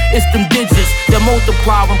Civic. It's them digits that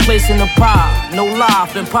multiply when placing the pie. No lie,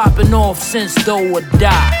 been popping off since do or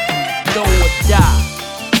die. Do or die.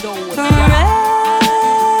 Do or die.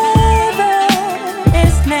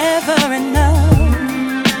 Never enough.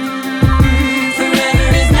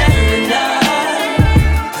 Forever is never enough.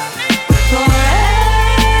 Forever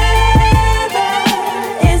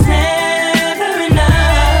is never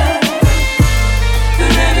enough.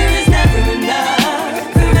 Forever is never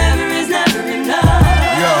enough. Forever is never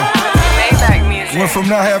enough. Yo. Went from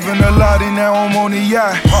not having a lot and now I'm on the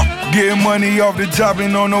yacht. Getting money off the top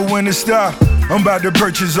and don't know when to stop. I'm about to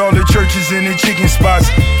purchase all the churches and the chicken spots.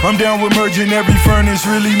 I'm down with merging every furnace,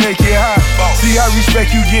 really make it hot. See, I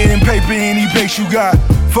respect you getting paper any base you got.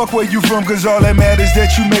 Fuck where you from, cause all that matters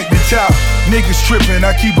that you make the top. Niggas tripping,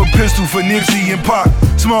 I keep a pistol for Nipsey and Pac.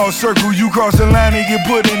 Small circle, you cross the line and get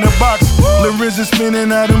put in the box. Larissa spinning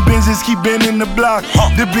out them Benzes, keep bending the block.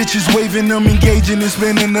 The bitches waving them, engaging and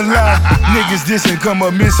spinning the lot. Niggas dissing, come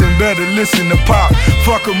up missing, better listen to Pop.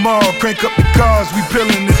 Fuck them all, crank up the cars, we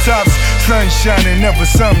peeling the tops. Sun shining, never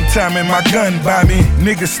sometime, and my gun by me.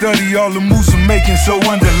 Niggas study all the moves I'm making, so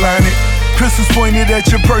underline it. Pistols pointed at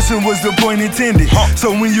your person was the point intended.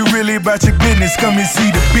 So when you really about your business, come and see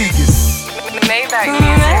the biggest. Maybach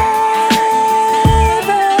music.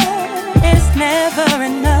 Forever is never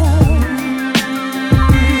enough.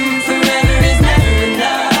 Forever is never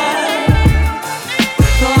enough.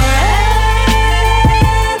 Forever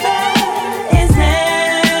is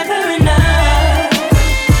never enough.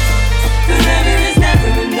 Forever is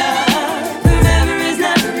never enough. Forever is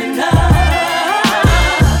never enough.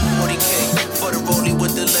 40K for the rollie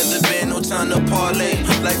with the leather band, no time to parlay.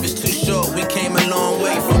 Life is too short, we came a long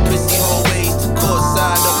way from pissy hallways to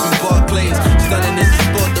courtside up in Barclays. Stunning is a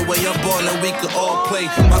sport, the way I'm ballin', we could all play.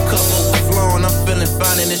 My cup overflowing, I'm feeling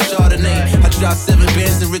fine in this Chardonnay. I dropped 7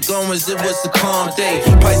 bands in Rick Owens, it was a calm day.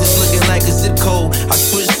 Prices looking like a zip code. I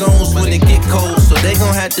switch zones when it get cold, so they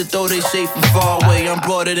gon' have to throw their shade from far away. I'm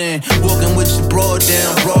brought it in, walking with your broad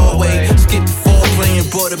down Broadway. Skip the foreplay and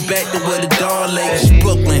brought it back to where the dawn lay. It's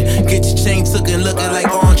Brooklyn, get your chain took and looking like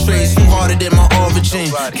entrees. You harder than my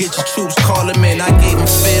origin. Get your troops, call them in. I gave them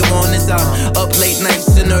fair warnings. I'm up late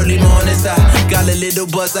nights and early mornings. I got a little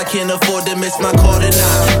buzz, I can't afford to miss my call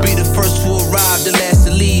tonight. Be the first to arrive, the last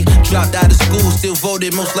to leave. Dropped out of school, still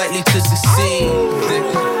voted most likely to succeed.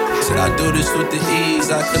 Said I do this with the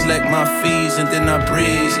ease. I collect my fees and then I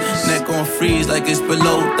breeze. Neck on freeze like it's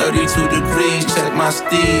below 32 degrees. Check my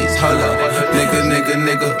steeds. Hold up,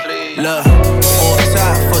 nigga. Look, all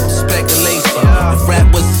top for the speculation. If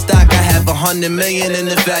rap was a stock, I have 100 million in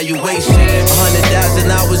the valuation.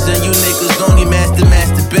 100,000 hours and you niggas only master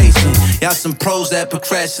masturbation. Y'all some pros at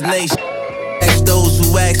procrastination. Ask those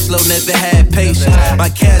who act slow, never had patience. My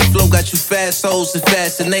cash flow got you fast hoes and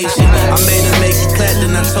fascination. I made her make it clap,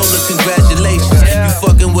 then I told her congratulations. You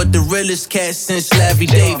fucking with the realest cat since Larry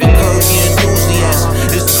David. Curvy enthusiasm.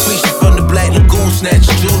 It's the creature from the Black Lagoon, snatch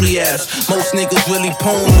Julius. Most niggas really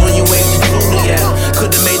poons when you ain't the Juliet.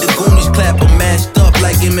 Could've made the Goonies clap, but mashed up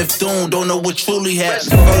like MF Doom. Don't know what truly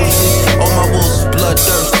happened. All my wolves is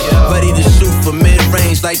bloodthirsty, ready to shoot for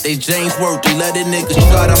mid-range like they James Worthy. Let the niggas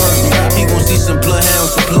try to hurt me. He gon' see some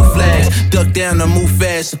bloodhounds with blue flags. Duck down and move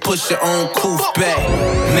fast and push your own coof back.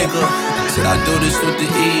 Nigga, said I do this with the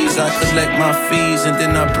ease. I collect my fees and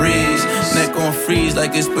then I breeze. Neck on freeze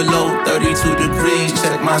like it's below 32 degrees.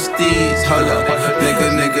 Check my steeds. Hold up,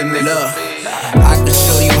 nigga. Look, I can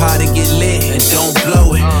show you how to get lit and don't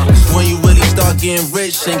blow it. Cause when you really start getting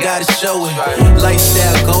rich, ain't gotta show it.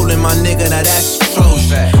 Lifestyle golden, my nigga, now that's the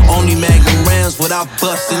truth. Only magnum rounds without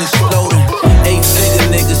busting and exploding. 8-figure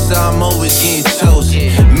niggas, so I'm always getting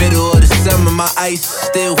chosen. Middle of the summer, my ice is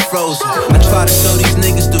still frozen. I try to show these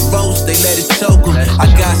niggas the ropes, they let it choke them. I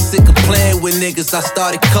got sick of playing with niggas, I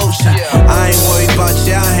started coaching. I ain't worried about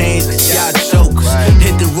y'all hands, cause y'all jokers.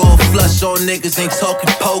 Hit the raw flush, all niggas ain't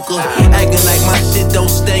talking poker. Acting like my shit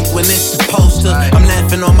don't stink when it's supposed to. I'm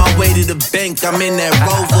laughing on my way to the bank, I'm in that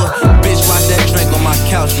Rover. Bitch, watch that drink on my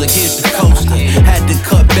couch, look, here's the coaster. Had to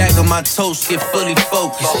cut back on my toast, get fully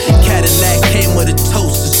focused. Cadillac came with a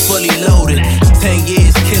toast, it's fully loaded. 10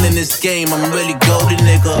 years killing this game, I'm really golden,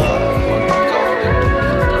 nigga.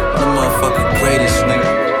 I'm the motherfucking greatest, nigga.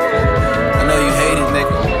 I know you hate it,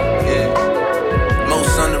 nigga. Yeah.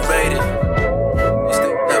 Most underrated.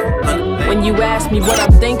 When you ask me what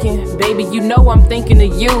I'm thinking, baby, you know I'm thinking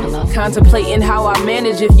of you. Contemplating how I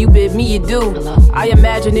manage if you bid me adieu. I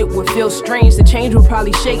imagine it would feel strange, the change would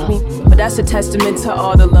probably shake me. But that's a testament to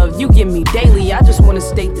all the love you give me daily. I just wanna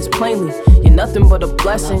state this plainly, you're nothing but a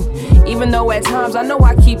blessing. Even though at times I know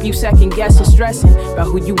I keep you second guessing, stressing about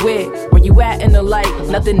who you with, where you at in the light.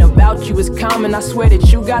 Nothing about you is common, I swear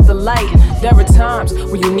that you got the light. There are times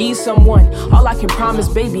where you need someone. All I can promise,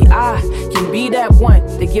 baby, I can be that one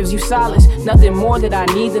that gives you solace. Nothing more that I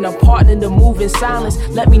need than a partner to move in silence.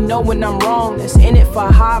 Let me know when I'm wrong, that's in it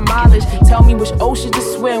for high mileage. Tell me which oceans to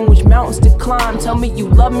swim, which mountains to climb. Tell me you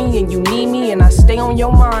love me and you need me and I stay on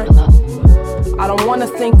your mind. I don't wanna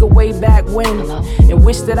think of way back when and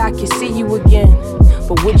wish that I could see you again.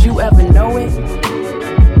 But would you ever know it?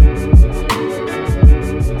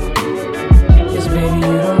 Yes, baby,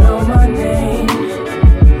 you don't know my name,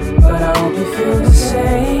 but I hope you feel the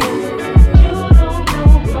same.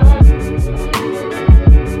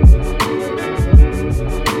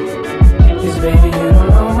 Yes, baby, you don't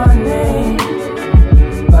know my name,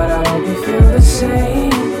 but I hope you feel the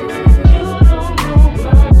same.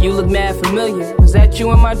 You look mad familiar. Was that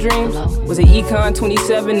you in my dreams? Was it Econ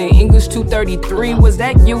 27 and English 233? Was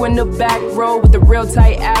that you in the back row with the real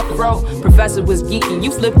tight afro? Professor was geeky, you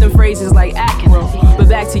flipped them phrases like acro. But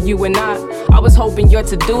back to you and I was hoping your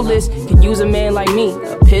to-do list could use a man like me,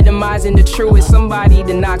 epitomizing the truest, somebody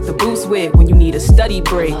to knock the boots with when you need a study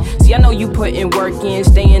break. See, I know you putting work in,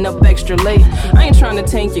 staying up extra late. I ain't trying to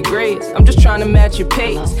tank your grades, I'm just trying to match your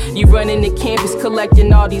pace. You running the campus,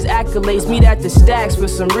 collecting all these accolades. Meet at the stacks for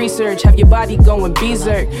some research, have your body going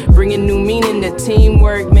berserk, bringing new meaning to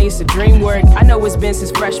teamwork, makes the dream work. I know it's been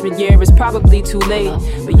since freshman year, it's probably too late,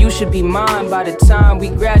 but you should be mine by the time we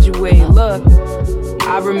graduate. Look,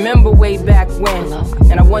 I remember way back when,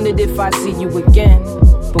 and I wondered if I'd see you again,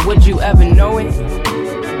 but would you ever know it?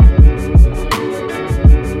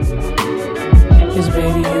 Cause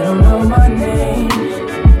baby, you don't know my name,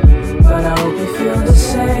 but I hope you feel the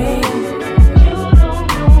same.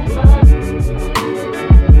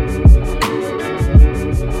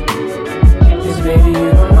 Baby, you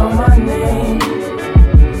don't know my name,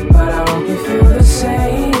 but I hope you feel the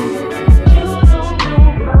same.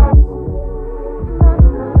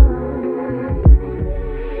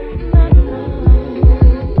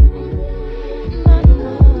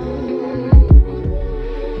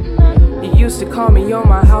 You used to call me on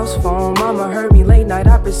my house phone. Mama heard me late night,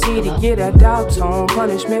 I proceeded to get that dial tone.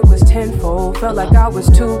 Punishment was tenfold, felt like I was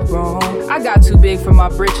too grown. I got too big for my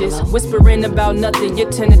britches, whispering about nothing, your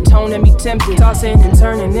tenor tone and me tempted. Tossing and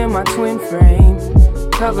turning in my twin frame,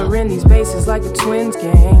 covering these bases like a twins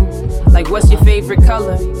game. Like, what's your favorite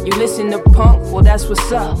color? You listen to punk? Well, that's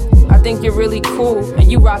what's up. I think you're really cool,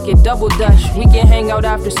 and you rock it double dutch. We can hang out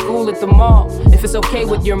after school at the mall, if it's okay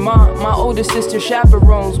with your mom. My older sister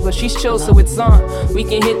chaperones, but she's chill, so it's on. We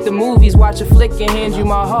can hit the movies, watch a flick, and hand you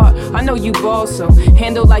my heart. I know you ball, so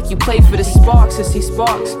handle like you play for the Sparks to see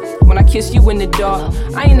sparks. When I kiss you in the dark,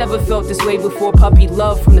 I ain't never felt this way before. Puppy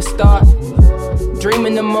love from the start.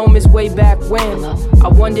 Dreaming the moments way back when. I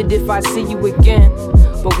wondered if I'd see you again,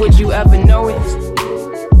 but would you ever know it?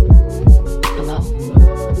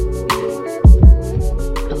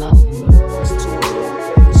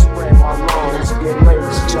 Spread my lungs, get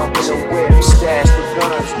laced, jump in the whip, stash the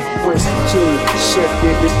guns, whiskey key,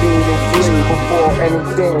 shifted the beat and flee before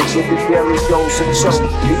anything, get the daily dose of choke.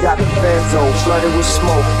 We got the benzo, flooded with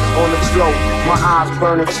smoke on the float. My eyes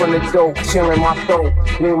burning from the dope, killing my throat.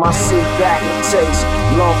 Lean my seat back and taste,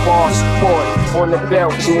 love all support. On the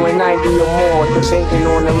belt, doing 90 or more, debating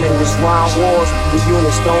on them in this round wars. The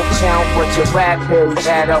units don't count, but your rap bills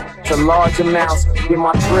add up to large amounts. Get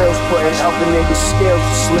my drills putting up a nigga's skills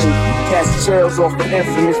to sleep. Cast chills off the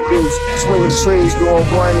infamous beats. Swinging trees, doing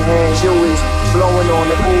one-hand Jewies. Blowing on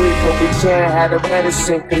the buoy, but we can't have the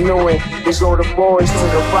medicine canoeing. They go the boys to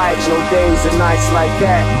the right, no days and nights like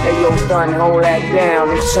that. Hey yo, son, hold that down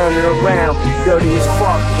and turn it around. Dirty as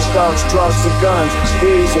fuck, thugs, drugs, and guns.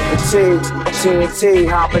 These are fatigues, TNT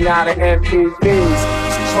hopping out of MPVs.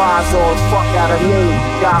 Tries all the fuck out of me.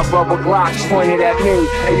 Got rubber Glocks pointed at me.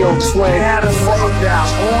 Hey yo, twin, had us laid out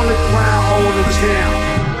on the ground, hold it down.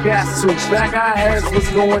 Gas to back our heads, what's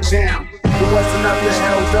going down? It wasn't nothing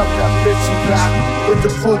held up that bitch you got with the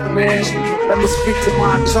book, man. Let me speak to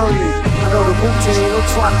my attorney. I know the routine, don't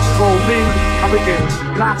try to control me. I've been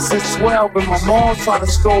getting locked since 12 and my mom tried to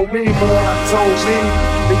scold me, but all I told me,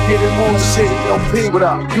 they getting more shit. Yo, P, what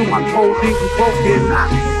up? You my police, we both get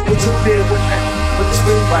knocked. What you did with that? Put the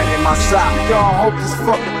screen right in my sock. Y'all hope this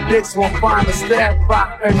fucking bitch won't find a stab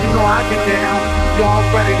rock. And you know I get down. Y'all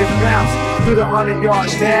ready to bounce through the 100-yard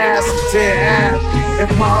dash and tear ass. If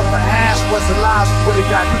my other half was alive, she would've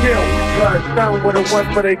got killed. Blood done would've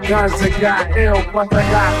went for their guns and got ill. Plus I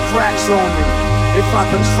got cracks on me. They found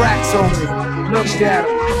the tracks on me. Looked at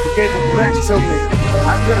them, gave them back to me.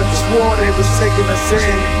 I could've swore they was taking us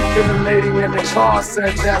in. Then the lady in the car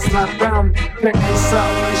said that's not them. Picked us up,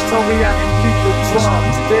 she told me I could keep the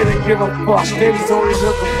drugs. They didn't give a fuck, they was only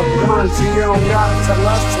looking for guns. And you don't gotta tell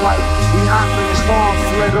us twice. We hopped in the farm,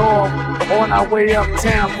 slid off on our way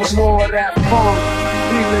uptown for more of that funk.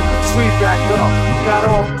 We lit the tree back up, got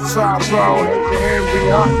off the top, bro, hit the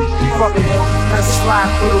Henry up. Fuck it, let's slide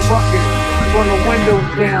through the bucket. Run the window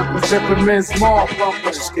down, but zipping men's mall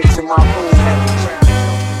bumper. Just get to my room.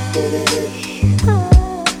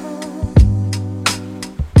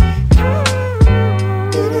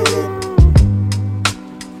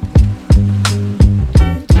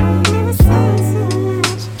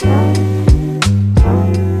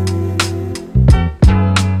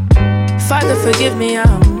 Father, forgive me,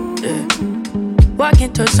 I'm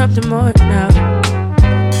walking towards something more now.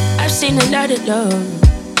 I've seen a lot of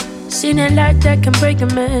love, seen a lot that can break a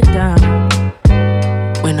man down.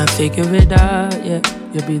 When I figure it out, yeah,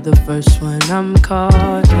 you'll be the first one I'm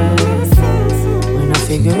calling. When I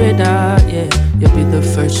figure it out, yeah, you'll be the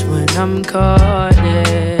first one I'm calling.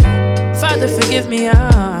 Father, forgive me,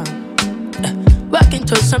 I'm walking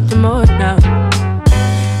towards something more now.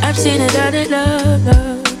 I've seen a lot of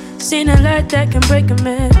love, seen a lot that can break a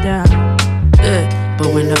man down. Yeah,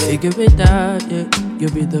 but when I figure it out, yeah,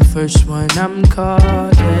 you'll be the first one I'm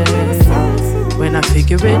calling. When I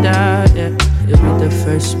figure it out, yeah, you'll be the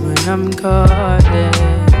first one I'm calling.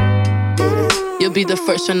 You'll be the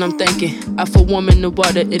first one I'm thanking. I for warm in the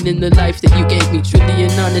water and in the life that you gave me. Truly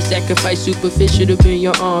an honest sacrifice, superficial to be in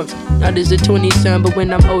your arms. Not as a 20 son, but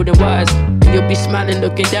when I'm old and wise, and you'll be smiling,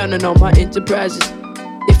 looking down on all my enterprises.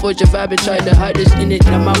 They forge your vibe and try to hide us in it.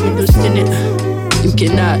 Now my window's tinted. You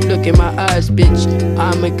cannot look in my eyes, bitch.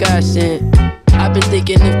 I'm a godsend. I've been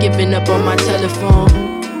thinking of giving up on my telephone.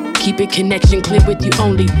 Keeping connection clear with you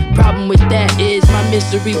only. Problem with that is my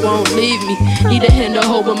misery won't leave me. Need a hand to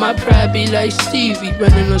hold when my pride be like Stevie.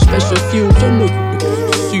 Running on special fumes, I know you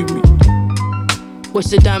can see me.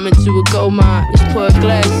 What's a diamond to a gold mine? Let's pour a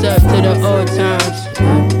glass up to the old times.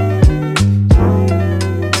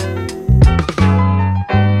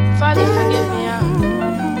 Father, forgive me,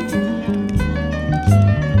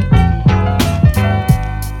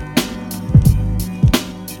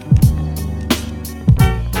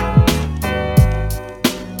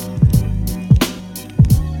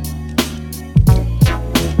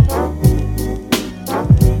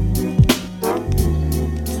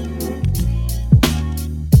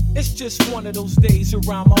 Just one of those days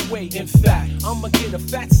around my way. In fact, I'ma get a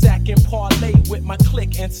fat sack and parlay with my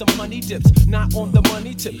clique and some honey dips. Not on the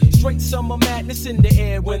money tip. Straight summer madness in the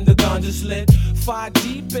air when the ganja's lit. 5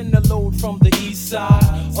 deep in the load from the east side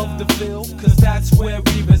of the field, cause that's where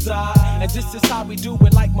we reside. And this is how we do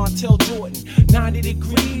it like Montel Jordan. 90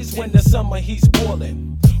 degrees when the summer he's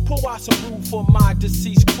boiling. Pour out some brew for my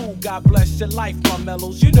deceased crew. God bless your life, my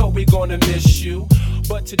mellows. You know we gonna miss you.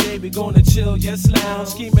 But today we gonna chill, yes, lounge.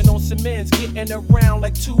 Scheming on some ends, getting around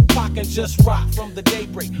like Tupac and just rock from the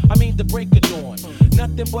daybreak. I mean the break of dawn.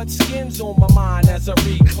 Nothing but skins on my mind as I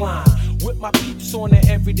recline. With my peeps on an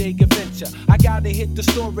everyday adventure. I gotta hit the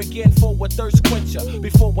store again for a thirst quencher.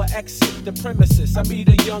 Before I exit the premises, I meet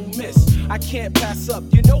a young miss. I can't pass up,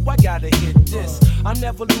 you know I gotta hit this. I'm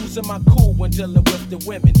never losing my cool when dealing with the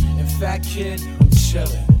women. In fact, kid, I'm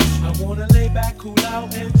chillin'. I wanna lay back, cool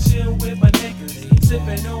out, and chill with my niggas.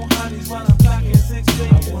 Sippin' on honeys while I'm clocking 6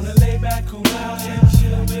 figures. I wanna lay back, cool out, and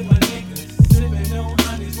chill with my niggas. Sippin' on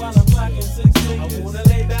honeys while I'm clocking 6 figures. I wanna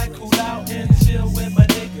lay back, cool out, and chill with my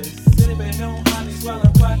niggas. Sippin' on honeys while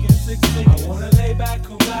I'm clocking 6 figures. I wanna lay back,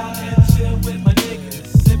 cool out, and chill with my niggas.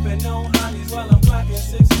 Sippin' on honeys while I'm clocking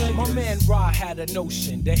 6 figures. My man Ra had a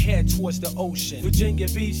notion to head towards the ocean. Virginia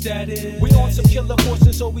Beach, that is. We on some killer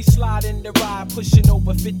horses, so we slide in the ride, pushing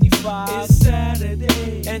over 55. It's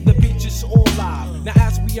Saturday, and the beach is all live. Now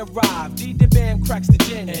as we arrive, D the band cracks the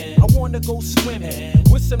gin. I want wanna go swimming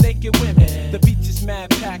with some naked women. The beach is mad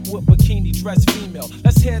packed with bikini dressed female.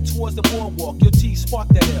 Let's head towards the boardwalk. Your T spark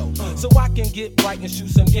that L, so I can get right and shoot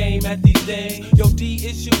some game at these days. Yo, D,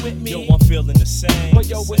 is you with me? Yo, I'm feeling the same. But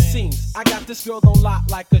yo, it seems I got this girl on lock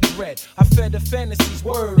like a dread. I fed her fantasies,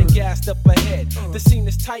 word, and gassed up ahead. The scene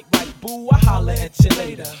is tight, right, boo? I holler at you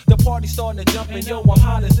later. The party starting to jump, and yo, I'm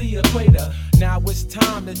hot as the equator. Now it's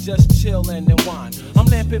time to just chill and wine. I'm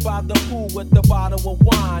lamping by the pool with the bottle of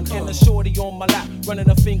wine and a shorty on my lap, running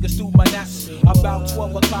her fingers through my naps. About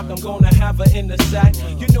 12 o'clock, I'm gonna have her in the sack.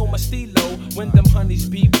 You know my stilo, when them honeys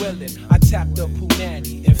be willing. I tap the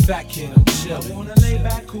punani, in fact, kid, I'm chillin'. I wanna lay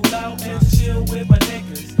back, cool out, and chill with my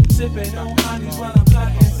niggas. Sippin' on honeys while I'm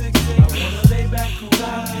clocking 16. I wanna lay back, cool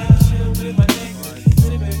out, and chill with my niggas.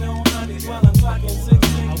 Sippin' on honeys while I'm clocking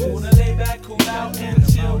 16. I wanna lay back, cool out,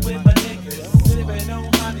 and chill with my niggas. Sippin'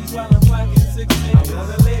 on honeys while I'm clocking 16. I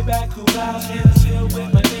wanna lay back, cool out, and chill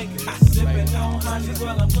with my niggas. Sippin' on honeys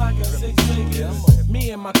while I'm clocking 6 figures.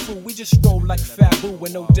 Me and my crew, we just stroll like fat boo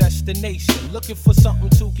with no destination, looking for something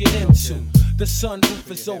to get into. The sunroof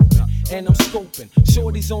is open, and I'm scoping.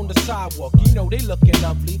 Shorty's on the sidewalk, you know they looking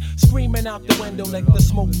lovely. Screaming out the window like the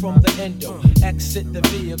smoke from the endo. Exit the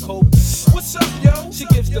vehicle. What's up, yo? She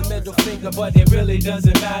gives the middle finger, but it really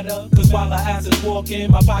doesn't matter. Cause while her ass is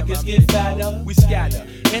walking, my pockets get fatter. We scatter,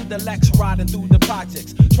 in the Lex riding through the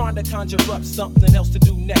projects, trying to conjure up something else to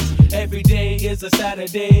do next. Every day is a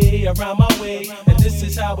Saturday around my way, and this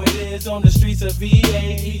is how it is on the streets of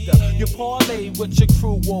VA. Either you parlay with your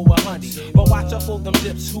crew or a honey, but watch out for them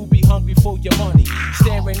dips who be hungry for your money.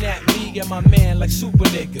 Staring at me and my man like super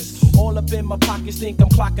niggas. All up in my pockets, think I'm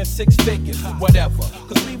clocking 6 figures. Whatever,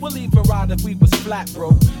 cause we will even ride if we was flat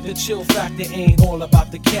broke. The chill factor ain't all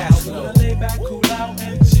about the cash flow. I wanna lay back, cool out,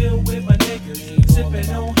 and chill with my niggas. Sippin'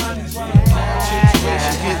 on honeys while I'm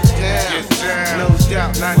Get down, no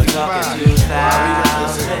doubt, 95.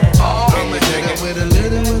 I'm a nigga with a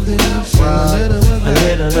little of this, and a little of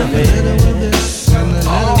that, a little of this, and a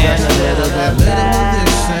little of that, a little of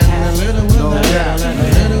this, and a little of that, a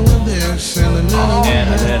little of this, and a little of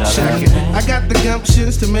that. Check it. I got the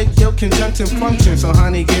gumptions to make your conjunction function. So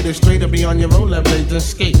honey, get it straight or be on your rollerblades and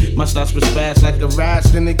skate. My thoughts was fast like a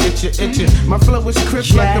rise, then it get you itching. My flow is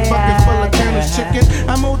crisp like a bucket full of Canis chicken.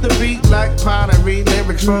 I move the beat like pottery,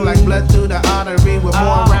 lyrics flow like blood through the artery, with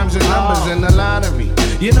more rhymes and numbers in the lottery.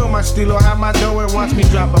 You know my stilo, how my dough and watch me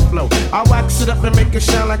drop a flow. I wax it up and make it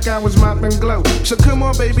shine like I was mopping glow. So come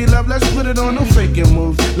on, baby love, let's put it on, no faking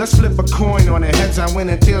moves. Let's flip a coin on it, heads I win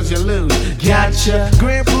and tails you lose. Gotcha.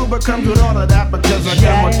 Grand Pooba comes with all of that because I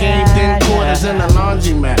got my game in quarters in the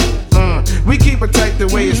laundromat. We keep it tight the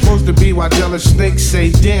way it's supposed to be, while jealous snakes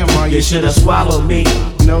say, damn, you should've swallowed me.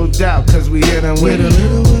 No doubt, cause we hit them with a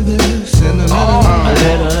little of this and a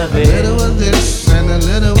little of this, a little of this and a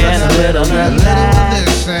little of that, a little of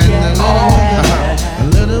this and a little of that, a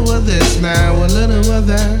little of this now, a little of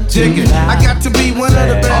that. Check it, I got to be one of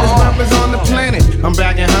the baddest rappers on the planet. I'm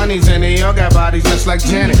bagging honeys and they all got bodies just like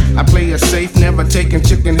Janet. I play it safe, never taking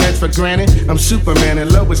chicken heads for granted. I'm Superman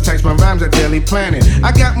and Lois takes my rhymes at Daily Planet.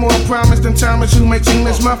 I got more promise than Thomas who makes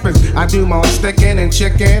English muffins. I do more sticking and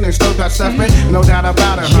chicken and stovetop stuffing. No doubt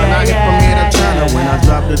about it, hun. I hit from here to China. When I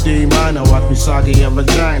drop the D minor, watch me soggy your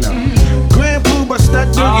vagina. Grand Pooba stuck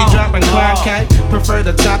doogie dropping Klondike. Prefer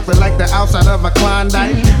the chocolate like the outside of a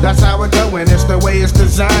Klondike. That's how it go and it's the way it's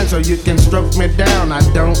designed. So you can stroke me down, I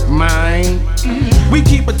don't mind. We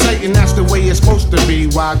keep it tight and that's the way it's supposed to be.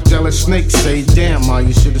 While jealous snakes say, damn,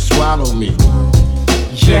 you should've swallowed me.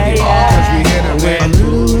 Shake it, cause we hit it with a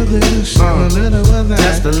little of this, and a little of that,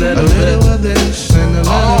 just a little of this, and a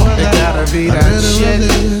little of that. It gotta be that shit,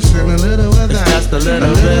 and a little of that, it's just a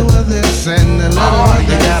little of this, and a little of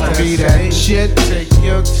that. It gotta be that shit. Take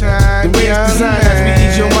your time. The way it's designed has me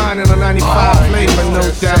ease your mind in a 95 flavor, no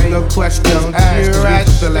doubt, no questions asked. Right,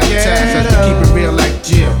 the left task has to keep it real like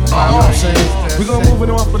Jill. You know what I'm saying? We gon' move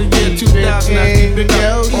it on for the year 2000. Big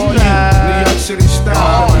girls, New York City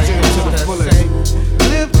style, to the fullest.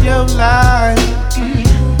 Live your life,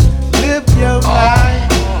 live your life,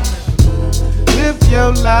 live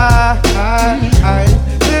your life,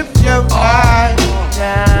 live your life,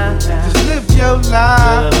 just live your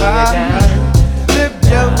life, live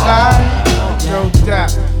your life, no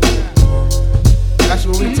doubt. That's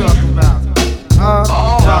what we talking about.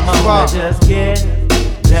 Just get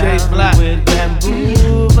down with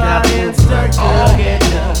bamboo and stuck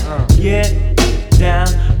together. Get down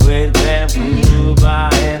with bamboo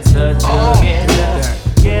and stuck together.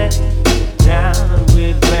 Get down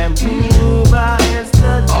with bamboo and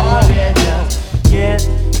stuck together. Get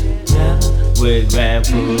down with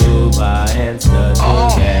bamboo and stuck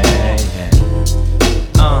together.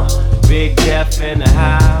 Big Jeff in the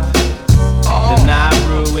house. The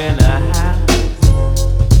Nauru